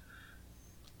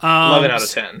 11 out of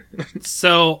 10.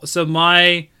 So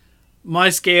my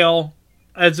scale,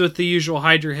 as with the usual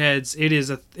Hydra heads, is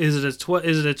it a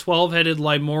 12-headed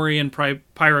Limorian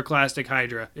pyroclastic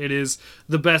Hydra. It is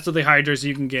the best of the Hydras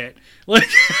you can get. Like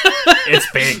It's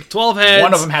big. 12 heads.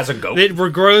 One of them has a goat. It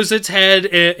regrows its head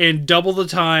in double the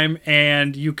time,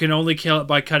 and you can only kill it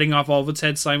by cutting off all of its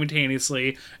heads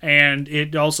simultaneously. And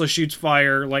it also shoots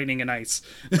fire, lightning, and ice.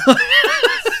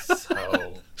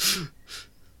 So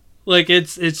Like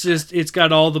it's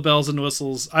got all the bells and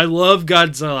whistles. I love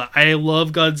Godzilla. I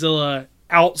love Godzilla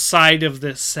outside of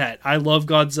this set. I love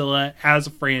Godzilla as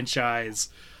a franchise.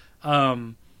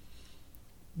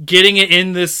 Getting it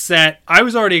in this set, I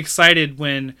was already excited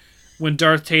when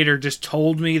Darth Tater just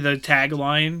told me the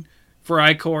tagline for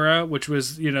Ikora, which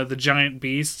was, the giant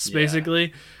beasts,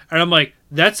 basically. And I'm like,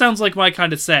 that sounds like my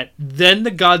kind of set. Then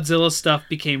the Godzilla stuff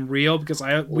became real because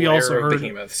we also Lair of heard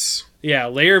behemoths. Yeah,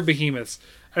 Lair of Behemoths.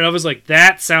 And I was like,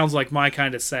 that sounds like my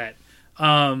kind of set.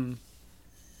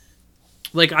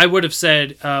 Like I would have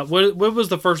said, what was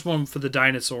the first one for the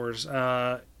dinosaurs?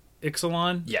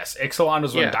 Ixalan? yes, Ixalan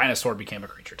was when dinosaur became a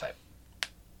creature type.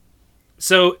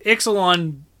 So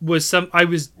Ixalan was I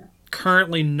was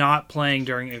currently not playing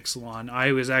during Ixalan.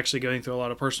 I was actually going through a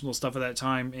lot of personal stuff at that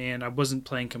time, and I wasn't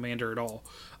playing Commander at all.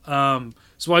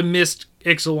 So I missed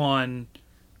Ixalan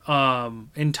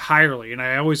entirely, and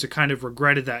I always kind of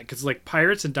regretted that because like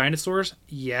pirates and dinosaurs,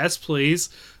 yes please,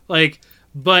 like,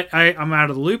 but I'm out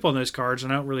of the loop on those cards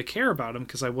and I don't really care about them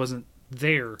because I wasn't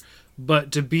there.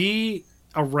 But to be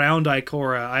around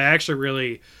Ikora, I actually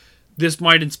really, this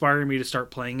might inspire me to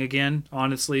start playing again,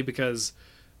 honestly, because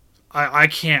I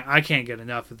can't get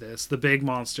enough of this. The big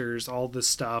monsters, all this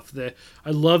stuff. I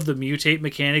love the mutate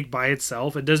mechanic by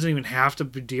itself. It doesn't even have to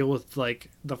deal with like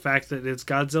the fact that it's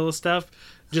Godzilla stuff.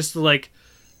 Just like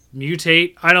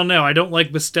Mutate. I don't know. I don't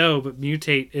like Bestow, but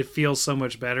Mutate, it feels so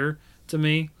much better to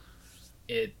me.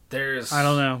 I don't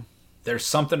know. There's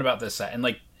something about this set, and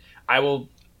like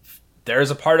there's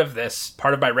a part of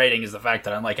my rating is the fact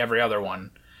that unlike every other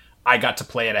one, I got to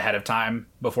play it ahead of time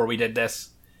before we did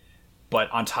this.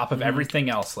 But on top of everything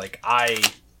else, like I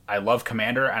love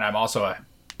Commander, and I'm also a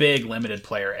big limited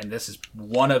player, and this is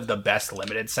one of the best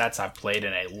limited sets I've played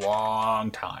in a long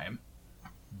time.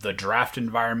 The draft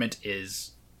environment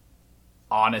is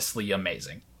honestly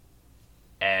amazing.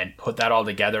 And put that all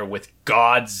together with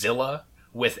Godzilla,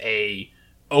 with a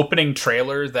opening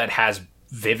trailer that has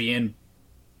Vivian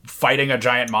fighting a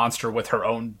giant monster with her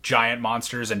own giant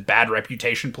monsters and bad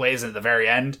reputation plays, and at the very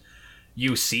end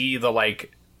you see the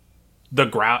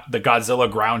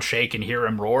Godzilla ground shake and hear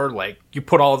him roar. Like, you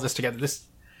put all of this together,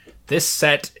 this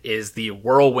set is the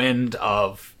whirlwind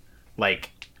of like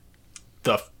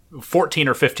the 14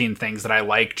 or 15 things that I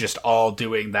like, just all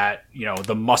doing that,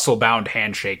 the muscle bound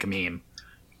handshake meme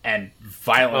and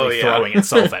violently throwing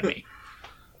itself at me.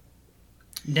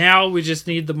 Now we just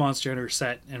need the Monster Hunter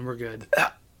set, and we're good.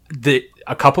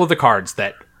 A couple of the cards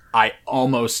that I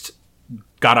almost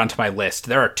got onto my list,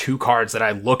 there are 2 cards that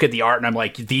I look at the art and I'm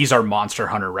like, these are Monster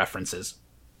Hunter references.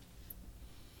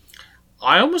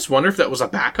 I almost wonder if that was a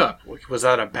backup. Was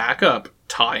that a backup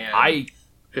tie-in?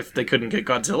 If they couldn't get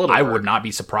Godzilla to I work. would not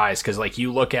be surprised, because like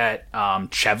you look at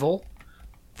Chevil,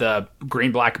 the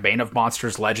green-black Bane of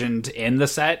Monsters legend in the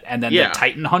set, and then the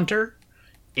Titan Hunter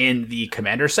in the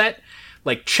Commander set.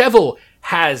 Like, Chevil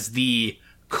has the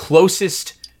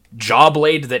closest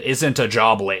Jawblade that isn't a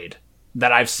Jawblade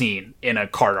that I've seen in a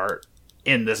card art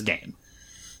in this game.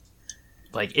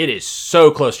 Like, it is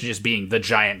so close to just being the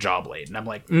giant Jawblade. And I'm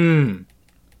like,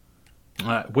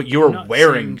 what you're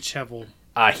wearing... Chevil.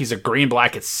 He's a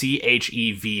green-black. It's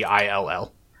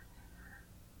Chevill.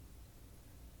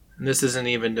 And this isn't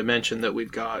even to mention that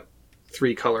we've got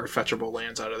 3-color fetchable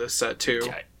lands out of this set, too.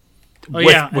 Okay.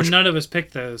 And none of us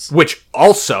picked those. Which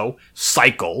also,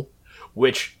 Cycle,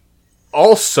 which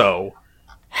also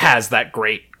has that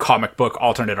great comic book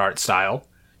alternate art style.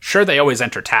 Sure, they always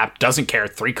enter tapped, doesn't care,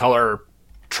 3-color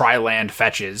tri-land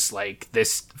fetches, like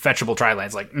this fetchable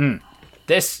tri-land's like,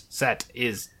 this set's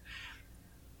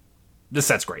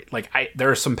great. Like,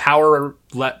 there are some power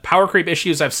creep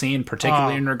issues I've seen,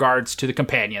 particularly in regards to the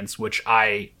companions, which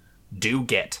I do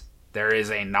get. There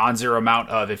is a non-zero amount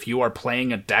of, if you are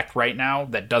playing a deck right now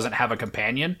that doesn't have a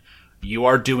companion, you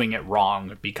are doing it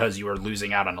wrong because you are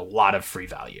losing out on a lot of free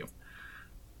value.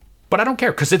 But I don't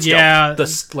care, because it's dope.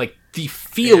 The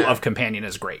feel of companion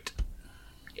is great.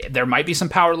 There might be some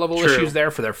power level issues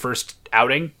there for their first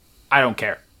outing. I don't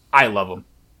care. I love them.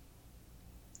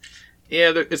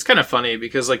 Yeah, it's kind of funny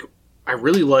because, like, I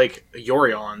really like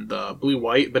Yorion, the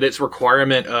blue-white, but its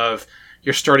requirement of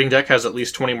your starting deck has at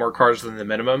least 20 more cards than the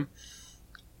minimum.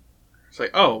 It's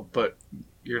like, oh, but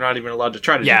you're not even allowed to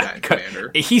try to do that in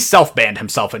Commander. He self-banned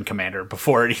himself in Commander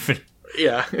before it even...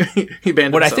 Yeah, he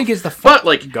banned what himself. I think is the... But,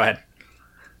 like... Go ahead.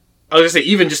 I was going to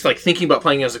say, even just, like, thinking about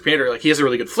playing as a Commander, like, he has a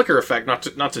really good flicker effect, not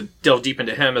to delve deep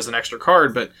into him as an extra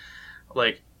card, but,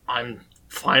 like, I'm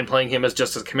fine playing him as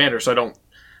just as a Commander, so I don't...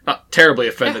 Not terribly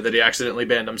offended that he accidentally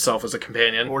banned himself as a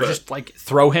companion. Or just, like,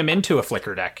 throw him into a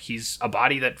flicker deck. He's a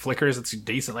body that flickers, it's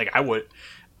decent. Like, I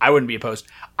wouldn't be opposed.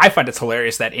 I find it's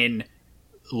hilarious that in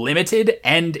Limited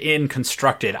and in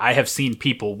Constructed, I have seen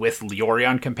people with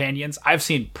Yorion companions. I've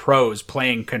seen pros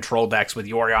playing control decks with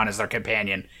Yorion as their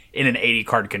companion in an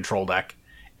 80-card control deck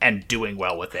and doing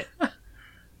well with it.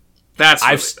 That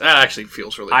actually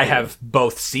feels really cool. I have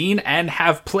both seen and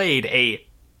have played a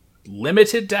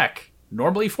Limited deck.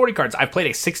 Normally 40 cards. I've played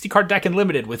a 60-card deck in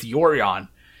Limited with Yorion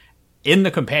in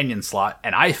the companion slot,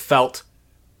 and I felt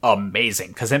amazing,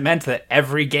 because it meant that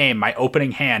every game, my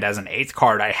opening hand as an 8th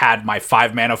card, I had my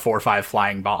 5-mana 4/5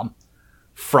 Flying Bomb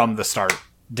from the start.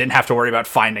 Didn't have to worry about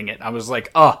finding it. I was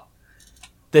like,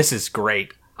 this is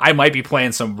great. I might be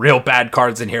playing some real bad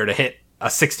cards in here to hit a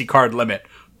 60-card limit,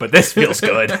 but this feels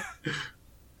good.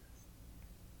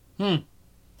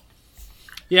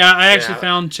 Yeah, I actually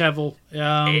found Chevil.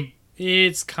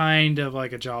 It's kind of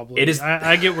like a Jawblade. It is.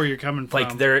 I get where you're coming from.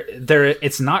 Like,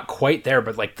 it's not quite there,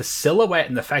 but like the silhouette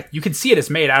and the fact you can see it is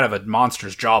made out of a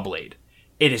monster's Jawblade.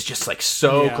 It is just like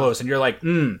so close, and you're like,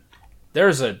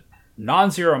 there's a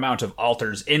non-zero amount of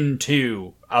alters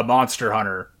into a Monster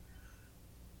Hunter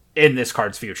in this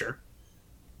card's future.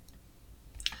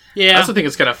 Yeah, I also think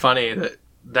it's kind of funny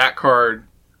that card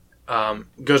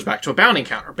goes back to a bounty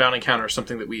counter. Bounty counter is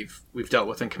something that we've dealt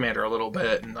with in Commander a little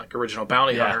bit, and like original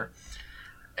Bounty Hunter.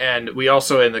 And we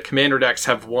also in the Commander decks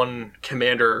have one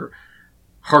commander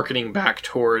harkening back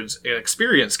towards an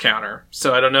experience counter.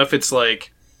 So I don't know if it's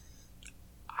like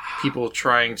people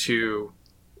trying to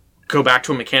go back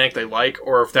to a mechanic they like,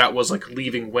 or if that was like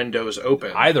leaving windows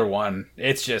open. Either one.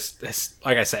 It's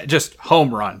like I said, just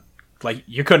home run. Like,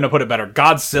 you couldn't have put it better.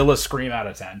 Godzilla scream out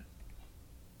of 10.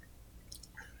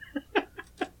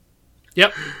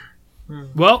 Yep.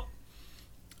 Well,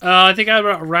 I think that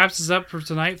about wraps us up for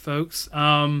tonight, folks.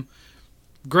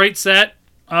 Great set.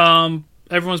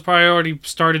 Everyone's probably already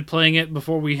started playing it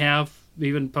before we have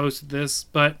even posted this,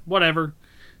 but whatever.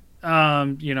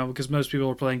 Because most people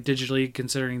are playing digitally,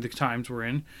 considering the times we're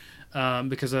in,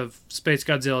 because of Space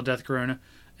Godzilla, Death Corona.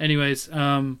 Anyways,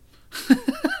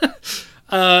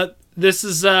 this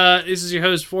is your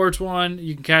host Forge1.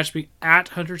 You can catch me at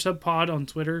HunterSubPod on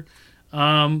Twitter.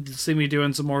 You'll see me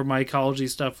doing some more mycology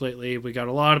stuff lately. We got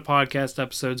a lot of podcast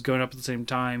episodes going up at the same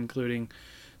time, including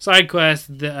Side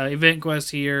Quest, the Event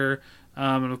Quest here,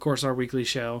 and of course our weekly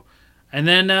show. And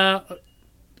then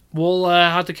we'll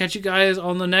have to catch you guys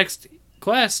on the next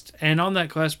quest. And on that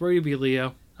quest, where you be,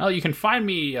 Leo? Well, you can find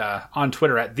me on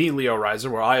Twitter at TheLeoRiser,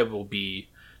 where I will be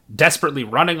desperately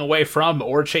running away from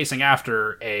or chasing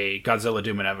after a Godzilla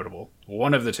Doom Inevitable.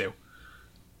 One of the two.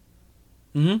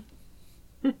 Mm-hmm.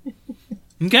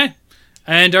 Okay.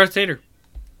 And Darth Vader.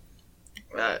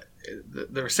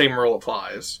 The same rule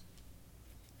applies.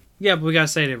 Yeah, but we gotta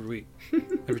say it every week.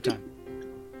 Every time.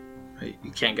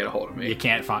 You can't get a hold of me. You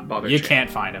can't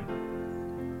find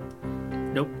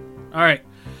him. Nope. Alright.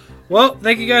 Well,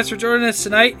 thank you guys for joining us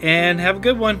tonight, and have a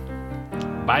good one.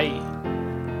 Bye.